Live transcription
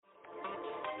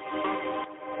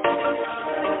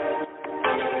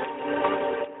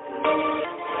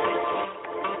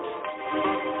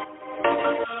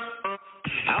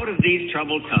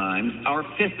troubled times, our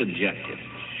fifth objective.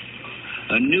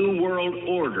 A new world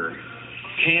order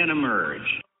can emerge.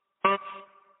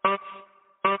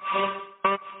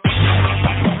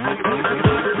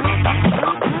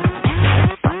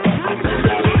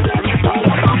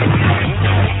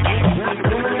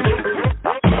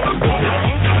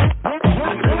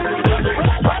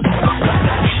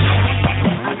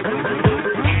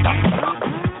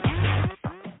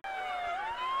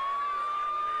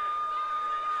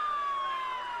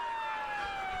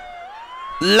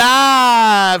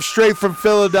 Live straight from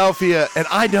Philadelphia, and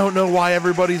I don't know why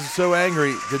everybody's so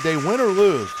angry. Did they win or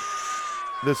lose?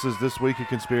 This is This Week in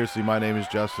Conspiracy. My name is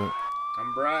Justin.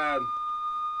 I'm Brad.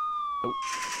 Oh.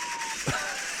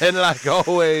 And like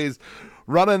always,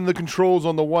 running the controls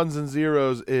on the ones and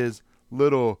zeros is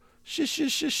little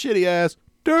shitty ass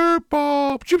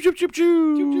Dirtball. Choop, choop, choop,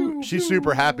 choop. She's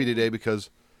super happy today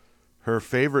because her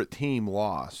favorite team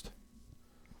lost.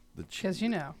 Because, you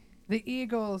know, the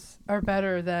Eagles are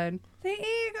better than the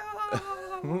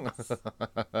Eagles.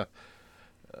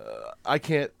 I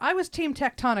can't. I was Team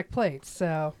Tectonic Plates,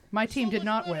 so my team did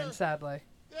not win, sadly.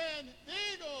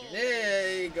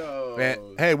 There you go. Man,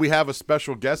 hey, we have a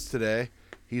special guest today.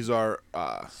 He's our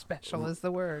Special is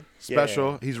the word.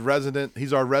 special. Yeah.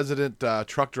 He's our resident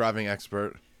truck driving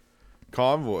expert,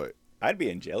 Convoy. I'd be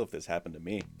in jail if this happened to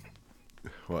me.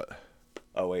 What?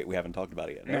 Oh, wait, we haven't talked about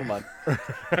it yet. Never mind.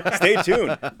 Stay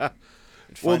tuned.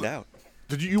 Find out.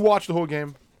 Did you watch the whole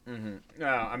game? Mm-hmm. No,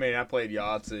 I mean, I played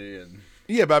Yahtzee and...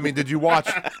 Yeah, but I mean, did you watch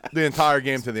the entire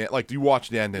game to the end? Like, do you watch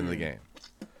the ending of the game?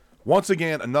 Once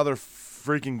again, another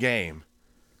freaking game.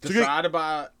 Decided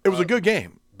by... It was a good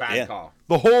game. Bad call.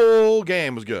 The whole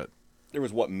game was good. There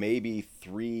was, maybe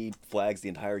 3 flags the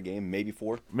entire game? Maybe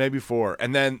 4? Maybe 4.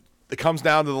 And then it comes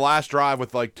down to the last drive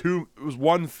with like it was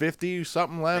 150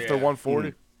 something left or 140.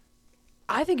 Mm-hmm.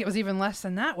 I think it was even less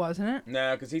than that, wasn't it?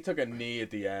 No, because he took a knee at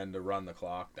the end to run the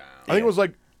clock down. I think it was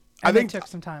like... And they took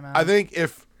some time out. I think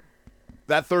if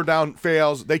that third down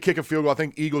fails, they kick a field goal. I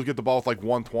think Eagles get the ball with like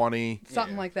 120.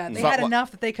 Something like that. They Something had like-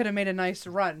 enough that they could have made a nice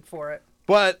run for it.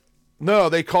 But no,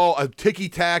 they call a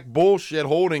ticky-tack bullshit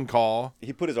holding call.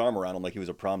 He put his arm around him like he was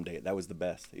a prom date. That was the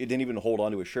best. He didn't even hold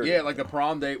on to his shirt. Yeah, like the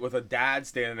prom date with a dad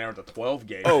standing there at the 12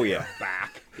 gate. Oh, yeah.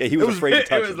 Back. Yeah, he was afraid to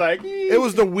touch It was him. like... It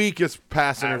was the weakest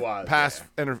pass. It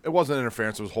wasn't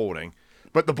interference. It was holding.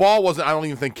 But the ball wasn't, I don't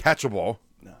even think, catchable.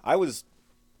 No, I was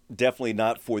definitely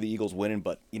not for the Eagles winning,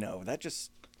 but, that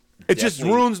just... It just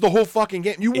ruins the whole fucking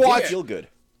game. You It watch... didn't feel good.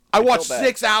 I watched felt bad.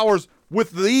 6 hours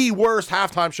with the worst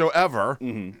halftime show ever.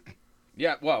 Mm-hmm.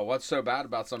 Yeah, well, what's so bad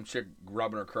about some chick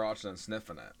rubbing her crotch and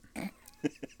sniffing it?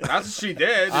 That's what she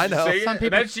did. I know. You see? Some And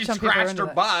people- then she some people are scratched into her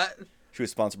that. butt. She was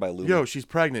sponsored by Lulu. Yo, she's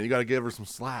pregnant. You got to give her some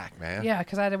slack, man. Yeah,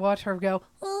 because I had to watch her go,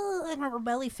 oh, I remember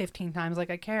belly 15 times like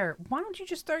I care. Why don't you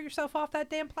just throw yourself off that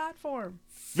damn platform?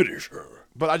 Finish her.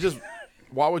 But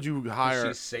why would you hire...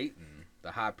 She's Satan,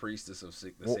 the high priestess of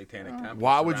the satanic temple.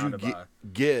 Why would you surrounded by-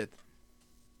 get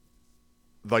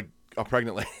like a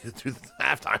pregnant lady to do the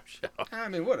halftime show? I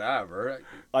mean, whatever.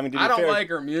 I mean, to be I don't fair, like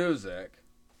her music.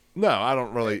 No, I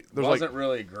don't really. It There's wasn't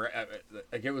really great.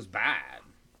 Like, it was bad.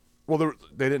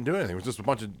 they didn't do anything. It was just a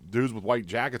bunch of dudes with white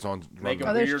jackets on. Making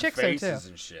Oh, there's weird chicks there, faces too.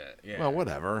 and shit. Yeah. Well,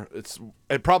 whatever.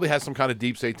 It probably has some kind of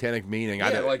deep satanic meaning.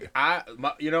 Yeah,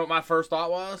 you know what my first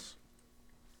thought was?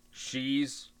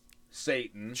 She's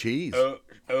Satan. Cheese.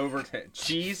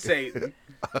 Cheese Satan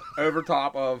over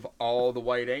top of all the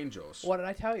white angels. What did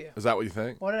I tell you? Is that what you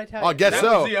think? What did I tell I you? guess That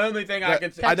so. was the only thing I That-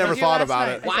 could say. I never you thought last about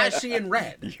night. it. Why is she in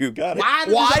red? You got it. Why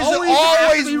is it always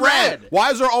have to be red?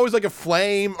 Why is there always like a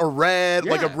flame or red,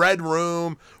 like a Yeah. red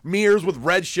room, mirrors with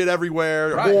red shit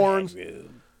everywhere, Right. horns?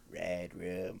 Red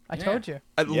room. I told you.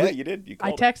 Yeah, you did. You I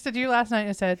called texted you last night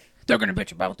and said, they're going to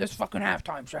bitch about this fucking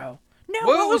halftime show. No,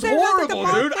 Well, what it was there nothing to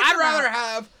horrible, dude. bitch I'd rather about?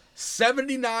 have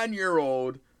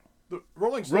 79-year-old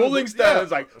Rolling Rolling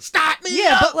Stones like, stop me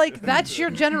Yeah, up! but like that's your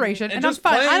generation, and I'm just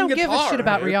fine. I playing don't give a guitar, shit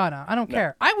about dude. Rihanna. I don't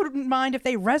care. I wouldn't mind if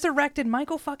they resurrected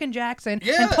Michael fucking Jackson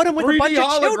Yeah, and put him with a 3D bunch of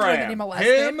children hologram. that he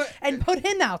molested Him- and put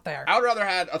him out there. I would rather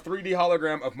had a 3D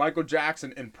hologram of Michael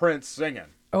Jackson and Prince singing.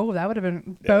 Oh, that would have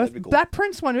been Yeah, both. that'd be cool. That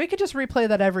Prince one, we could just replay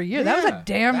that every year. That was a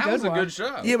damn that good was a one. good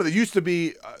show. Yeah, but it used to be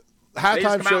They just halftime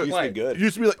come out show. and Used to play. be good. It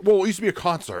used to be like, well, it used to be a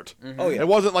concert. Oh, yeah. It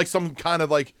wasn't like some kind of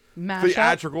like Mashup?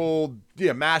 theatrical,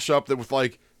 mashup that with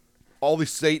like all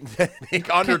these satanic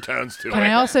undertones to it. Can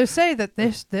I also say that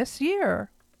this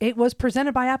year it was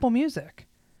presented by Apple Music?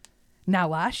 Now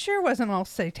last year wasn't all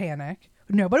satanic.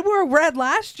 Nobody wore red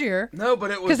last year No,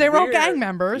 but it was because they were all weird. gang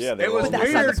members. Yeah, they It were. was But that's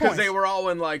not the weird because point. they were all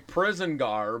in like prison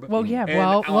garb. Well, yeah. And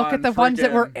Well, look on at the ones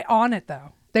that were freaking- on it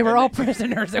though. They were all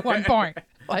prisoners at one point.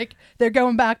 like they're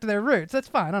going back to their roots. That's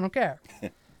fine. I don't care.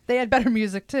 They had better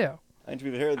music too. I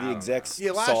interviewed her. The execs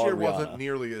Yeah, last saw year Rihanna. wasn't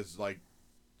nearly as like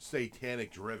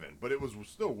satanic driven, but it was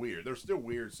still weird. There's still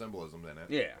weird symbolism in it.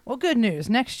 Yeah. Well, good news.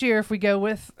 Next year, if we go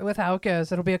with how it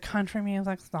goes, it'll be a country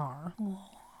music star.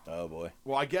 Oh boy.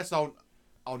 Well, I guess I'll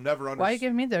never understand. Why are you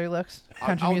giving me dirty looks?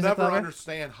 Country I'll music never lover?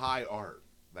 understand high art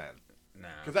then, No.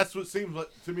 because that's what seems like,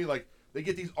 to me like they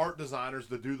get these art designers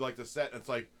to do like the set, and it's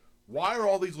like, why are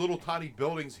all these little tiny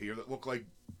buildings here that look like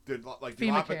FEMA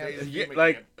dilapidated? Yeah,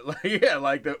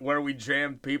 FEMA camp? where we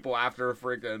jammed people after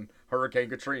freaking Hurricane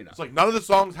Katrina. It's like none of the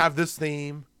songs have this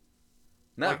theme.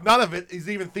 No. Like none of it is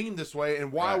even themed this way,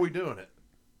 and why Right. are we doing it?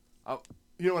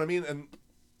 You know what I mean? And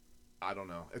I don't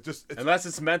know. It's Unless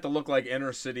it's meant to look like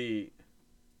inner city,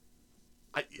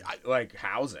 I, like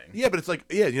housing. yeah, but it's like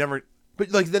you never.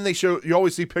 But like then you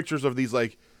always see pictures of these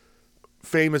like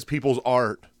famous people's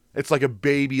art. It's like a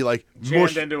baby like Jammed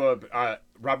mush. into a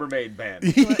Rubbermaid band.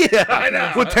 Yeah, I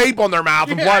know. with tape on their mouth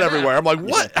and blood everywhere. I'm like,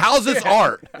 what? How's this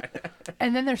art?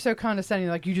 And then they're so condescending,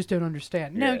 like, you just don't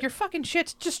understand. No, Yeah. your fucking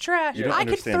shit's just trash. You don't I could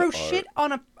understand throw art. shit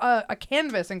on a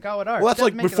canvas and call it art. Well, that's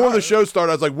Doesn't like make it before the art. show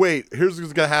started. I was like, wait, here's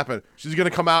what's gonna happen. She's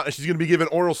gonna come out and she's gonna be giving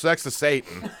oral sex to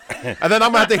Satan, and then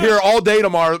I'm gonna have to hear all day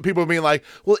tomorrow people being like,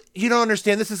 well, you don't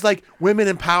understand. This is like women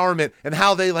empowerment and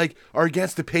how they like are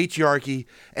against the patriarchy,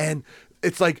 and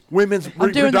it's like women's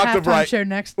I'm doing the reproductive halftime rights. show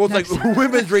next- Well, it's next- like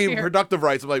women's next year. reproductive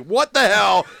rights. I'm like, what the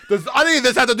hell does any of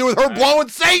this have to do with her blowing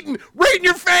Satan right in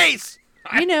your face?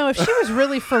 You know, if she was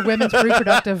really for women's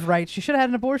reproductive rights, she should have had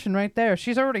an abortion right there.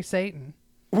 She's already Satan.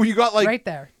 Well, you got like Right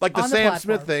there, like the on the Sam platform.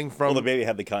 Smith thing Well, from the baby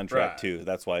had the contract Right. too.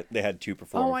 That's why they had two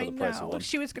perform Oh, for I the price of know. one.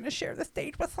 She was going to share the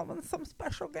stage with some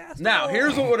special guest. Now, Oh.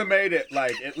 here's what would have made it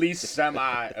like at least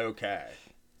semi okay.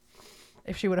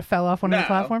 If she would have fell off one of the No.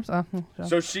 platforms.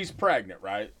 So she's pregnant,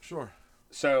 right? sure.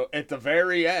 So at the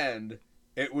very end,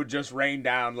 it would just rain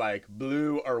down like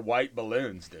blue or white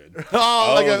balloons, dude.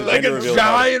 Oh, like the a, Like gender a reveal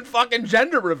giant fucking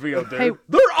gender reveal, dude. Hey.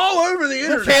 They're all over the You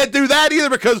internet. can't do that either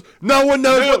because no one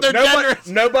knows what their nobody, gender is.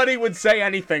 nobody would say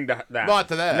anything to that. Not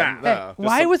to them. Nah. No. Hey,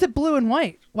 why was it blue and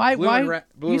white? Why? Blue why? and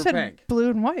blue you and said pink. blue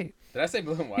and white. Did I say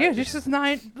blue and white? Yeah, just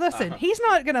nine. Listen, he's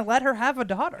not gonna let her have a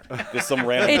daughter. Just some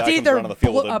random It's guy comes either around on the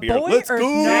field with a a beer. boy Let's or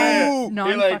go. He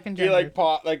like fucking he like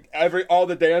pop like all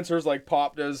the dancers like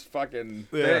popped as fucking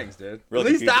Yeah. things, dude. Really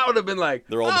At least confusing. that would have been like,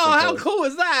 They're all oh, different how colors. cool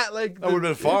is that? Like That would've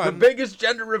been fun. The biggest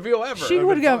gender reveal ever. She That'd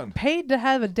would be have fun. got paid to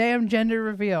have a damn gender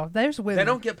reveal. There's women. They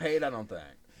don't get paid, I don't think.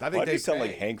 I think Why do they you sound pay.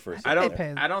 like Hank for a I second? don't.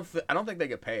 pay. I don't think they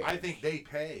get paid. I think they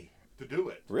pay to do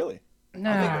it. Really? No.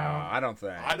 No, I don't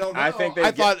think. I don't know. I think they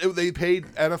I get, thought they paid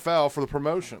NFL for the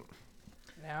promotion.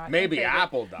 No, I think maybe they get-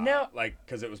 Apple died. No. Like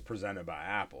because it was presented by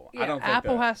Apple. Yeah, I don't think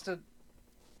Apple that, has to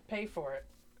pay for it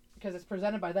because it's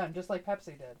presented by them, just like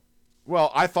Pepsi did.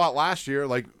 Well, I thought last year,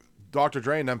 like Dr.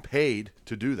 Dre and them paid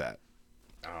to do that.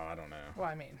 Oh, I don't know. Well,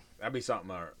 I mean, That'd be something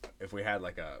if we had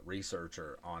like a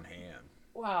researcher on hand.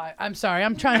 well, I'm sorry.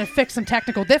 I'm trying to fix some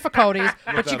technical difficulties,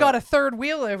 but you that got a third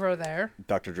wheel over there.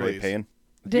 Dr. Dre Please. paying?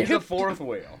 Did He's a fourth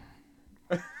wheel.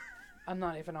 I'm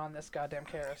not even on this goddamn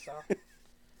carousel.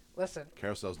 Listen,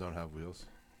 Carousels don't have wheels.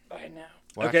 I know.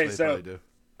 Well, Okay, actually, they so- probably do.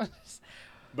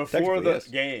 Before Technically, the yes.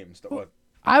 games, what?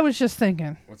 I was just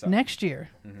thinking, What's up? next year,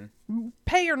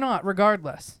 pay or not,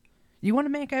 regardless. You want to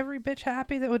make every bitch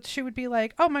happy she would be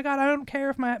like, oh my God, I don't care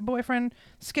if my boyfriend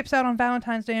skips out on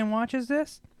Valentine's Day and watches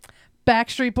this.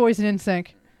 Backstreet Boys and NSYNC.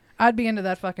 I'd be into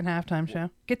that fucking halftime show.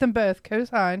 Get them both,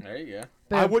 co-signed. There you go.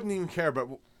 Boom. I wouldn't even care, but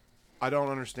I don't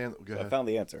understand. Go I ahead. found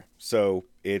the answer. So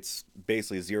it's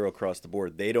basically zero across the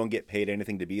board. They don't get paid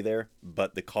anything to be there,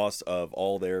 but the cost of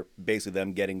all their, basically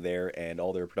them getting there and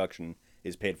all their production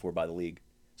is paid for by the league.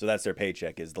 So that's their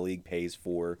paycheck, is the league pays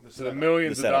for So the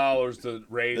millions The of setup. dollars to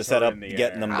raise the her setup, in the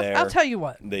getting air. them there, I'll tell you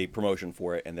what. the promotion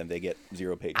for it, and then they get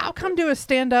zero paycheck. I'll come to a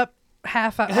stand-up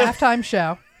halftime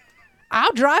show.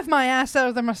 I'll drive my ass out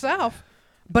of there myself,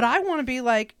 but I want to be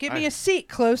like, give me a seat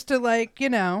close to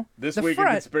This the week in front.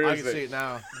 I conspiracy. can see it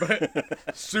now.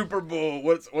 Super Bowl.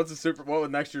 What's the Super? What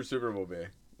would next year's Super Bowl be?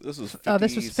 This was 57. Oh,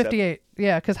 this was 58.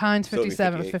 Yeah, because Heinz So it'd be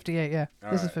 57 was 58. 58. Yeah,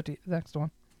 All this is right. 50. Next one.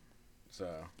 So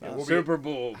we'll be Super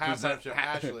Bowl. Halftime show,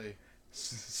 Ashley.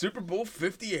 Super Bowl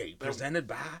 58 presented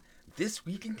by This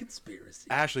Week in Conspiracy.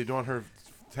 Ashley doing her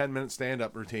 10-minute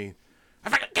stand-up routine.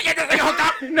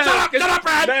 No, shut up,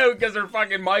 Brad! No, because her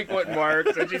fucking mic wouldn't work,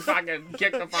 so she fucking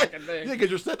kicked the fucking Yeah, thing. because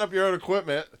you're setting up your own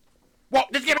equipment. Well,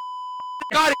 just give me.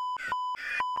 God.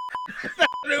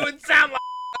 It would sound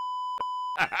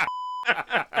like.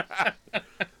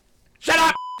 Shut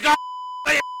up. God.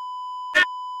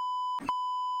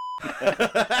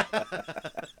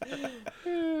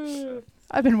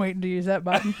 I've been waiting to use that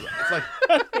button. It's like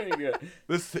Very good.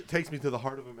 this takes me to the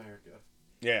heart of America.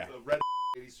 Yeah. The red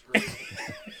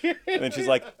screen. And then she's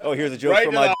like, "Oh, here's a joke Right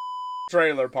from to my the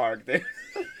trailer park, dude.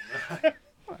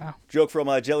 joke from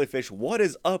my jellyfish. What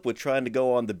is up with trying to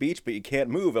go on the beach but you can't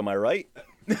move? Am I right?"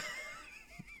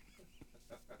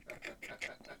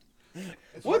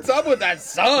 What's up with that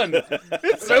sun?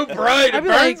 It's so bright. I'd It be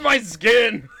burns like- my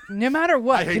skin. No matter I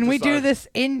what, hate can the we do sun. this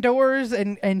indoors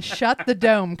and shut the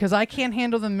dome? Because I can't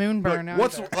handle the moon burn. Look,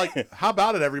 what's either. like? How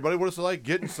about it, everybody? What is it like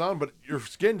getting sun, but your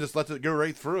skin just lets it go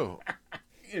right through?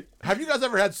 Have you guys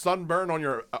ever had sunburn on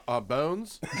your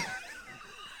bones?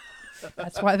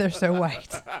 That's why they're so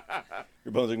white.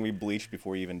 Your bones are gonna be bleached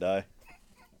before you even die.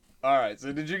 All right.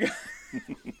 So did you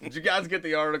guys get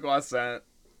the article I sent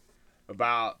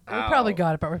about? We how- probably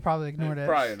got it, but we probably ignored it.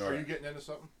 Probably Are ignored you it. getting into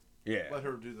something? Yeah. Let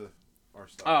her do our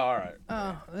stuff. Oh, all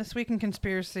right. This Week in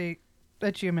Conspiracy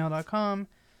at gmail.com.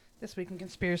 This Week in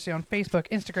Conspiracy on Facebook,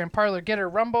 Instagram, Parler, Getter,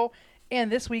 Rumble,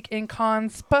 and This Week in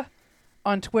Consp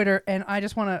on Twitter. And I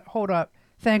just want to hold up.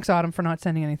 Thanks, Autumn, for not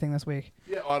sending anything this week.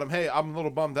 Yeah, Autumn. Hey, I'm a little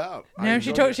bummed out. I No,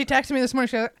 she enjoyed she it. texted me this morning.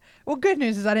 She goes, well, good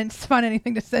news is I didn't find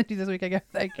anything to send you this week. I go,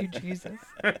 thank you, Jesus.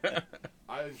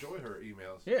 I enjoy her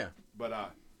emails. Yeah. But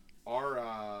our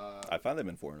I found them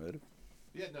informative.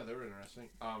 yeah, no, they were interesting.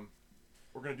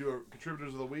 We're gonna do a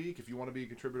contributors of the week. If you want to be a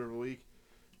contributor of the week,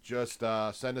 just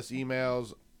send us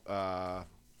emails,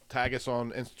 tag us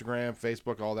on Instagram,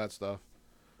 Facebook, all that stuff,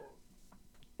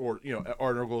 or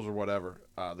articles or whatever.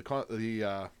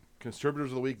 The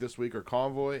contributors of the week this week are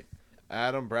Convoy,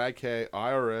 Adam, Brad K,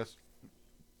 IRS,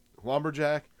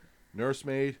 Lumberjack,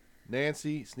 Nursemaid,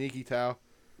 Nancy, Sneaky Tao,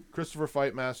 Christopher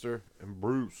Fightmaster, and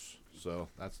Bruce. So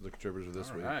that's the contributors of this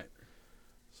All week. right.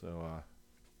 So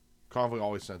Convoy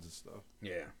always sends us stuff.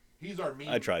 Yeah. He's our meme.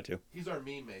 I try to. He's our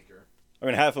meme maker. I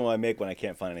mean, half of them I make when I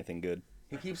can't find anything good.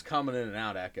 He keeps coming in and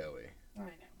out echoey. I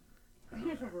know.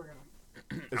 Here's what we're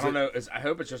going I don't know. I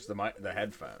hope it's just the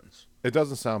headphones. It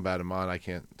doesn't sound bad in mine. I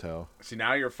can't tell. See,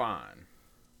 now you're fine.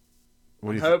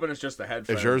 What I'm do you hoping it's just the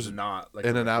headphones. Is yours not like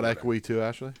in the and out recording. echoey too,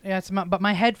 Ashley? Yeah, but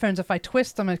my headphones, if I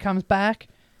twist them, it comes back.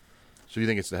 So you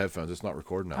think it's the headphones? It's not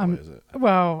recording that way, is it?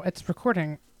 Well, it's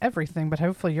recording everything, but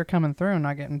hopefully you're coming through and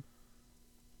not getting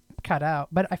cut out.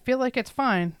 But I feel like it's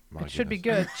fine. My It should be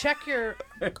good. Check your...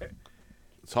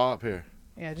 It's hot up here.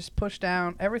 Yeah, just push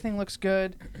down. Everything looks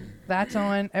good. That's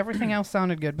on. Everything else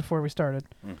sounded good before we started.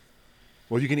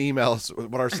 Well, you can email us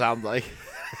what our sound like.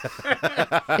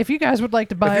 If you guys would like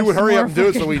to buy if you would us hurry more up and do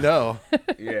it so fucking- we know.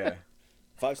 Yeah.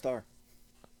 5-star.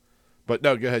 But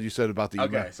no, go ahead. You said about the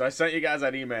email. Okay, so I sent you guys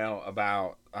that email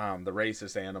about the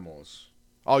racist animals.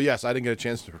 Oh yes, I didn't get a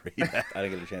chance to read that. I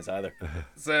didn't get a chance either.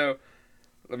 So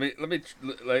let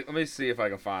me see if I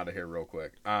can find it here real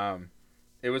quick.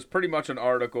 It was pretty much an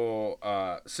article.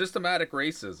 Systematic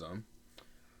racism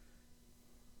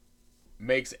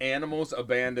makes animals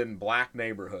abandon black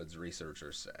neighborhoods,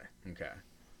 researchers say. Okay,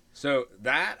 so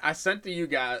that I sent to you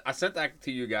guys. I sent that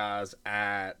to you guys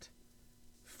at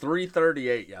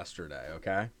 3:38 yesterday.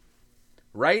 Okay,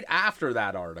 right after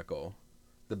that article,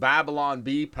 the Babylon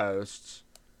Bee posts.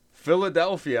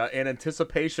 Philadelphia, in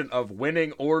anticipation of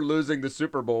winning or losing the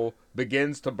Super Bowl,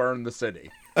 begins to burn the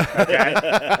city. Okay?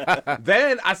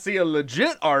 Then I see a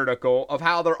legit article of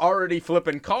how they're already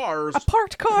flipping cars. A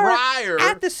parked car prior.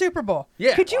 at the Super Bowl.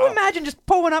 Yeah. Could you imagine just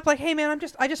pulling up like, hey man,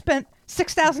 I just spent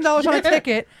 $6,000 on a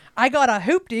ticket. I got a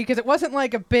hoopty because it wasn't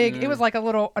like a big. It was like an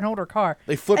older car.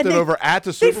 They flipped And it over at the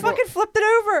They Super Bowl. fucking flipped it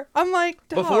over. I'm like,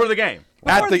 dog. Before the game.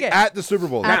 Before the game. At the Super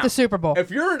Bowl At Now, the Super Bowl.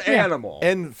 If you're an Yeah. animal,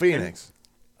 in Phoenix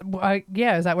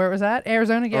Yeah, is that where it was at?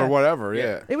 Arizona? Yeah. or whatever. Yeah.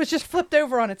 Yeah. It was just flipped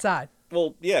over on its side.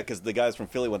 Well, yeah, because the guys from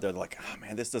Philly went there. They're like, "Oh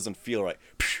man, this doesn't feel right."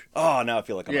 Oh, now I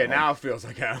feel like I'm yeah, at home. now it feels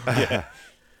like hell.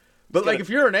 But like, if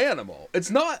you're an animal,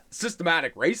 it's not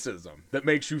systematic racism that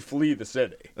makes you flee the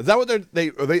city. Is that what they?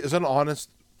 Is that an honest?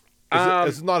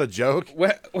 Is it not a joke?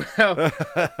 Well,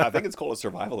 I think it's called a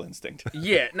survival instinct.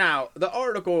 yeah. Now the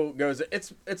article goes.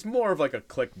 It's more of like a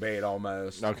clickbait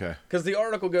almost. Okay. Because the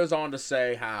article goes on to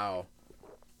say how,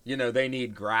 they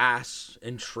need grass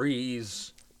and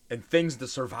trees and things to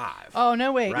survive. Oh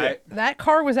no, wait. Right. That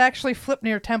car was actually flipped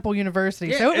near Temple University,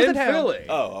 yeah, so it was in at home. Philly.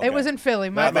 Oh, okay. It was in Philly.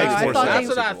 That makes I more thought sense.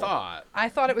 That's they- what I thought. I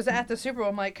thought it was at the Super Bowl.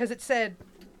 I'm like, because it said,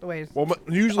 wait. Well,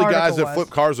 usually Article guys that was. flip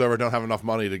cars over don't have enough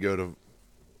money to go to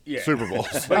Yeah. Super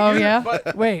Bowls. But Oh you- yeah.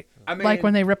 But, Wait. I like mean-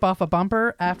 when they rip off a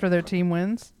bumper after their team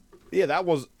wins. Yeah, that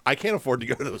was. I can't afford to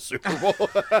go to the Super Bowl.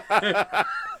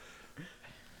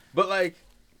 but like,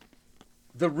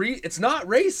 it's not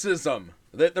racism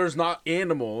that there's not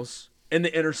animals in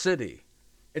the inner city.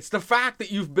 It's the fact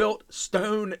that you've built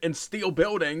stone and steel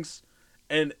buildings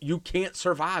and you can't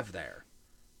survive there.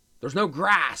 There's no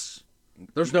grass.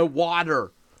 There's no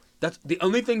water. That's the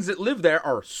only things that live there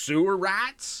are sewer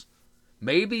rats,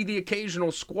 maybe the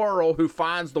occasional squirrel who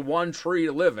finds the one tree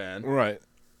to live in. Right.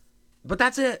 But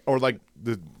that's it. Or like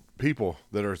the people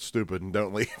that are stupid and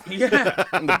don't leave. Yeah.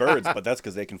 And the birds, but that's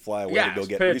because they can fly away to go Yes,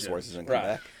 get pigeons, resources and come right.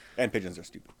 back. And pigeons are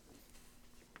stupid.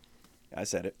 I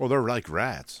said it. Well, they're like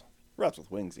rats. Rats with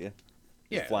wings, yeah.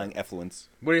 Yeah. Flying effluence.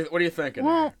 What are you thinking?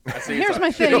 Well, there? I see here's it's my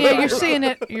like- thing. Yeah, you're seeing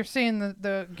it. You're seeing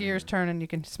the gears turn, and you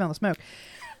can smell the smoke.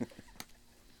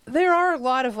 There are a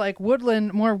lot of like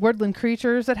more woodland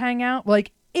creatures that hang out.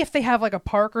 Like if they have like a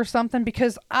park or something,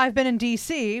 because I've been in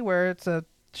D.C. where it's a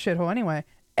shithole anyway,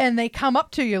 and they come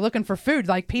up to you looking for food.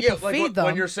 Like people like feed them.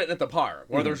 when you're sitting at the park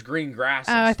where there's green grass.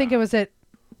 And I think it stuff. was at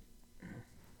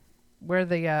where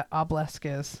the obelisk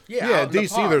is. Yeah, Yeah, out in the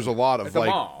DC, park, there's a lot at of the like,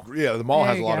 mall. yeah, the mall There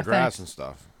has a you lot go, of grass thanks. and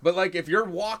stuff. But like if you're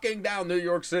walking down New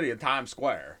York City in Times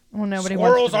Square, Well, nobody wants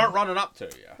squirrels to- aren't running up to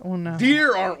you. Well, no.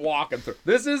 Deer aren't walking through.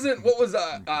 This isn't what was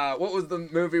the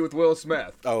movie with Will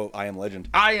Smith? Oh, I Am Legend.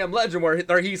 I Am Legend,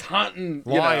 where he's hunting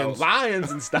Lions. lions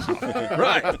and stuff.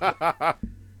 Right.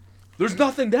 There's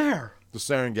nothing there. The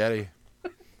Serengeti.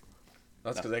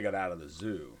 That's because they got out of the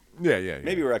zoo. Yeah.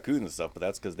 Maybe raccoons and stuff, but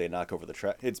that's because they knock over the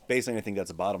trash. It's basically anything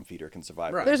that's a bottom feeder can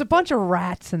survive. Right. There's a bunch of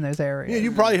rats in those areas. Yeah,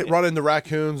 you probably run into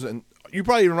raccoons, and you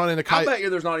probably even run into I coyotes. bet you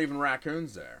there's not even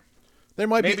raccoons there. There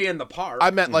might Maybe be. in the park. I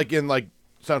meant like in like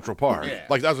Central Park. Yeah.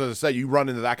 Like that's what I said. You run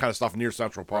into that kind of stuff near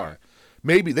Central Park. Right.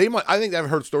 Maybe they might. I think I've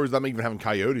heard stories of them even having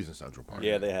coyotes in Central Park.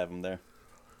 Yeah, they have them there.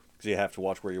 Because you have to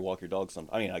watch where you walk your dog.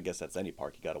 I mean, I guess that's any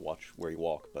park. You got to watch where you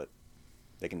walk, but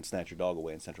they can snatch your dog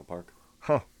away in Central Park.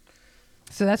 Huh.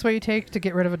 So that's what you take to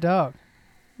get rid of a dog.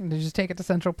 They just take it to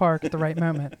Central Park at the right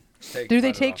moment. Do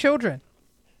they take children?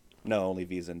 No, only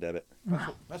Visa and debit.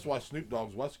 That's why Snoop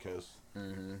Dogg's West Coast.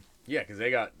 Yeah, because they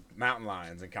got mountain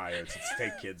lions and coyotes that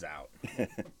take kids out.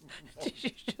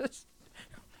 You just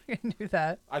fucking do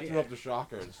that. I threw up the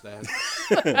shocker instead.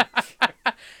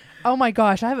 Oh my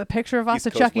gosh, I have a picture of us East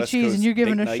at Coast, Chuck E. West Cheese Coast, and you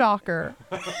giving date a night. shocker.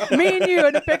 Me and you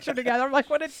in a picture together. I'm like,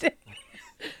 what a dick.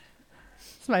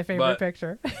 It's my favorite But-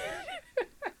 picture.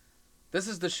 This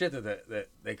is the shit that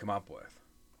they come up with.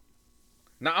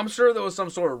 Now, I'm sure there was some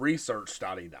sort of research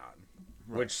study done,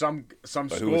 which some But school...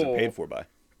 who was it paid for by?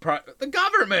 The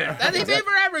government! They pay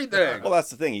for everything! Well, that's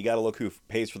the thing. You got to look who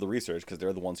pays for the research because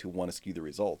they're the ones who want to skew the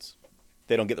results.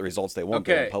 They don't get the results they want.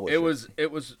 They Okay, don't publish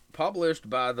it was published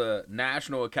by the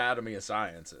National Academy of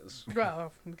Sciences,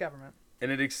 Well, the government.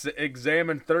 and it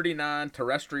examined 39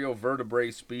 terrestrial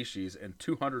vertebrate species in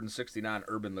 269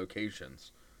 urban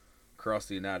locations across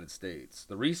the United States.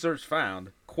 The research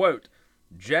found, quote,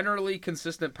 generally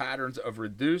consistent patterns of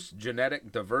reduced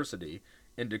genetic diversity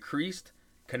and decreased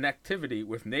connectivity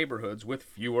with neighborhoods with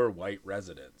fewer white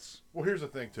residents. Well, here's the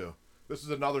thing too. This is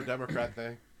another Democrat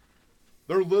thing.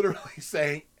 They're literally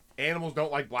saying animals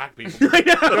don't like black people. You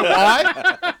know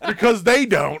why? Because they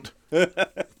don't. Yeah.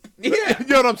 You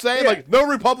know what I'm saying? Like no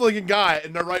Republican guy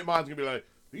in their right mind's gonna be like,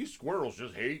 these squirrels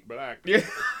just hate black people.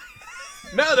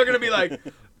 Yeah. No, they're going to be like,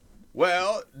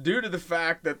 well, due to the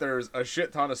fact that there's a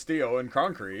shit ton of steel and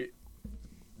concrete,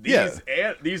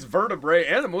 these vertebrate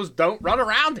animals don't run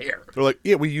around here. They're like,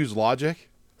 yeah, we use logic.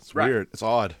 It's Right. weird. It's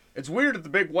odd. It's weird that the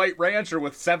big white rancher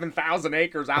with 7,000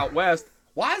 acres out west,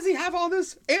 why does he have all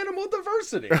this animal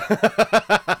diversity?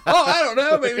 I don't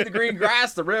know. Maybe the green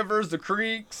grass, the rivers, the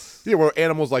creeks. Yeah, where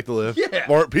animals like to live. Yeah.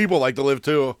 Or people like to live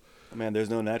too. it. Man, there's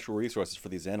no natural resources for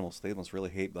these animals. They must really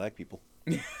hate black people.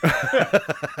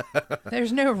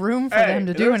 There's no room for them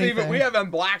to do there's anything. we have them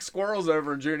black squirrels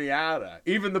over in Juniata.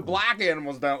 Even the black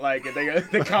animals don't like it.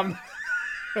 They come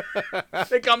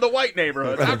they come to white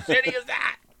neighborhoods. How shitty is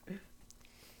that?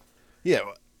 Yeah,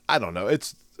 I don't know.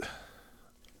 It's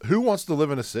who wants to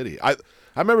live in a city? I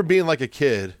remember being like a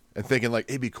kid and thinking like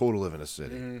it'd be cool to live in a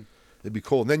city. It'd be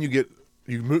cool. And then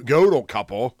go to a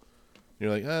couple. You're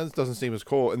like, this doesn't seem as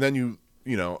cool. And then you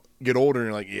get older and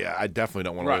you're like, yeah, I definitely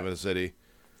don't want to live in a city.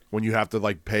 When you have to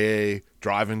like pay,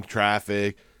 drive in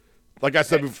traffic. Like I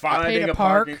said before, Finding to a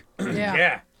park. parking. Yeah.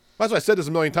 Yeah. that's why I said this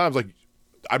a million times. Like,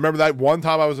 I remember that one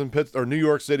time I was in New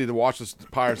York City to watch this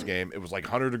Pirates game. It was like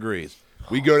 100 degrees.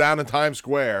 We go down to Times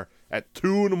Square at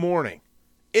 2 a.m.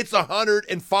 It's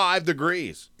 105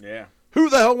 degrees. Yeah. Who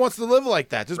the hell wants to live like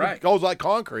that? Just Right. goes like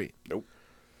concrete. Nope.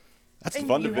 That's It's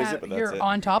fun to You visit, have- but that's you're it.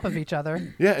 on top of each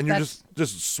other. yeah, and you're That's-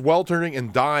 just sweltering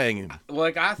and dying and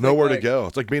Like I think nowhere like, to go.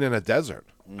 It's like being in a desert.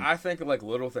 I think of like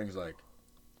little things like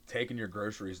taking your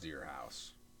groceries to your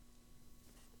house.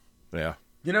 Yeah.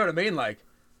 You know what I mean? Like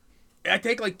I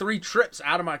take like 3 trips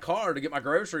out of my car to get my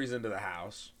groceries into the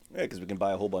house. Yeah, because we can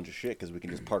buy a whole bunch of shit because we can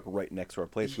just park right next to our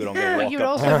place. We don't go walk You'd up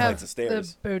also 10 have flights of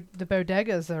stairs. the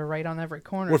bodegas that are right on every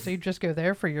corner, Well, so you just go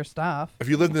there for your stuff. If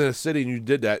you lived in a city and you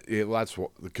did that, that's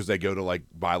because they go to like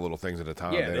buy little things at a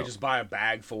time. Yeah, They they don't- just buy a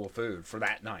bag full of food for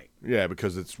that night. yeah,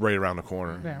 because it's right around the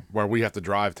corner. Yeah. Where we have to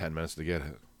drive 10 minutes to get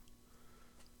it.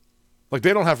 Like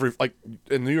they don't have like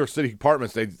in New York City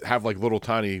apartments, they have like little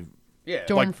tiny Yeah,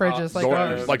 Dorm like, fridges like door-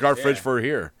 ours. like our fridge Yeah. for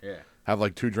here. Yeah, Have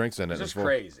like 2 drinks in it. it's and just full.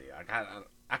 crazy. Like,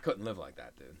 I couldn't live like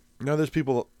that, dude. You know, there's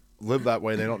people live that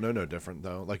way. They don't know no different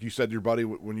though. Like you said, your buddy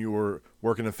when you were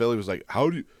working in Philly was like, how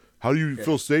do you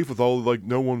feel safe with all like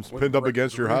no one's pinned up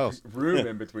against your house? Room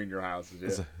in between your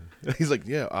houses. Yeah. He's like,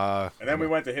 yeah. And then we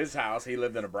went to his house. He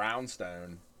lived in a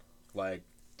brownstone, like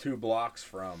 2 blocks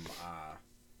from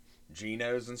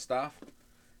Gino's and stuff.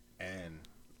 And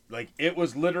like it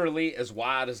was literally as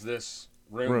wide as this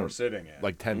room we're sitting in.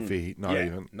 like 10 feet, not Yeah,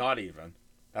 even. Not even.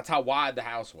 That's how wide the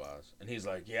house was. And he's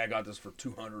like, "Yeah, I got this for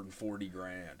 $240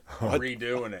 grand,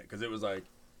 redoing it because it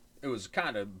was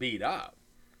kind of beat up.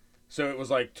 So it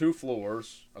was like 2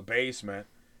 floors, a basement,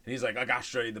 and he's like, I gotta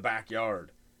show you the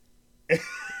backyard.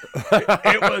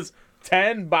 It was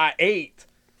 10 by 8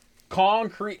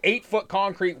 concrete, 8-foot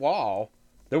concrete wall.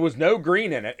 There was no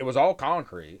green in it. It was all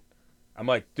concrete. I'm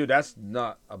like, dude, that's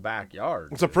not a backyard.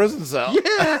 It's a prison cell.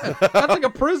 Yeah, that's like a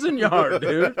prison yard,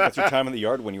 dude. That's your time in the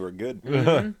yard when you were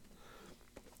good.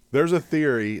 There's a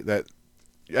theory that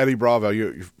Eddie Bravo,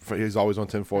 he's always on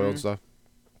tinfoil and stuff.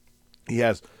 He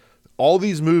has all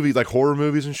these movies, like horror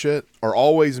movies and shit, are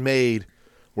always made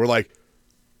where like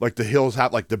the hills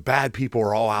have like the bad people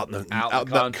are all out in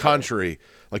the country.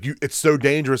 Like it's so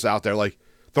dangerous out there. Like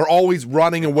they're always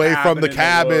running away from the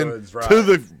cabin woods, right. to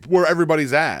the where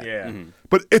everybody's at. Yeah.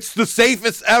 But it's the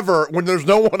safest ever when there's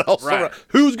no one else Right. around.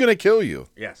 Who's gonna kill you?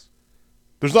 Yes.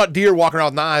 There's not deer walking around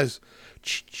with knives.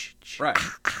 Right.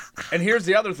 And here's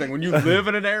the other thing: when you live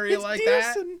in an area like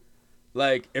that,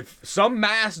 like if some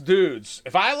mass dudes,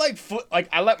 if I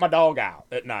I let my dog out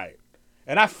at night,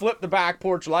 and I flip the back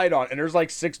porch light on, and there's like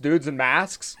 6 dudes in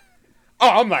masks,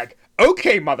 I'm like,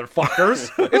 okay, motherfuckers,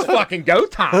 it's fucking go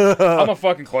time. I'm gonna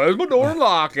fucking close my door and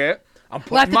lock it. I'm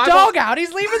putting Let the my dog out.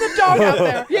 He's leaving the dog out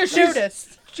there. Yeah, she's-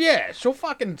 Noticed. Yeah, she'll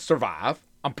fucking survive.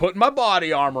 I'm putting my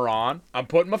body armor on. I'm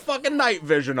putting my fucking night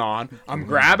vision on. I'm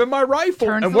grabbing my rifle,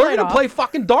 Turns and the we're light gonna off. play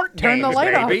fucking dart Turn games, the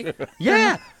light baby.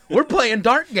 Yeah, we're playing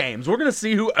dart games. We're gonna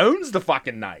see who owns the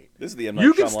fucking night. This is the M. Night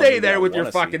You can Shyamalan stay movie there I with your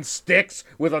wanna see. fucking sticks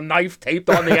with a knife taped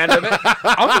on the end of it.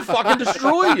 I'm gonna fucking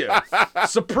destroy you.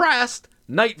 Suppressed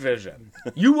night vision.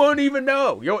 You won't even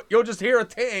know. You'll just hear a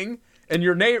ting, and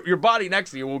your body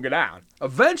next to you will go down.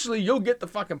 Eventually, you'll get the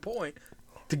fucking point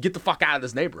to get the fuck out of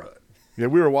this neighborhood. Yeah,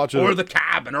 we were watching. Or the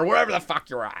cabin, or wherever the fuck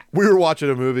you're at. We were watching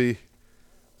a movie.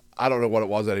 I don't know what it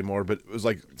was anymore, but it was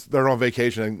like they're on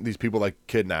vacation and these people like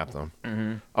kidnapped them.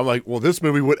 Mm-hmm. I'm like, well, this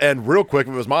movie would end real quick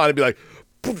if it was mine. It'd be like,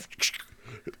 poof,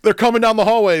 they're coming down the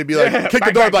hallway. It'd be like, kick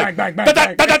the door, bang, like, bang,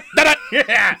 bang, bang, bang.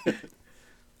 Yeah.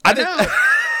 I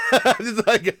did. Just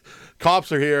like,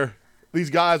 cops are here. These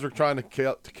guys were trying to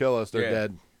kill us. They're Yeah.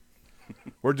 dead.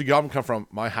 Where'd the gun come from?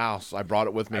 My house. I brought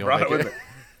it with me. I on brought it with vacation. me.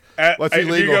 What's If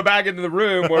you illegal? go back into the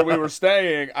room where we were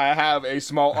staying, I have a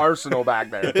small arsenal back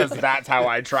there because that's how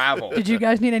I travel. Did you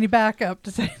guys need any backup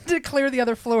to clear the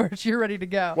other floors? You're ready to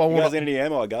go. Well, You when, guys need any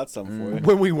ammo? I got some for you.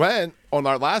 when we went on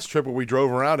our last trip where we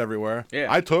drove around everywhere, Yeah.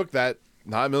 I took that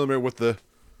 9mm with the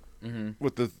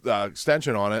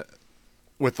extension on it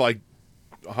with like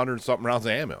 100-something rounds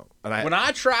of ammo. And When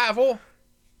I travel,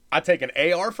 I take an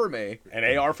AR for me, an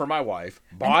AR for my wife,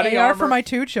 body An AR armor for my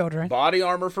 2 children. body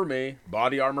armor for me,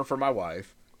 body armor for my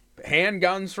wife,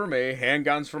 handguns for me,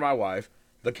 handguns for my wife,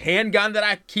 the handgun that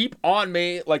I keep on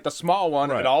me, like the small one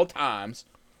Right. at all times.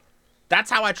 That's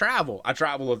how I travel. I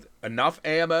travel with enough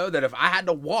ammo that if I had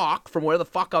to walk from where the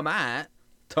fuck I'm at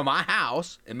to my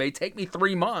house, it may take me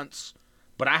 3 months,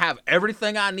 but I have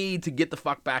everything I need to get the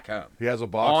fuck back home. he has a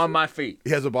box. On my feet.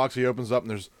 He has a box he opens up and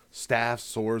there's staffs,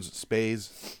 swords,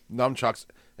 spades, nunchucks,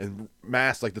 and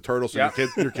masks like the turtles so Yep.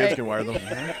 your kids can wear them.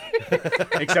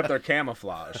 Except they're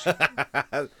camouflage.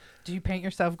 Do you paint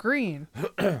yourself green?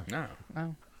 No.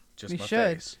 Oh, Just You my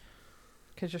should. face.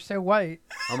 because you're so white.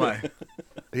 I'm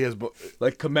He has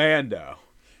like Commando.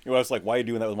 You know, I was like, why are you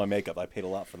doing that with my makeup? I paid a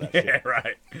lot for that shit. Yeah,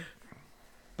 right.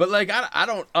 But like, I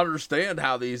don't understand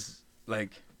how this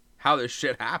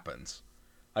shit happens.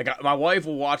 Like, my wife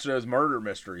will watch those murder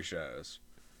mystery shows.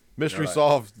 mystery Right.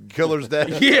 solved, killer's dead.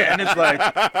 Yeah, and it's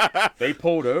like they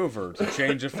pulled over to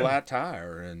change a flat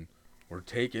tire and we're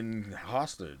taking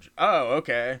hostage. Oh,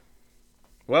 okay.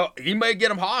 Well, he may get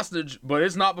him hostage, but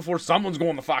it's not before someone's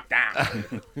going the fuck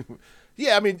down.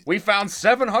 Yeah, I mean, We found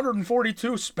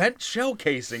 742 spent shell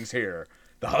casings here.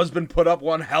 The husband put up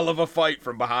one hell of a fight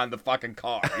from behind the fucking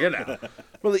car, you know.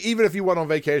 well, even if you went on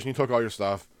vacation, you took all your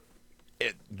stuff,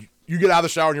 you get out of the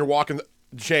shower and you're walking to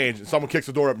change, and someone kicks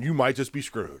the door up, you might just be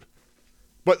screwed.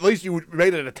 But at least you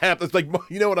made an attempt. It's like,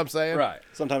 you know what I'm saying? Right.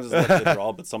 Sometimes it's like a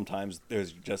draw, but sometimes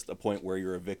there's just a point where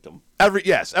you're a victim. Every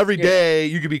day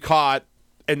you could be caught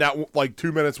in that like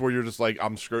 2 minutes where you're just like,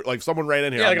 I'm screwed. Like someone ran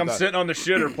in here. Yeah, like I'm done. sitting on the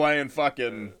shitter playing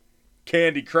fucking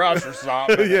Candy Crush or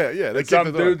something. Yeah. They And kicked some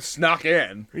the door. dude snuck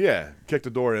in. Yeah, kick the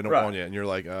door in Right. on you, and you're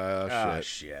like, shit.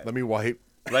 Shit. Let me wipe.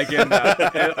 Like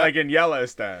in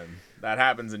Yellowstone. That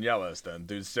happens in Yellowstone.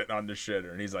 Dude's sitting on the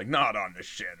shitter, and he's like, not on the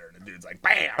shitter. And the dude's like,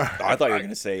 bam! Oh, I thought you were going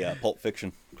to say Pulp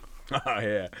Fiction. Oh,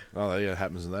 yeah. Oh, yeah, it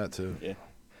happens in that too. Yeah.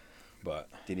 But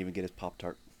Didn't even get his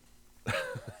Pop-Tart.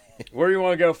 where do you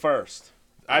want to go first?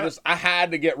 I had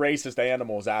to get racist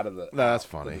animals out of That's of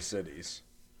funny. the cities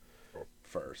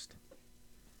first.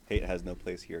 Hate has no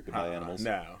place here. Goodbye, animals.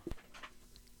 No.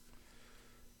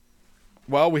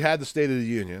 Well, we had the State of the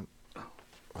Union.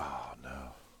 Oh no!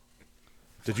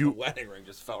 Did The you wedding ring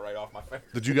just fell right off my finger.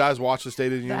 did you guys watch the State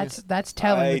of the Union? That's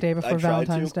telling I- the day I before tried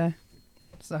Valentine's to. Day.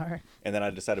 Sorry. And then I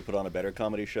decided to put on a better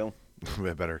comedy show. We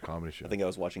had a better comedy show. I think I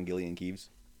was watching Gillian Keeves.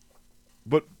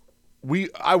 But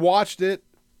I watched it,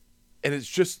 and it's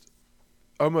just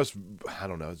almost, I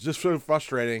don't know, it's just so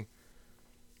frustrating.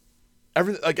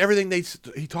 Everything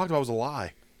he talked about was a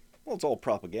lie. Well, it's all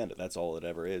propaganda. That's all it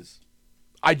ever is.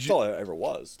 I That's all it ever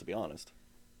was, to be honest.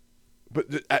 but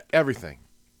everything,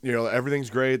 everything's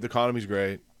great. The economy's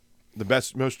great.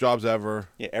 The most jobs ever.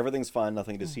 Yeah, everything's fine.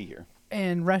 Nothing to see here.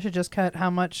 And Russia just cut how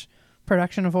much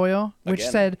production of oil, which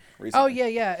Again, said, recently. "Oh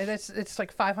yeah, it's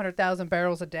like 500,000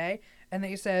 barrels a day," and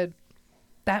they said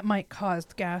that might cause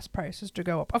gas prices to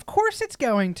go up. Of course, it's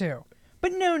going to,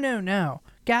 but no.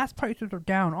 Gas prices are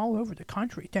down all over the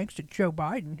country thanks to Joe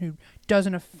Biden, who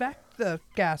doesn't affect the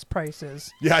gas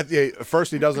prices. Yeah. At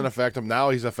first he doesn't affect them. Now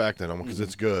he's affecting them because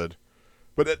it's good.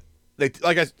 But I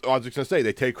was just gonna say,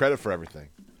 they take credit for everything.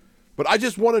 But I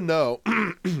just want to know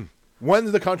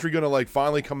when's the country gonna like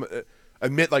finally come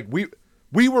admit like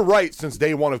we were right since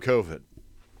day one of COVID.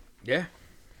 Yeah.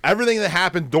 Everything that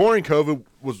happened during COVID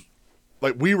was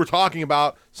like we were talking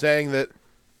about, saying that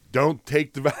don't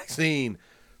take the vaccine,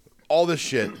 all this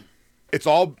shit. It's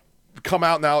all come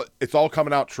out now. It's all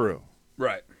coming out true.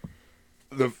 Right.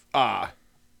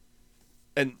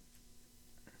 And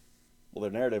Well,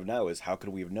 their narrative now is, how could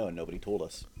we have known? Nobody told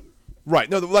us. right,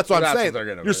 no, that's what I'm That's saying. what they're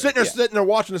gonna You're do. sitting there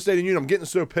watching the State of the Union. I'm getting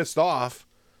so pissed off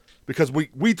because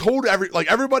we told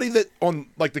everybody that on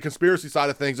like the conspiracy side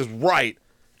of things is right,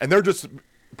 and they're just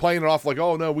playing it off like,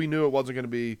 oh no, we knew it wasn't going to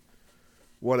be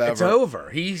whatever. It's over.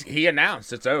 He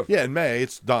announced it's over. Yeah, in May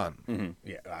it's done.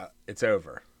 Yeah, it's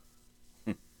over.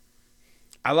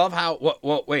 I love how.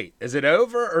 Wait, is it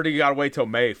over, or do you gotta wait till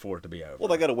May for it to be over? Well,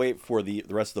 they got to wait for the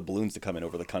rest of the balloons to come in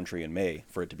over the country in May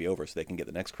for it to be over, so they can get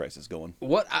the next crisis going.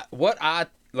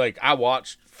 I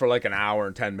watched for like an hour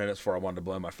and 10 minutes before I wanted to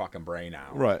blow my fucking brain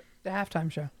out. Right. The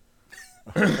halftime show.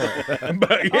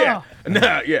 But yeah,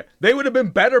 no, yeah, they would have been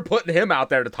better putting him out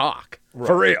there to talk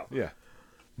for real. Yeah.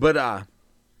 But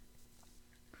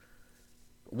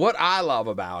what I love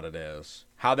about it is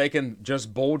how they can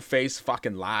just bold-face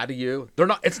fucking lie to you. They're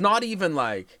not. It's not even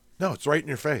like. No, it's right in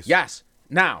your face. Yes.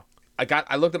 Now,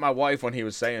 I looked at my wife when he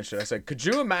was saying shit. I said, could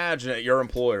you imagine at your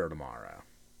employer tomorrow?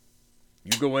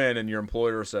 You go in and your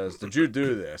employer says, did you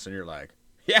do this? And you're like,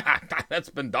 yeah,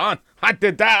 that's been done. I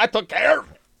did that. I took care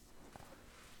of it.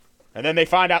 And then they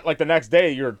find out like the next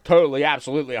day you're totally,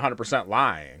 absolutely 100%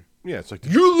 lying. Yeah, it's like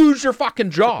You lose your fucking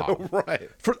job. right.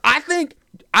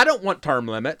 I don't want term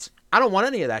limits. I don't want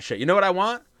any of that shit. You know what I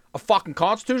want? A fucking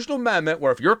constitutional amendment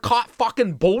where if you're caught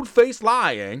fucking bold-faced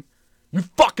lying, you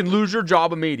fucking lose your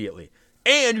job immediately.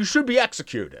 And you should be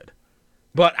executed.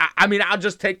 But, I mean, I'll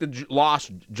just take the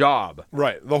lost job.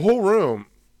 Right. The whole room,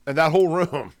 and that whole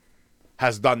room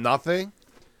has done nothing,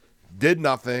 did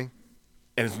nothing,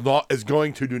 and is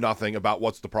going to do nothing about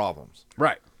what's the problems.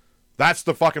 Right. That's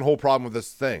the fucking whole problem with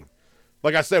this thing.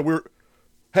 Like I said,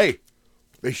 hey,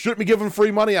 they shouldn't be giving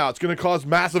free money out. It's going to cause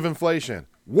massive inflation.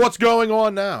 What's going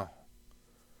on now?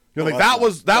 You know, Well, like that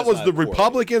was that's the not for it.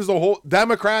 Republicans, the whole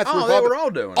Democrats, Oh, they were all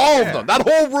doing it. all Yeah. of them. That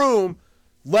whole room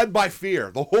led by fear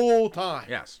the whole time.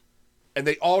 Yes. And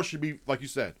they all should be, like you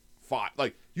said, fought.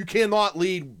 Like you cannot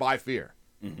lead by fear.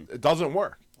 Mm-hmm. It doesn't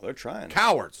work. Well, they're trying.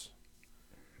 Cowards.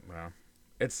 Well,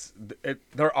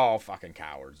 they're all fucking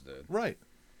cowards, dude. Right.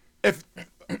 If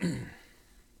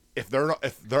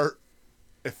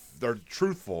they're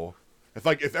truthful,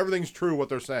 if everything's true what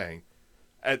they're saying,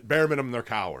 at bare minimum they're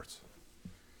cowards.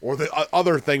 or the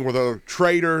other thing where they're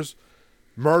traitors,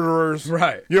 murderers.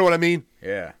 Right. You know what I mean?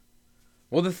 Yeah.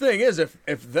 Well, the thing is, if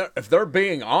they're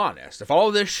being honest, if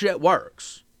all this shit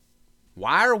works,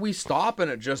 why are we stopping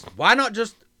at why not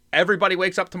just everybody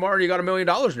wakes up tomorrow and you got $1 million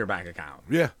in your bank account?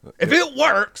 Yeah. If it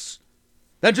works,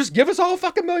 then just give us all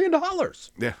fucking $1 million.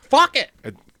 Yeah. Fuck it.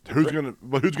 And who's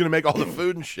gonna make all the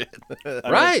food and shit?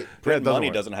 Right. Print doesn't money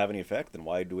work. doesn't have any effect, then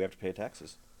why do we have to pay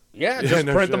taxes? Yeah, just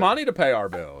no print the shit. money to pay our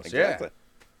bills. Exactly.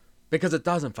 Yeah. Because it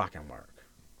doesn't fucking work.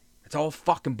 It's all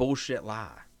fucking bullshit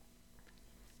lie.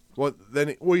 Well,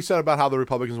 he said about how the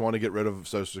Republicans want to get rid of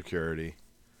Social Security.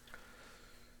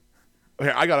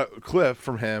 Here, I got a clip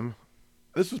from him.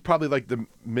 This was probably like the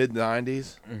mid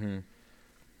 '90s, and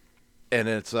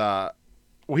it's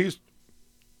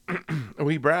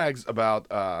he brags about.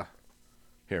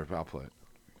 Here, I'll play it.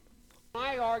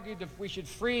 I argued that we should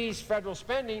freeze federal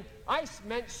spending. I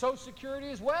meant Social Security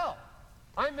as well.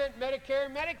 I meant Medicare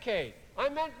and Medicaid. I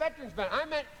meant veterans benefits. I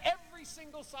meant every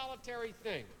single solitary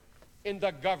thing in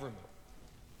the government.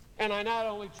 And I not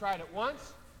only tried it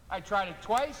once, I tried it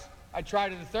twice, I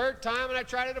tried it a third time, and I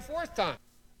tried it a fourth time.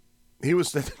 He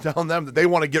was telling them that they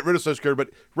want to get rid of Social Security,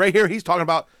 but right here he's talking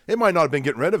about it might not have been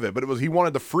getting rid of it, but he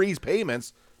wanted to freeze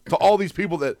payments to all these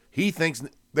people that he thinks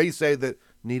they say that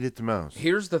need it the most.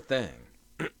 Here's the thing.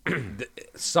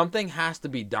 Something has to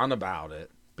be done about it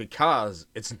because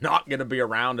it's not going to be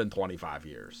around in 25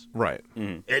 years. Right.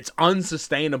 It's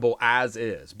unsustainable as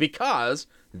is because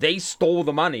they stole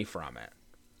the money from it.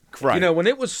 Right. You know, when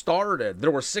it was started,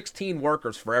 there were 16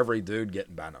 workers for every dude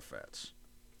getting benefits.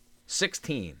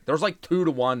 16. There's like 2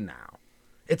 to 1 now.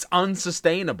 It's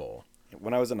unsustainable.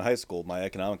 When I was in high school, my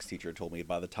economics teacher told me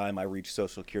by the time I reach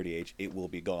Social Security age, it will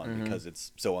be gone because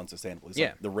it's so unsustainable. He's Yeah.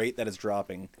 like, the rate that is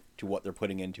dropping to what they're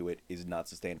putting into it is not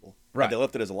sustainable. Right. Had they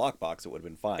left it as a lockbox, it would have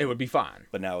been fine. It would be fine.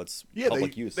 But now it's Yeah,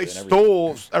 public they use. they and everything.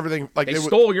 stole everything. Like They would-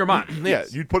 stole your money. Yeah,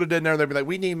 you'd put it in there, and they'd be like,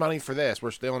 "We need money for this.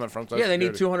 We're stealing it from." Social Yeah, they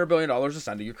need Security." $200 billion to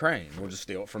send to Ukraine. We'll just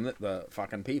steal it from the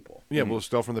fucking people. Yeah, we'll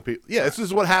steal from the people. Yeah, this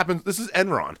is what happens. This is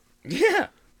Enron. Yeah.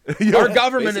 You know? Our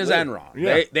government is basically. Enron.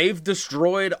 Yeah. They've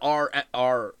destroyed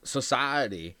our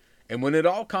society, and when it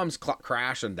all comes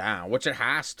crashing down, which it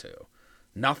has to,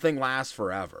 nothing lasts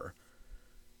forever.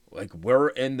 Like, we're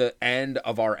in the end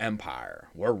of our empire.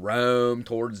 We're Rome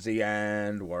towards the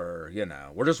end. We're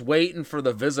just waiting for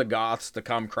the Visigoths to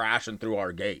come crashing through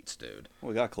our gates, dude.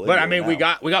 We got Caligula But I mean, we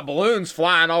now. got balloons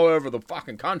flying all over the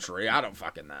fucking country. I don't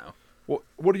fucking know. Well,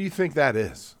 what do you think that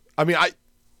is? I mean,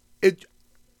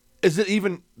 is it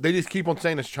even? They just keep on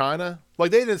saying it's China.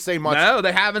 Like they didn't say much. No,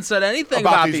 they haven't said anything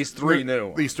about these three new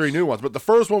ones. These 3 new ones, but the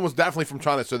first one was definitely from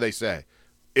China. So they say,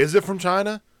 is it from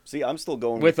China? See, I'm still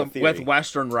going with the theory. with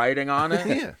Western writing on it.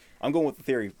 Yeah. I'm going with the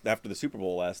theory. After the Super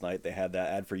Bowl last night, they had that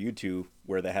ad for U2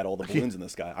 where they had all the balloons in the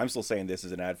sky. I'm still saying this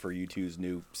is an ad for U2's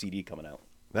new CD coming out.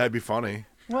 That'd be funny.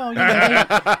 Well, you know,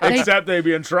 they, Except they'd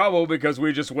be in trouble because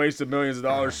we just wasted millions of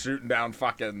dollars shooting down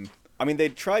fucking. I mean, they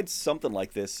tried something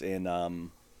like this in, I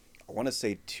want to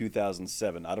say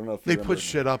 2007. I don't know if you They remember. put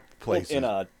shit up places.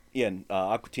 In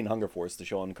Aqua Teen Hunger Force, the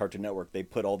show on Cartoon Network, they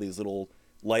put all these little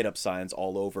light up signs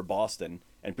all over Boston,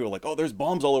 and people were like, "Oh, there's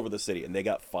bombs all over the city," and they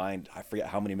got fined. I forget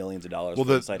how many millions of dollars. well,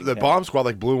 for inciting the panic. bomb squad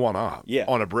like blew one up. Yeah.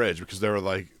 On a bridge because they were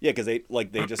like, Yeah, because they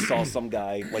just saw some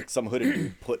guy, like some hooded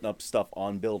dude, putting up stuff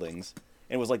on buildings,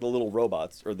 and it was like the little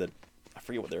robots or I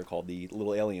forget what they were called, the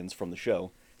little aliens from the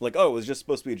show. Like, oh, it was just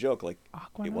supposed to be a joke. Like, it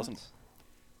Aquanauts? wasn't.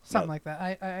 something No. like that.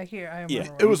 I remember. Yeah.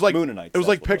 what it was like Mooninites, it was that's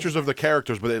like what it pictures of the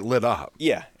characters, but it lit up.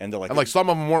 Yeah, and they're like, And like some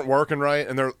of them weren't working right,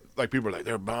 and they're like people were like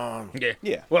they're bombed. Yeah.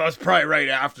 Yeah. Well, it's probably right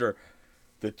after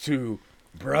the two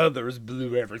brothers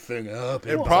blew everything up.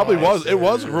 It probably was. It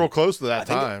was real close to that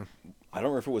think it- time. I don't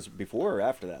remember if it was before or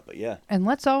after that, but yeah. And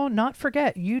let's all not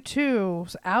forget,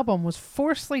 U2's album was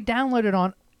forcibly downloaded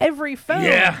on every phone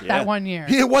Yeah. that Yeah. one year.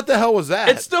 Yeah, what the hell was that?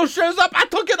 It still shows up. I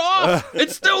took it off.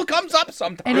 It still comes up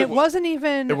sometimes. And it wasn't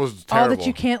even It was All That terrible.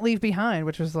 You Can't Leave Behind,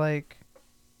 which was like,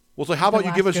 Well, so how about The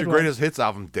you give us last your good one. greatest hits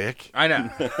album, Dick? I know.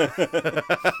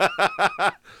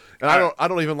 And I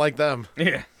don't even like them.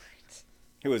 Yeah.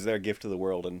 It was their gift to the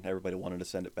world, and everybody wanted to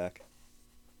send it back.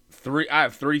 I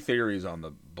have 3 theories on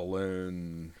the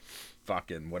balloon,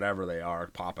 fucking whatever they are,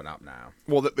 popping up now.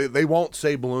 Well, they won't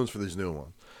say balloons for these new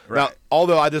ones. Now, Right.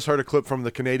 although I just heard a clip from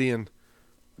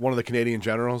one of the Canadian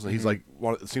generals, and he's like,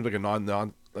 it seems like a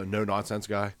no nonsense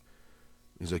guy.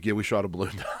 He's like, yeah, we shot a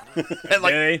balloon down. And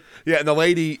like, Really? yeah, and the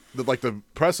lady, the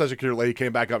press secretary lady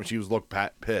came back up and she was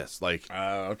pissed. Like,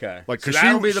 Okay. Like, so 'cause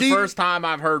that'll she- be the she- first time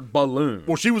I've heard balloon.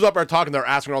 well, she was up there talking. They're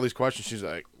asking her all these questions. She's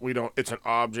like, it's an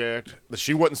object.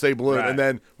 She wouldn't say balloon. Right. And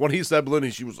then when he said balloon,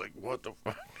 she was like, what the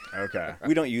fuck? Okay.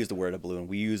 We don't use the word a balloon.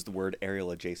 We use the word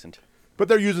aerial adjacent. But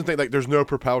they're using things like there's no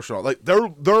propulsion. Like they're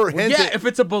hinting. Yeah, if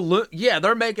it's a balloon, yeah,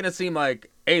 they're making it seem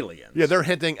like aliens. Yeah, they're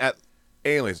hinting at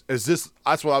aliens. Is this?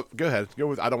 That's what. Go ahead. Go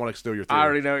with. I don't want to steal your theory. I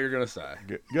already know what you're gonna say.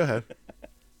 Go ahead.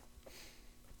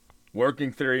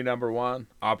 Working theory number 1: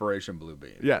 Operation Blue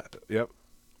Beam. Yeah. Yep.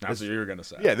 That's what you're gonna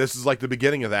say. Yeah. This is like the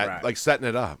beginning of that. Right. Like setting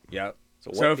it up. Yep.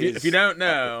 So So what if you don't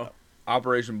know is-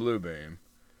 Operation Blue Beam,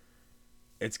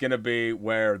 it's gonna be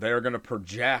where they're gonna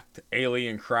project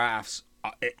alien crafts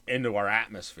into our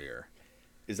atmosphere.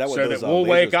 Is that what so those, that we'll lasers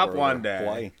wake up were one over day.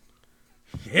 Hawaii?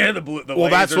 Yeah, the Well,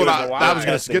 that's lasers what of the I was going to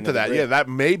wild. skip to that. Yeah, that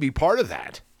may be part of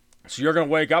that. So you're gonna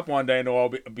wake up one day and there'll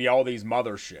be all these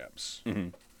motherships. Mm-hmm.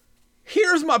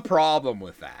 Here's my problem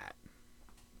with that.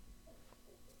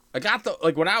 I got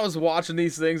when I was watching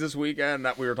these things this weekend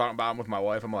that we were talking about them with my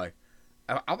wife, I'm like,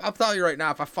 I'll tell you right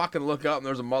now, if I fucking look up and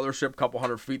there's a mothership a couple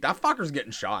hundred feet, that fucker's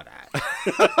getting shot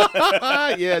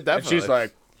at. Yeah, definitely. And she's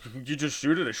like, you just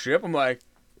shoot at a ship? I'm like,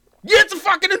 yeah, it's a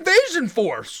fucking invasion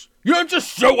force. You don't just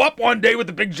show up one day with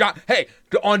a big giant. Hey,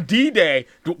 on D-Day,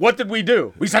 what did we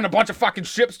do? We sent a bunch of fucking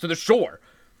ships to the shore.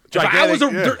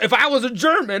 If I was a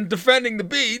German defending the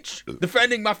beach,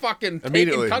 defending my fucking taken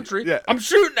Immediately, country, yeah. I'm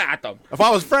shooting at them. If I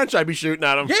was French, I'd be shooting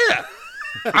at him. Yeah.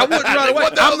 I wouldn't run away.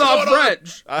 I'm not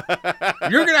French.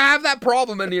 You're going to have that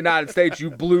problem in the United States, you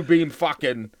blue beam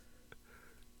fucking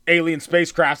alien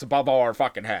spacecrafts above our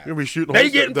fucking head. You're gonna be shooting. They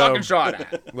holes getting in the fucking dome. shot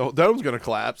at. The dome's gonna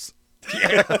collapse.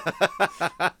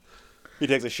 He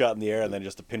takes a shot in the air, and then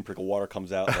just a pinprick of water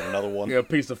comes out, and then another one. You know, a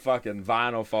piece of fucking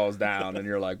vinyl falls down, and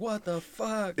you're like, what the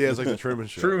fuck? Yeah, it's like the Truman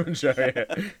Show. Truman Show,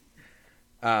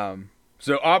 yeah.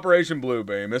 So Operation Blue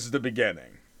Beam, this is the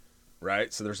beginning,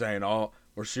 right? So they're saying, oh,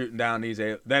 we're shooting down these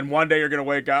aliens. Then one day you're going to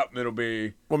wake up, and it'll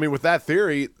be... Well, I mean, with that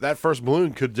theory, that first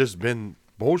balloon could just been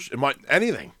bullshit. It might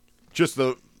anything, just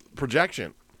the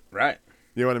projection. Right.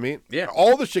 You know what I mean? Yeah.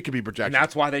 All the shit could be And projection.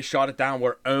 that's why they shot it down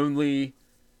where only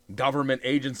government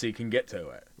agency can get to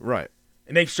it. Right.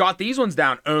 And they've shot these ones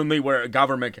down only where a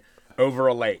government over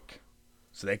a lake.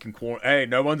 So they can hey,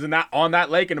 no one's on that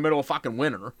lake in the middle of fucking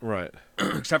winter, Right.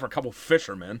 except for a couple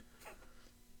fishermen.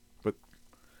 But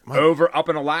Up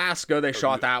in Alaska, they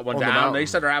shot that one on the down. mountain. They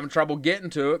said they're having trouble getting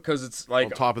to it because it's like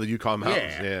on top of the Yukon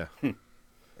Mountains. Yeah. Yeah.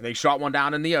 And they shot one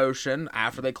down in the ocean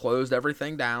after they closed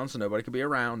everything down so nobody could be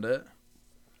around it.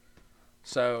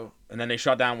 So, and then they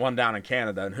shot down one down in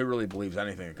Canada, and who really believes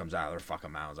anything that comes out of their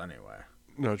fucking mouths anyway?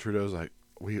 No, Trudeau's like,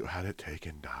 we had it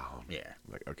taken down. Yeah.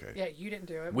 Like, okay. Yeah, you didn't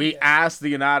do it. We did. asked the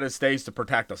United States to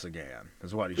protect us again,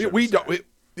 is what he Yeah, should we have don't.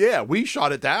 said. We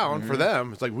shot it down Mm-hmm. for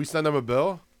them. It's like we send them a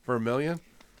bill for $1 million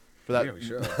for that. Yeah, we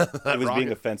should. It was being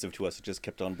rocket. offensive to us. It just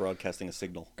kept on broadcasting a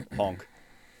signal. Honk.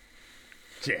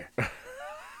 Yeah.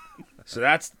 So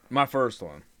that's my first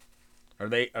one. Are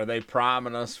they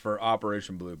priming us for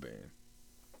Operation Blue Beam?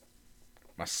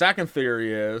 My second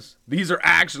theory is these are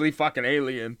actually fucking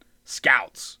alien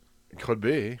scouts, Could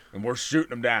be. and we're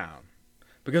shooting them down.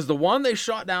 Because the one they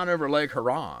shot down over Lake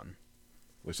Huron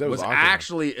We said it was Ottawa.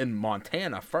 actually in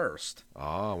Montana first.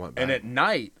 Oh, went back. And at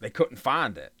night, they couldn't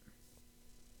find it.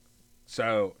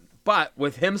 So, but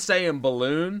with him saying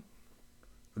balloon,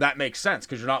 that makes sense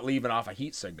because you're not leaving off a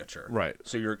heat signature. Right.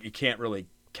 So you can't really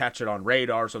catch it on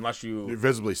radar. So unless You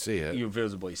visibly see it. you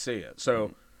visibly see it.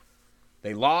 So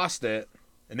they lost it,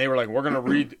 and they were like, we're going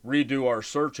to redo our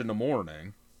search in the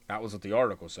morning. That was what the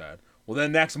article said. Well,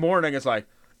 then next morning, it's like,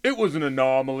 it was an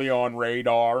anomaly on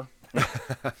radar.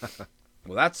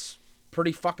 Well, that's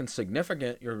pretty fucking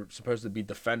significant. You're supposed to be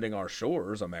defending our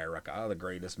shores, America, the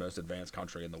greatest, most advanced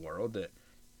country in the world, that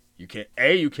you can't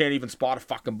even spot a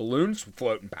fucking balloon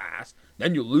floating past.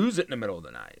 Then you lose it in the middle of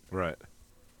the night. Right.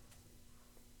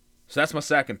 So that's my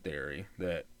second theory,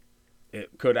 that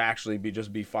it could actually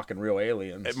be fucking real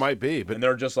aliens. It might be, but And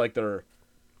they're just like they're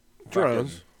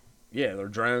drones. fucking- yeah, they're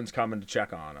drones coming to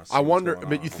check on us. I see what's wonder, going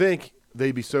but on. you think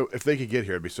they'd be so, if they could get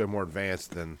here, it'd be so more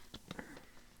advanced than,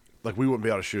 like, we wouldn't be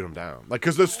able to shoot them down. Like,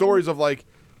 because those stories of, like,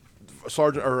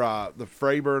 Sergeant, or the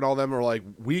Fravor and all them are like,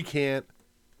 we can't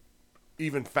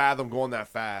even fathom going that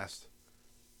fast.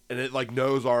 And it, like,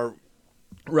 knows our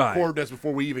right. coordinates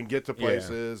before we even get to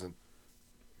places. And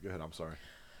go ahead, I'm sorry.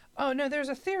 Oh no, there's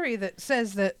a theory that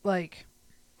says that like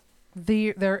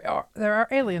there are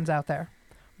aliens out there,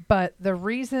 but the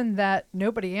reason that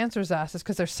nobody answers us is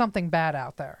because there's something bad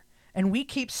out there, and we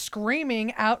keep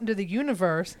screaming out into the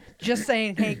universe, just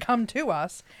saying, "Hey, come to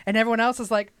us," and everyone else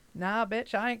is like, "Nah,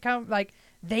 bitch, I ain't come." Like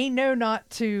they know not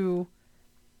to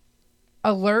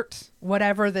alert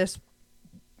whatever this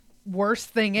worst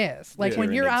thing is. Like Yeah.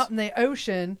 when you're Pyramids. out in the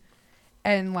ocean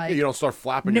and like You don't start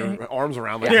flapping No- your arms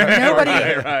around like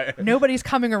nobody, nobody's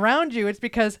coming around you. It's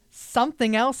because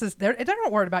something else is there. They're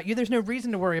not worried about you. There's no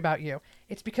reason to worry about you.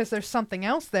 It's because there's something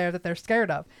else there that they're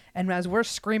scared of. And as we're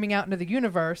screaming out into the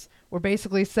universe, we're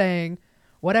basically saying,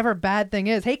 whatever bad thing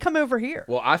is, hey, come over here.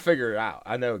 Well, I figured it out.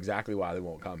 I know exactly why they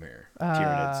won't come here.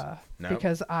 Tyranids. No.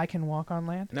 Because I can walk on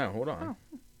land. No, hold on.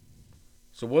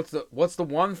 So what's the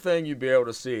one thing you'd be able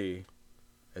to see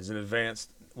as an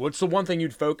advanced? What's the one thing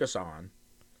you'd focus on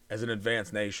as an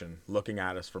advanced nation looking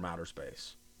at us from outer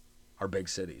space? Our big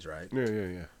cities, right?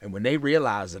 Yeah. And when they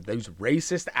realize that those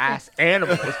racist ass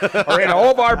animals are in all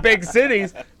of our big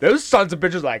cities, those sons of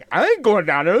bitches like, I ain't going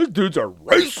down there. Those dudes are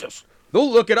racist.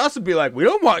 They'll look at us and be like, we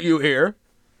don't want you here.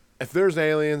 If there's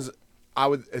aliens, I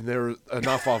would, and there's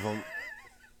enough of them,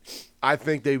 I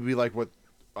think they'd be like what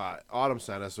Autumn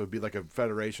sent us. It would be like a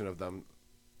federation of them.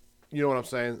 You know what I'm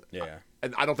saying? Yeah.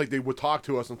 And I don't think they would talk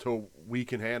to us until we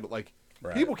can handle. Like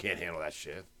Right. people can't handle that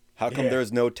shit. How come Yeah.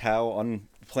 there's no Tau on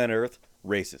planet Earth?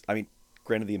 Racist. I mean,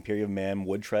 granted, the Imperium man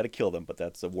would try to kill them, but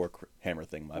that's a Warhammer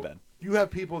thing. My bad. You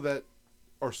have people that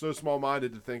are so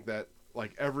small-minded to think that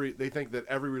they think that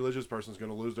every religious person is going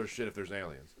to lose their shit if there's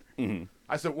aliens. Mm-hmm.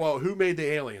 I said, well, who made the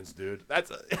aliens, dude?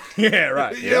 That's Yeah,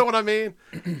 right. you know what I mean?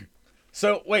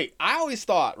 So, wait, I always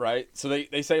thought, right? So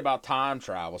they say about time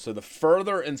travel. So the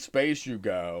further in space you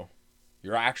go,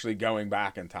 you're actually going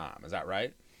back in time. Is that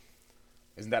right?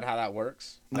 Isn't that how that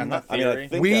works? Is that the I mean, I theory?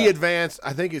 think- We advance.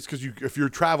 I think it's because if you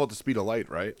travel at the speed of light,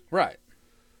 right? Right.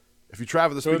 If you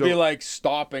travel at the So speed it'd be of like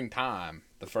stopping time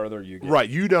the further you get. right,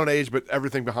 you don't age, but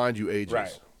everything behind you ages.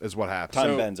 Right. Is what happens.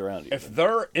 Time So, bends around you. If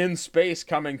they're in space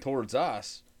coming towards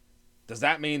us, does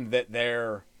that mean that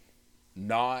they're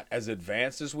not as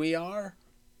advanced as we are?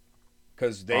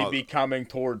 Because they'd be coming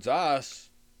towards us,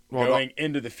 Well, going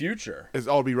into the future. It's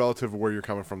all be relative to where you're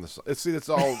coming from. It's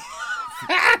all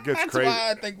gets That's crazy.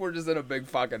 why I think we're just in a big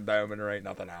fucking dome and there ain't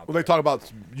nothing out Well, there. they talk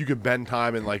about you can bend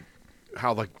time and like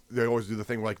how like they always do the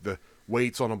thing like the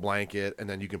weights on a blanket and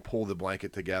then you can pull the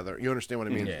blanket together. You understand what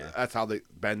I mean? Yeah. That's how they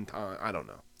bend time. I don't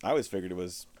know. I always figured it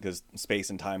was because space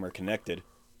and time are connected.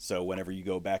 So whenever you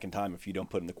go back in time, if you don't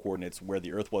put in the coordinates where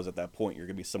the Earth was at that point, you're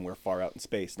going to be somewhere far out in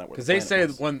space, not where. Because the they planet say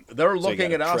was. when they're So you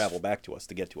looking gotta at us, travel back to us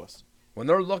to get to us. when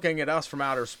they're looking at us from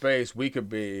outer space, we could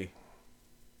be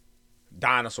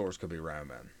dinosaurs could be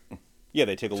roaming. Yeah,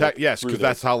 they take a look. Yes, through because the-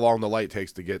 that's how long the light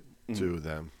takes to get to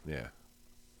them. Yeah.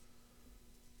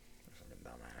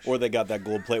 Or they got that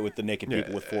gold plate with the naked people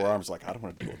Yeah. with 4 arms. Like, I don't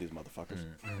want to deal with these motherfuckers.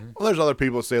 Well, there's other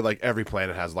people that say like every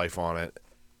planet has life on it,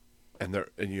 and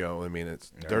you know I mean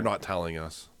they're not telling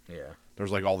us. Yeah.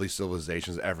 There's like all these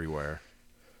civilizations everywhere.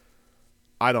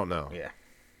 I don't know. Yeah.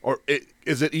 Or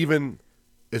is it even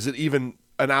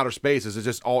an outer space? Is it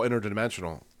just all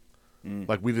interdimensional?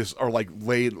 Like we just are like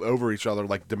laid over each other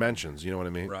like dimensions. You know what I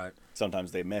mean? Right.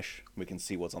 Sometimes they mesh. We can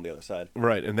see what's on the other side.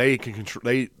 Right, and they can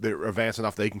control. They're advanced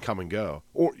enough they can come and go.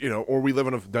 Or or we live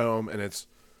in a dome and it's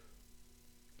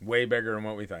Way bigger than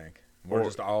what we think. We're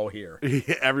just all here.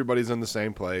 everybody's in the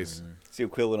same place. It's the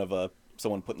equivalent of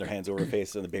someone putting their hands over a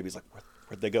face and the baby's like,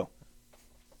 where'd they go?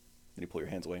 Then you pull your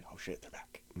hands away. Oh, shit, they're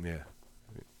back. Yeah,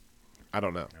 I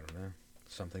don't know. I don't know.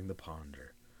 Something to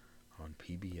ponder on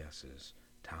PBS's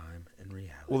Time and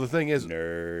Reality. Well, the thing is,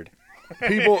 Nerd.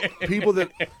 people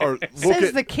that are Says look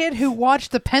at the kid who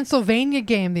watched the Pennsylvania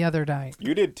game the other night.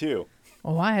 You did too.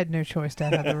 Oh, I had no choice.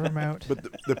 Dad had the remote. but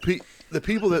the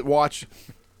people that watch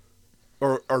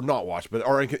or not watch, but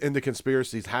are into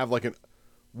conspiracies have like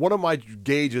one of my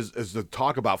gauges is to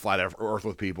talk about flat Earth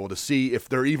with people to see if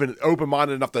they're even open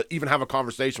minded enough to even have a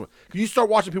conversation with. You start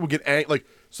watching people get angry. Like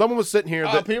someone was sitting here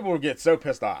that People would get so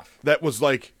pissed off. that was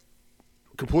like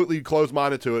completely closed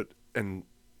minded to it and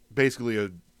basically a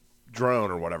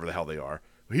drone or whatever the hell they are.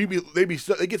 They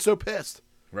get so pissed.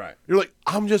 Right. You're like,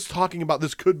 I'm just talking about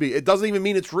this could be. It doesn't even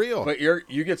mean it's real. But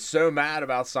you get so mad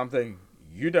about something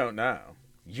you don't know.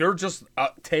 You're just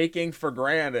taking for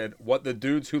granted what the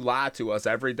dudes who lie to us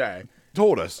every day.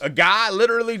 Told us. A guy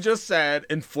literally just said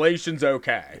inflation's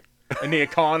okay and the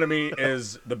economy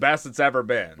is the best it's ever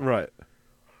been. Right.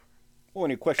 Well,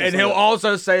 when you question And some of he'll that-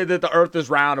 also say that the Earth is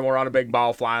round and we're on a big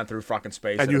ball flying through fucking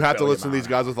space. And at you a have to billion listen to these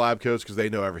mile guys with lab coats because they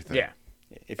know everything. an hour.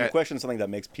 Yeah. if you question something that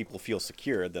makes people feel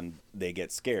secure, then they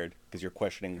get scared because you're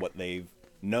questioning what they've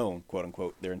known, quote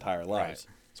unquote, their entire lives.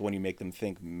 Right. So when you make them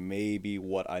think maybe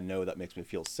what I know that makes me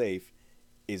feel safe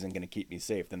isn't going to keep me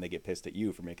safe, then they get pissed at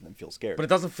you for making them feel scared. But it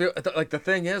doesn't feel like the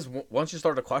thing is once you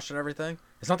start to question everything,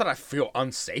 it's not that I feel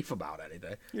unsafe about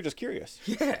anything. You're just curious.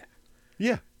 Yeah.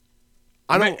 Yeah.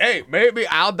 I mean, hey, maybe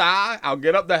I'll die. I'll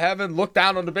get up to heaven, look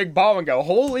down on the big ball, and go,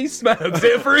 "Holy smokes!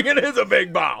 It freaking is a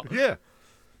big ball." Yeah.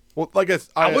 Well, like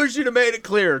I wish you'd have made it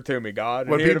clearer to me, God.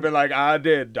 And When he'd have people- been like, I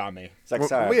did, dummy. It's like, Well,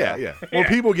 sorry, yeah, pal. yeah. When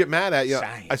people get mad at you,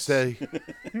 I Science. say,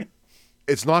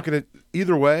 it's not going to.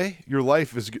 Either way, your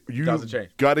life is. You Doesn't change.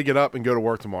 got to get up and go to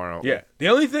work tomorrow. Yeah. The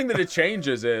only thing that it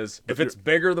changes is if it's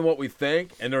bigger than what we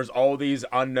think and there's all these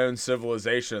unknown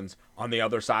civilizations on the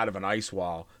other side of an ice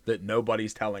wall that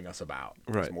nobody's telling us about.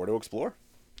 Right. There's more to explore.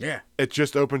 Yeah. It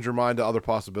just opens your mind to other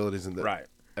possibilities, and Right.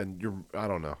 And you're. I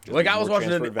don't know. Like I was more watching,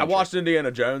 chance for I adventure. watched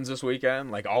Indiana Jones this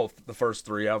weekend, like all the first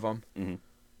 3 of them, Mm-hmm.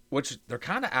 which they're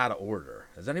kind of out of order.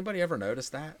 Has anybody ever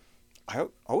noticed that? I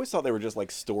always thought they were just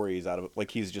like stories out of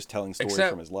like he's just telling stories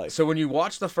from his life. So when you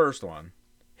watch the first one,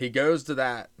 he goes to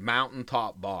that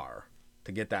mountaintop bar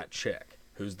to get that chick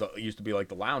who's used to be like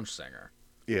the lounge singer,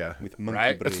 Yeah. with monkey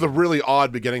right? brain. It's the really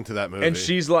odd beginning to that movie. and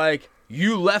she's like,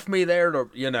 "You left me there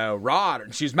to, rot,"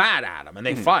 and she's mad at him, and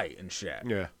they fight and shit.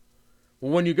 Yeah.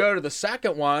 Well, when you go to the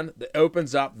second one, that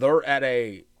opens up, they're at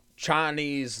a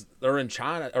Chinese, they're in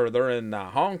China, or they're in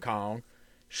Hong Kong.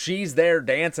 She's there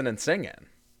dancing and singing.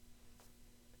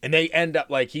 And they end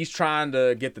up, like, he's trying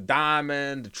to get the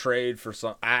diamond to trade for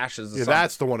some ashes. Or Yeah, something.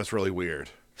 that's the one that's really weird.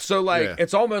 So, like, yeah.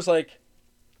 it's almost like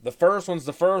the first one's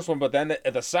the first one, but then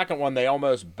the second one, they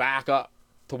almost back up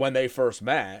to when they first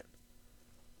met.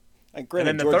 And granted,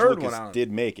 then the George third Lucas one, I-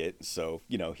 did make it, so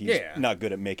he's Yeah. not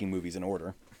good at making movies in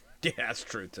order. Yeah, that's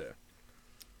true too.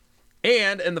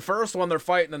 And in the first one, they're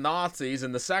fighting the Nazis.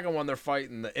 In the second one, they're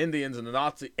fighting the Indians and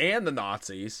the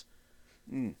Nazis.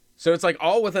 So it's like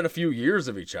all within a few years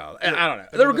of each other. And I don't know.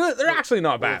 They're good. They're actually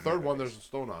not Well, bad. the third one, movies. there's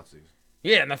still Nazis.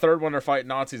 Yeah, and the third one, they're fighting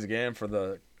Nazis again for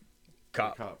the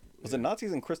cup. Was it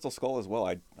Nazis in Crystal Skull as well?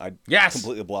 I Yes.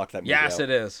 completely blocked that movie Yes, out. it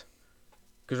is.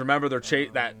 Because remember, that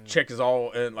chick is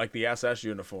all in like the SS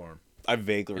uniform, I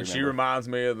vaguely and remember. she reminds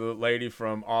me of the lady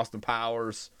from Austin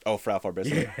Powers. Oh, Frau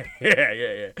Farbissina.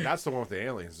 Yeah. That's the one with the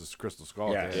aliens. This Crystal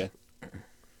Skull. Yeah. thing. Yeah.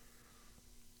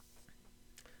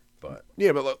 But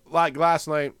Yeah, but like last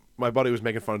night, my buddy was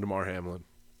making fun of Damar Hamlin,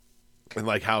 and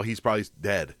like how he's probably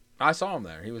dead. I saw him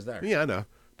there. He was there. Yeah, I know.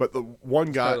 But the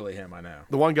one guy, Totally him. I know.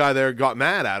 the one guy there got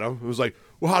mad at him. It was like,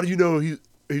 "Well, how do you know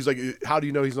he's like, how do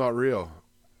you know he's not real?"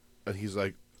 And he's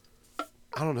like,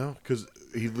 "I don't know, because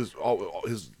all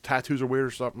his tattoos are weird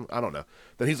or something. I don't know."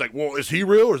 Then he's like, "Well, is he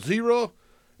real or is he real?"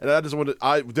 And I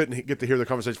didn't get to hear the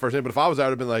conversation firsthand. But if I was there, I'd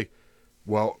have been like,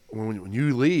 "Well, when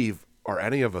you leave, are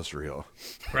any of us real?"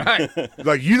 Right.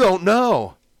 Like, you don't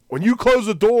know. When you close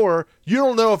the door, you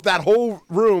don't know if that whole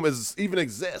room even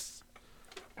exists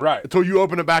Right. until you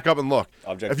open it back up and look.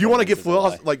 Object If you want to get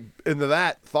permanence is a lie. like into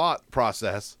that thought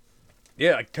process,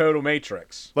 Yeah, like Total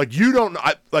Matrix. like you don't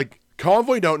like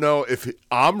Convoy don't know if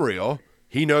I'm real.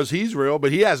 He knows he's real,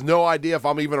 but he has no idea if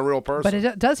I'm even a real person.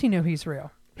 But does he know he's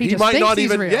real? He just might thinks not he's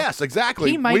even. real. Yes,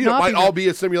 exactly. He might we not might be all real. be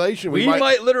a simulation. We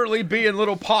might literally be in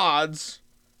little pods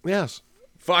Yes.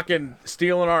 fucking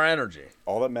stealing our energy.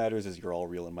 All that matters is you're all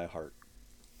real in my heart.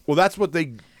 Well, that's what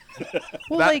they.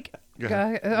 Well, That- like Go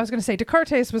ahead. I was going to say,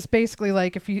 Descartes was basically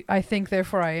like, I think,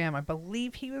 therefore I am. I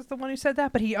believe he was the one who said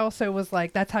that, but he also was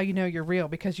like, that's how you know you're real,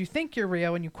 because you think you're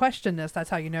real and you question this. That's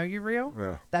how you know you're real.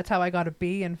 Yeah. That's how I got a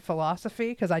B in philosophy,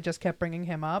 because I just kept bringing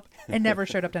him up and never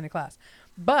showed up to any class.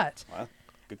 But Wow,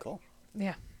 good call.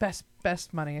 yeah,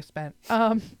 best money I spent.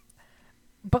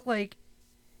 But like,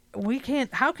 we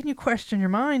can't. How can you question your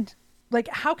mind? Like,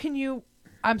 how can you?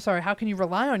 I'm sorry. How can you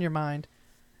rely on your mind?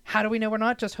 How do we know we're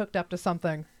not just hooked up to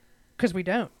something? Because we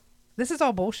don't. This is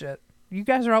all bullshit. You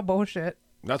guys are all bullshit.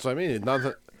 That's what I mean.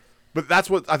 Nothing. But that's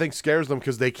what I think scares them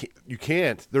because they can't. You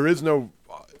can't. There is no.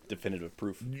 Definitive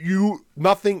proof.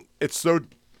 Nothing. It's so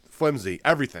flimsy.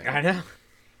 Everything. I know.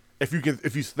 If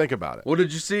you think about it. Well,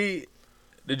 did you see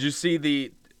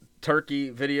the turkey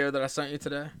video that I sent you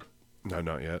today? No,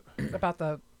 not yet. About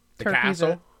the The turkeys castle?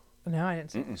 that- No, I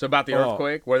didn't see. So about the Oh.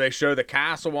 earthquake, where they show the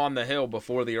castle on the hill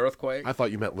before the earthquake. I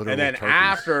thought you meant literally. And then turkeys.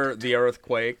 after the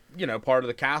earthquake, part of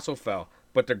the castle fell,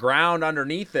 but the ground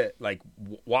underneath it like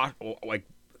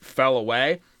fell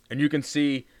away, and you can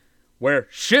see where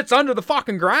shit's under the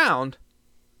fucking ground,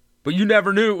 but you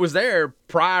never knew it was there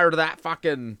prior to that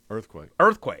fucking earthquake.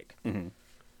 earthquake.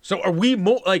 So are we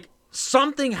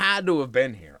something had to have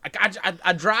been here?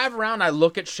 I drive around, I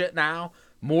look at shit now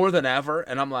more than ever,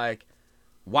 and I'm like,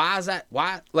 why is that?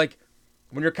 Why when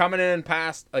you're coming in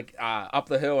past up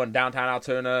the hill in downtown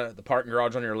Altoona, the parking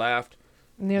garage on your left,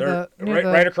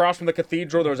 right across from the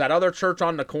cathedral, there's that other church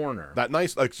on the corner. That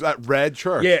nice, like that red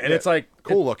church. Yeah, and it's like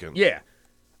cool looking. Yeah,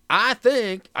 I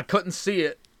think I couldn't see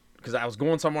it because I was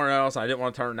going somewhere else. And I didn't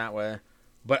want to turn that way,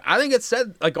 but I think it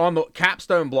said on the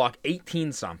capstone block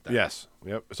 18 something. Yes.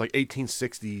 Yep. It's like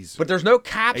 1860s. But there's no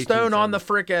capstone on the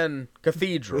freaking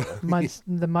cathedral.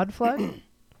 The mud flood.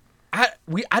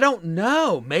 I don't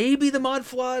know. Maybe the mud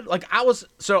flood. Like I was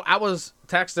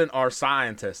texting our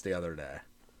scientist the other day,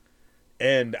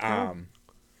 and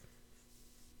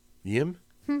Yim?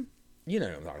 you know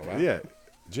what I'm talking about. Yeah.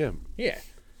 Jim. Yeah.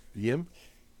 Yim?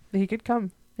 He could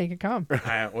come.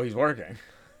 Well, he's working.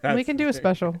 We can do a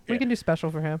special. We can do special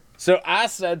for him. So I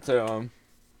said to him,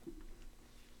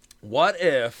 "What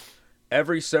if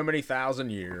every so many thousand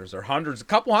years, or a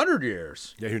couple hundred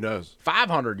years, Yeah, who knows?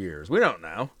 500 years, we don't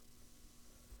know,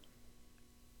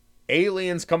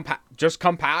 aliens come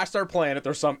past our planet?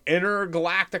 There's some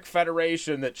intergalactic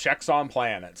federation that checks on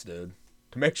planets, dude,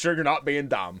 to make sure you're not being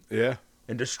dumb Yeah.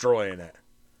 and destroying it.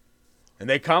 And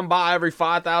they come by every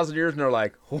 5,000 years and they're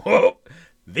like, whoa,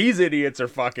 these idiots are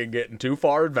fucking getting too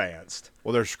far advanced.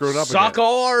 Well, they're screwing up Suck again.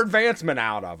 all our advancement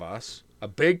out of us. A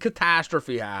big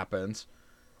catastrophe happens.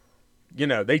 You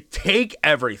know, they take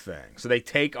everything. So they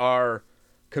take our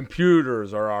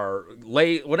computers or our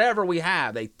whatever we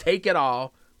have. They take it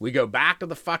all. We go back to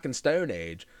the fucking Stone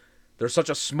Age. There's such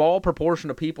a small proportion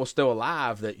of people still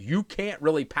alive that you can't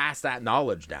really pass that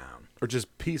knowledge down. Or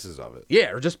just pieces of it.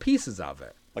 Yeah, or just pieces of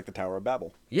it. Like the Tower of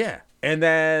Babel. Yeah. And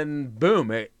then,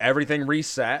 boom, everything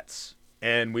resets,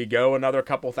 and we go another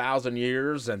couple thousand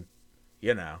years, and,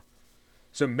 you know.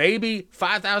 So maybe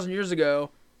 5,000 years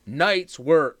ago, knights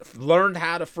learned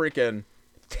how to freaking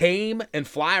tame and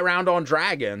fly around on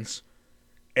dragons,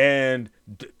 and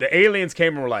the aliens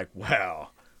came and were like,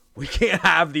 well, we can't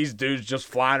have these dudes just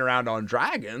flying around on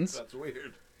dragons. That's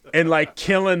weird. And, like,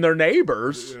 killing their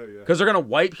neighbors, Yeah. because they're going to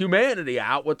wipe humanity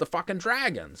out with the fucking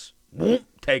dragons. Whoop,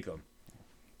 take them.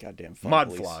 Goddamn fun Mud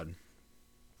police. flood.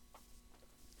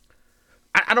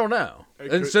 I don't know.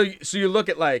 It And could- so you look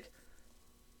at like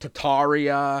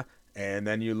Tartaria, and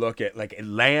then you look at like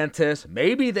Atlantis.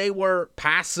 Maybe they were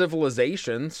past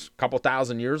civilizations a couple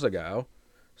thousand years ago.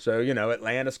 So, you know,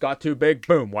 Atlantis got too big,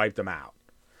 boom, wiped them out.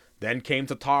 Then came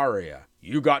Tartaria.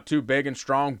 You got too big and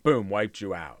strong, boom, wiped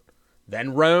you out.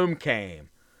 Then Rome came.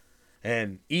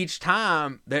 And each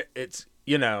time that it's,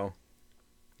 you know,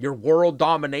 your world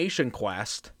domination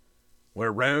quest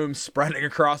where Rome's spreading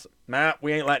across, nah,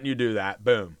 we ain't letting you do that.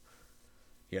 Boom.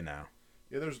 You know.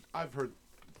 Yeah, I've heard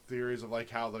theories of like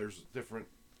how there's different,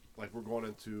 like we're going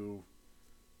into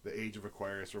the age of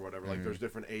Aquarius or whatever. Like there's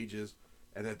different ages,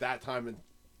 and at that time,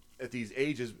 at these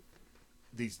ages,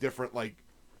 these different like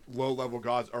low-level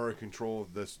gods are in control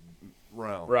of this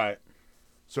realm. Right.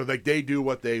 So like they do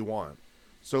what they want.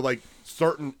 So like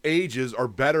certain ages are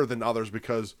better than others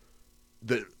because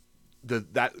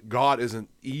that god isn't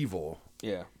evil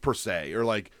Yeah. per se, or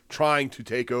like trying to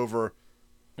take over.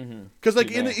 Because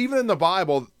like even in the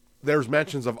Bible, there's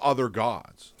mentions of other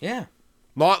gods. Yeah.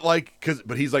 Not like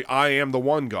but he's like, I am the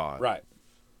one God. Right.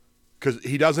 Because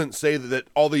he doesn't say that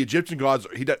all the Egyptian gods.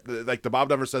 Like the Bible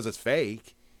never says it's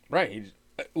fake. Right.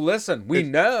 Listen, we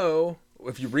know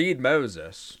if you read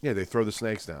Moses, Yeah, they throw the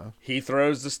snakes down. he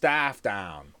throws the staff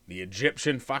down. The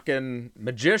Egyptian fucking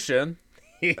magician,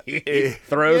 he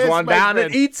throws Yes, one my down friend.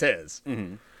 and eats his.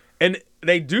 And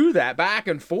they do that back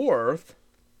and forth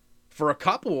for a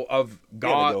couple of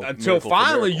God go until miracle for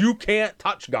finally miracle. you can't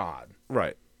touch God.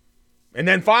 Right. And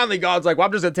then finally God's like, well,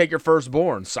 I'm just going to take your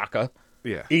firstborn, sucker.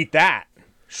 Yeah. Eat that.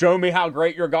 Show me how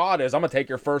great your God is. I'm going to take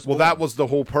your firstborn. Well, that was the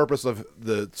whole purpose of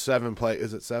the 7 plagues.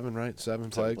 Is it 7, right? 7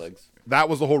 plagues? plagues. That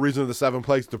was the whole reason of the 7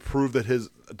 plagues, to prove that his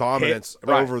dominance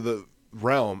Right. over the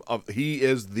realm of he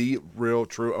is the real,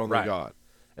 true, only Right. God.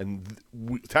 And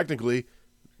technically,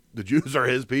 the Jews are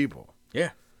his people.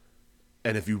 Yeah.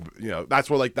 And if you know, that's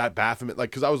where like that Baphomet, like,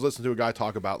 because I was listening to a guy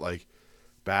talk about like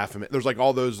Baphomet. There's like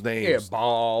all those names. Yeah,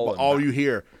 Baal. But all you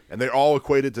hear, and they're all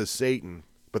equated to Satan,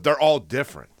 but they're all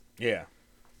different. Yeah.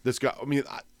 This guy, I mean,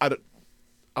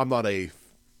 I'm not a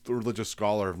religious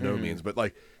scholar of no means, but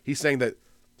like he's saying that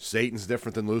Satan's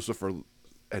different than Lucifer,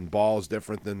 and Baal is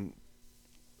different than.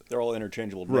 They're all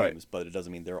interchangeable Right. names, but it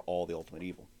doesn't mean they're all the ultimate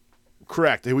evil.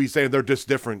 Correct. He's saying they're just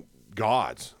different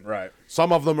gods. Right.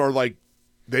 Some of them are like,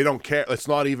 they don't care. It's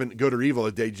not even good or evil.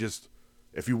 They just,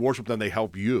 if you worship them, they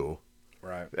help you.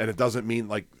 Right. And it doesn't mean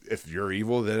like if you're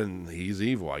evil, then he's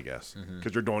evil, I guess,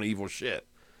 because you're doing evil shit.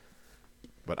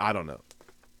 But I don't know.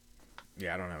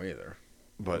 Yeah, I don't know either.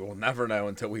 But We'll never know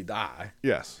until we die.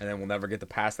 yes, And then we'll never get to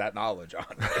pass that knowledge on.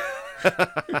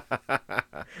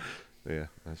 yeah,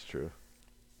 that's true.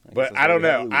 But I don't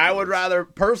know. I would rather,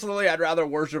 personally, I'd rather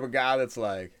worship a guy that's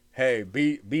like, hey,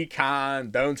 be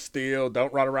kind, don't steal,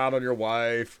 don't run around on your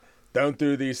wife, don't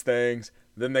do these things,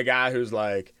 than the guy who's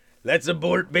like, let's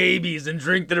abort babies and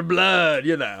drink their blood,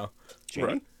 you know.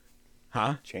 Cheney?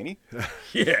 Huh? Cheney?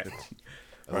 Yeah.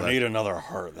 I need another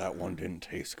heart. That one didn't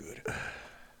taste good.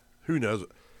 Who knows?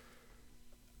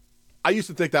 I used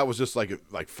to think that was just like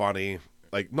funny,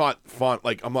 like not fun.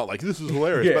 Like I'm not like this is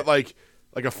hilarious, Yeah. but like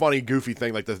a funny, goofy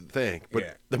thing, like the thing. But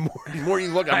Yeah. the more you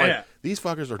look, I'm I like know. these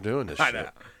fuckers are doing this I shit. know.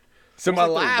 So my like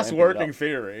they're last ramping it working up.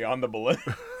 theory on the balloon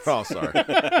Oh, sorry.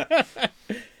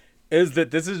 is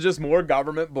that this is just more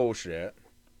government bullshit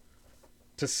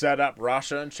to set up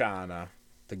Russia and China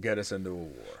to get us into a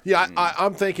war. Yeah,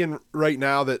 I'm thinking right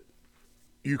now that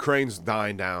Ukraine's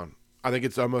dying down. I think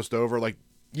it's almost over. Like,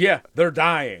 Yeah, they're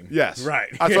dying. yes, Right.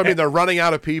 That's what I mean. They're running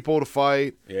out of people to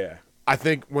fight. Yeah. I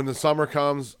think when the summer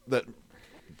comes, that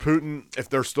Putin, if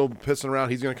they're still pissing around,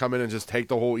 he's going to come in and just take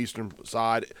the whole eastern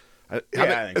side. I think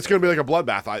think it's so. going to be like a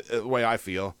bloodbath, the way I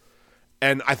feel.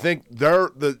 And I think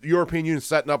the European Union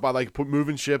setting up by like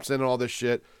moving ships in and all this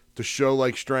shit to show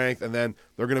like strength, and then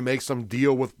they're going to make some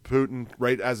deal with Putin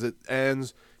right as it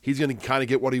ends. He's going to kind of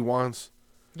get what he wants,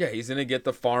 Yeah, he's gonna get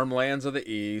the farmlands of the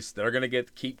east. They're gonna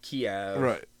keep Kiev.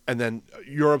 right? And then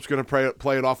Europe's going to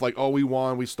play it off like, oh, we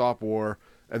won, we stopped war,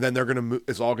 and then they're going to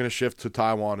it's all going to shift to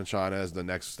Taiwan and China as the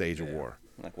next stage of war.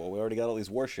 Like, well, we already got all these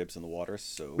warships in the water,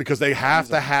 so Because they have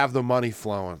to have the money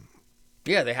flowing.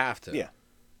 Yeah, they have to. yeah.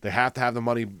 They have to have the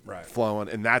money Right. flowing,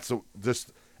 and that's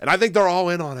just. And I think they're all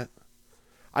in on it.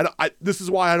 This is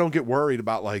why I don't get worried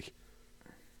about like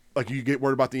you get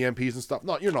worried about the MPs and stuff.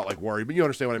 No, you're not like worried, but you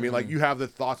understand what I mean. Like you have the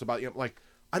thoughts about like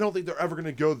I don't think they're ever going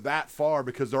to go that far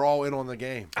because they're all in on the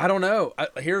game. I don't know.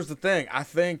 Here's the thing. I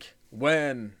think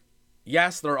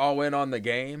yes, they're all in on the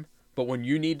game, but when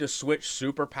you need to switch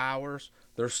superpowers,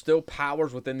 there's still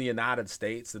powers within the United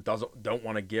States that don't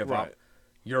want to give up Right.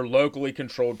 your locally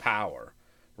controlled power,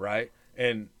 right?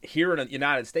 And here in the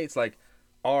United States, like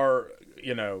our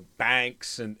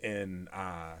banks and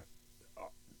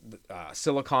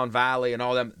Silicon Valley and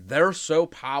all them, they're so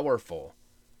powerful.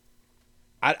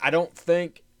 I don't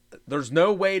think there's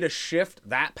no way to shift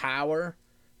that power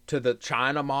to the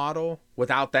China model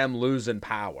without them losing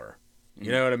power.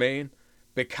 You know what I mean?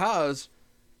 Because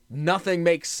nothing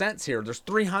makes sense here. There's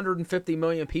 350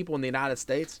 million people in the United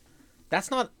States. That's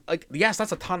not like, yes,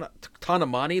 that's a ton of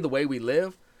money the way we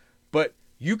live, but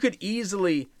you could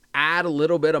easily add a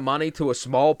little bit of money to a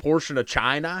small portion of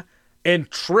China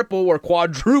and triple or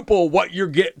quadruple what you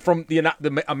get from the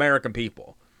American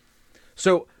people.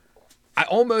 So I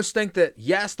almost think that,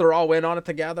 yes, they're all in on it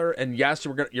together, and yes,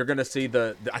 you're going to see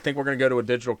I think we're going to go to a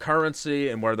digital currency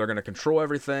and where they're going to control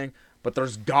everything, but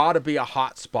there's got to be a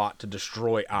hot spot to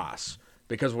destroy us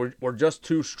because we're just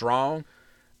too strong,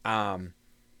 and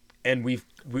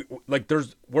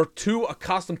we're too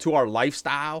accustomed to our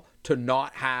lifestyle to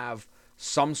not have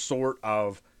some sort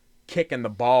of kick in the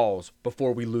balls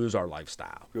before we lose our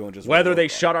lifestyle. Whether they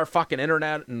shut our fucking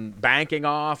internet and banking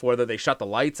off, whether they shut the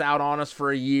lights out on us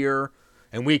for a year,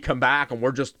 and we come back and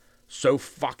we're just so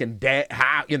fucking dead.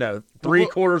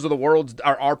 Three-quarters of the world's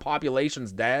our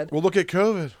population's dead. Well, look at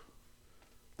COVID.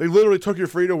 They literally took your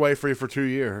freedom away for you for 2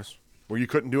 years, where you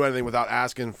couldn't do anything without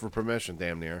asking for permission.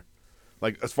 Damn near,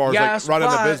 like as far as like running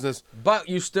the business. But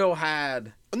you still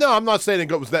had. No, I'm not saying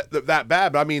it was that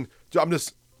bad, but I mean, I'm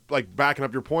just like backing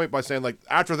up your point by saying like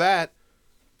after that,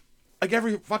 like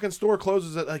every fucking store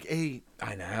closes at like 8.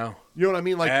 I know. You know what I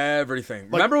mean? Like everything.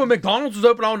 Remember when McDonald's was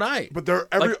open all night? But they're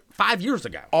like 5 years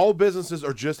ago. All businesses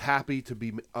are just happy to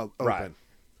be open.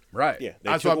 Right. Yeah,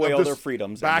 they took away all their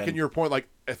freedoms. Backing your point, like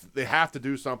if they have to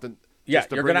do something, yeah,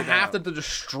 you're going to have to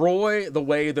destroy the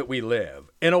way that we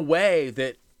live in a way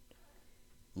that,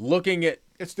 looking at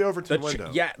it's the Overton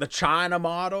window. The China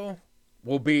model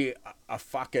will be a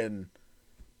fucking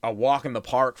a walk in the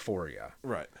park for you.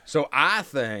 Right. So I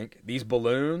think these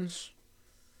balloons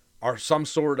are some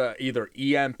sort of either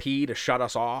EMP to shut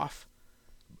us off.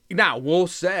 Now, we'll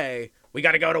say we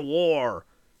got to go to war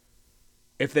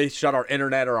if they shut our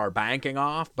internet or our banking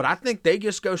off. But I think they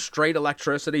just go straight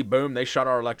electricity. Boom, they shut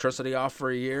our electricity off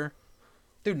for a year.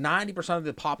 Dude, 90% of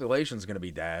the population is going to be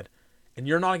dead. And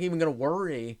you're not even going to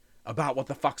worry about what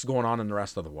the fuck's going on in the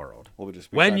rest of the world. We'll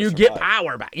just when you get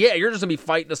power back. Yeah, you're just going to be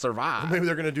fighting to survive. Maybe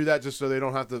they're going to do that just so they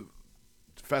don't have to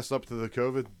fess up to the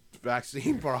COVID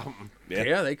vaccine problem.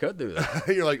 Yeah, they could do that.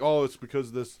 You're like, oh, it's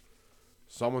because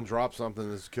someone dropped something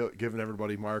that's giving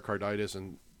everybody myocarditis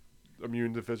and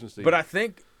immune deficiency. But I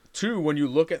think, too, when you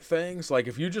look at things, like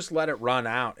if you just let it run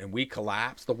out and we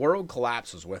collapse, the world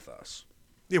collapses with us.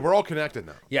 Yeah, we're all connected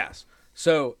now. Yes.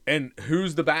 So, and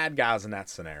who's the bad guys in that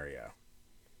scenario?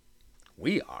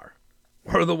 We are.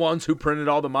 We're the ones who printed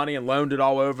all the money and loaned it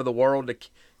all over the world to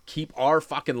keep our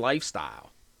fucking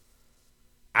lifestyle.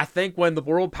 I think when the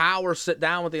world powers sit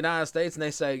down with the United States and they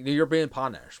say, you're being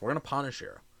punished, we're going to punish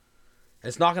you.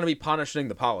 It's not going to be punishing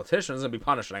the politicians, it's going to be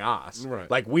punishing us. Right.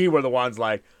 Like we were the ones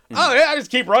like, oh yeah, just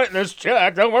keep writing this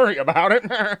check, don't worry about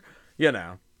it. You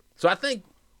know, so I think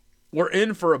we're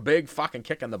in for a big fucking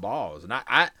kick in the balls, and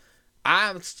I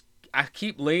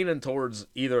keep leaning towards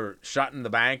either shutting the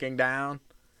banking down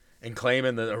and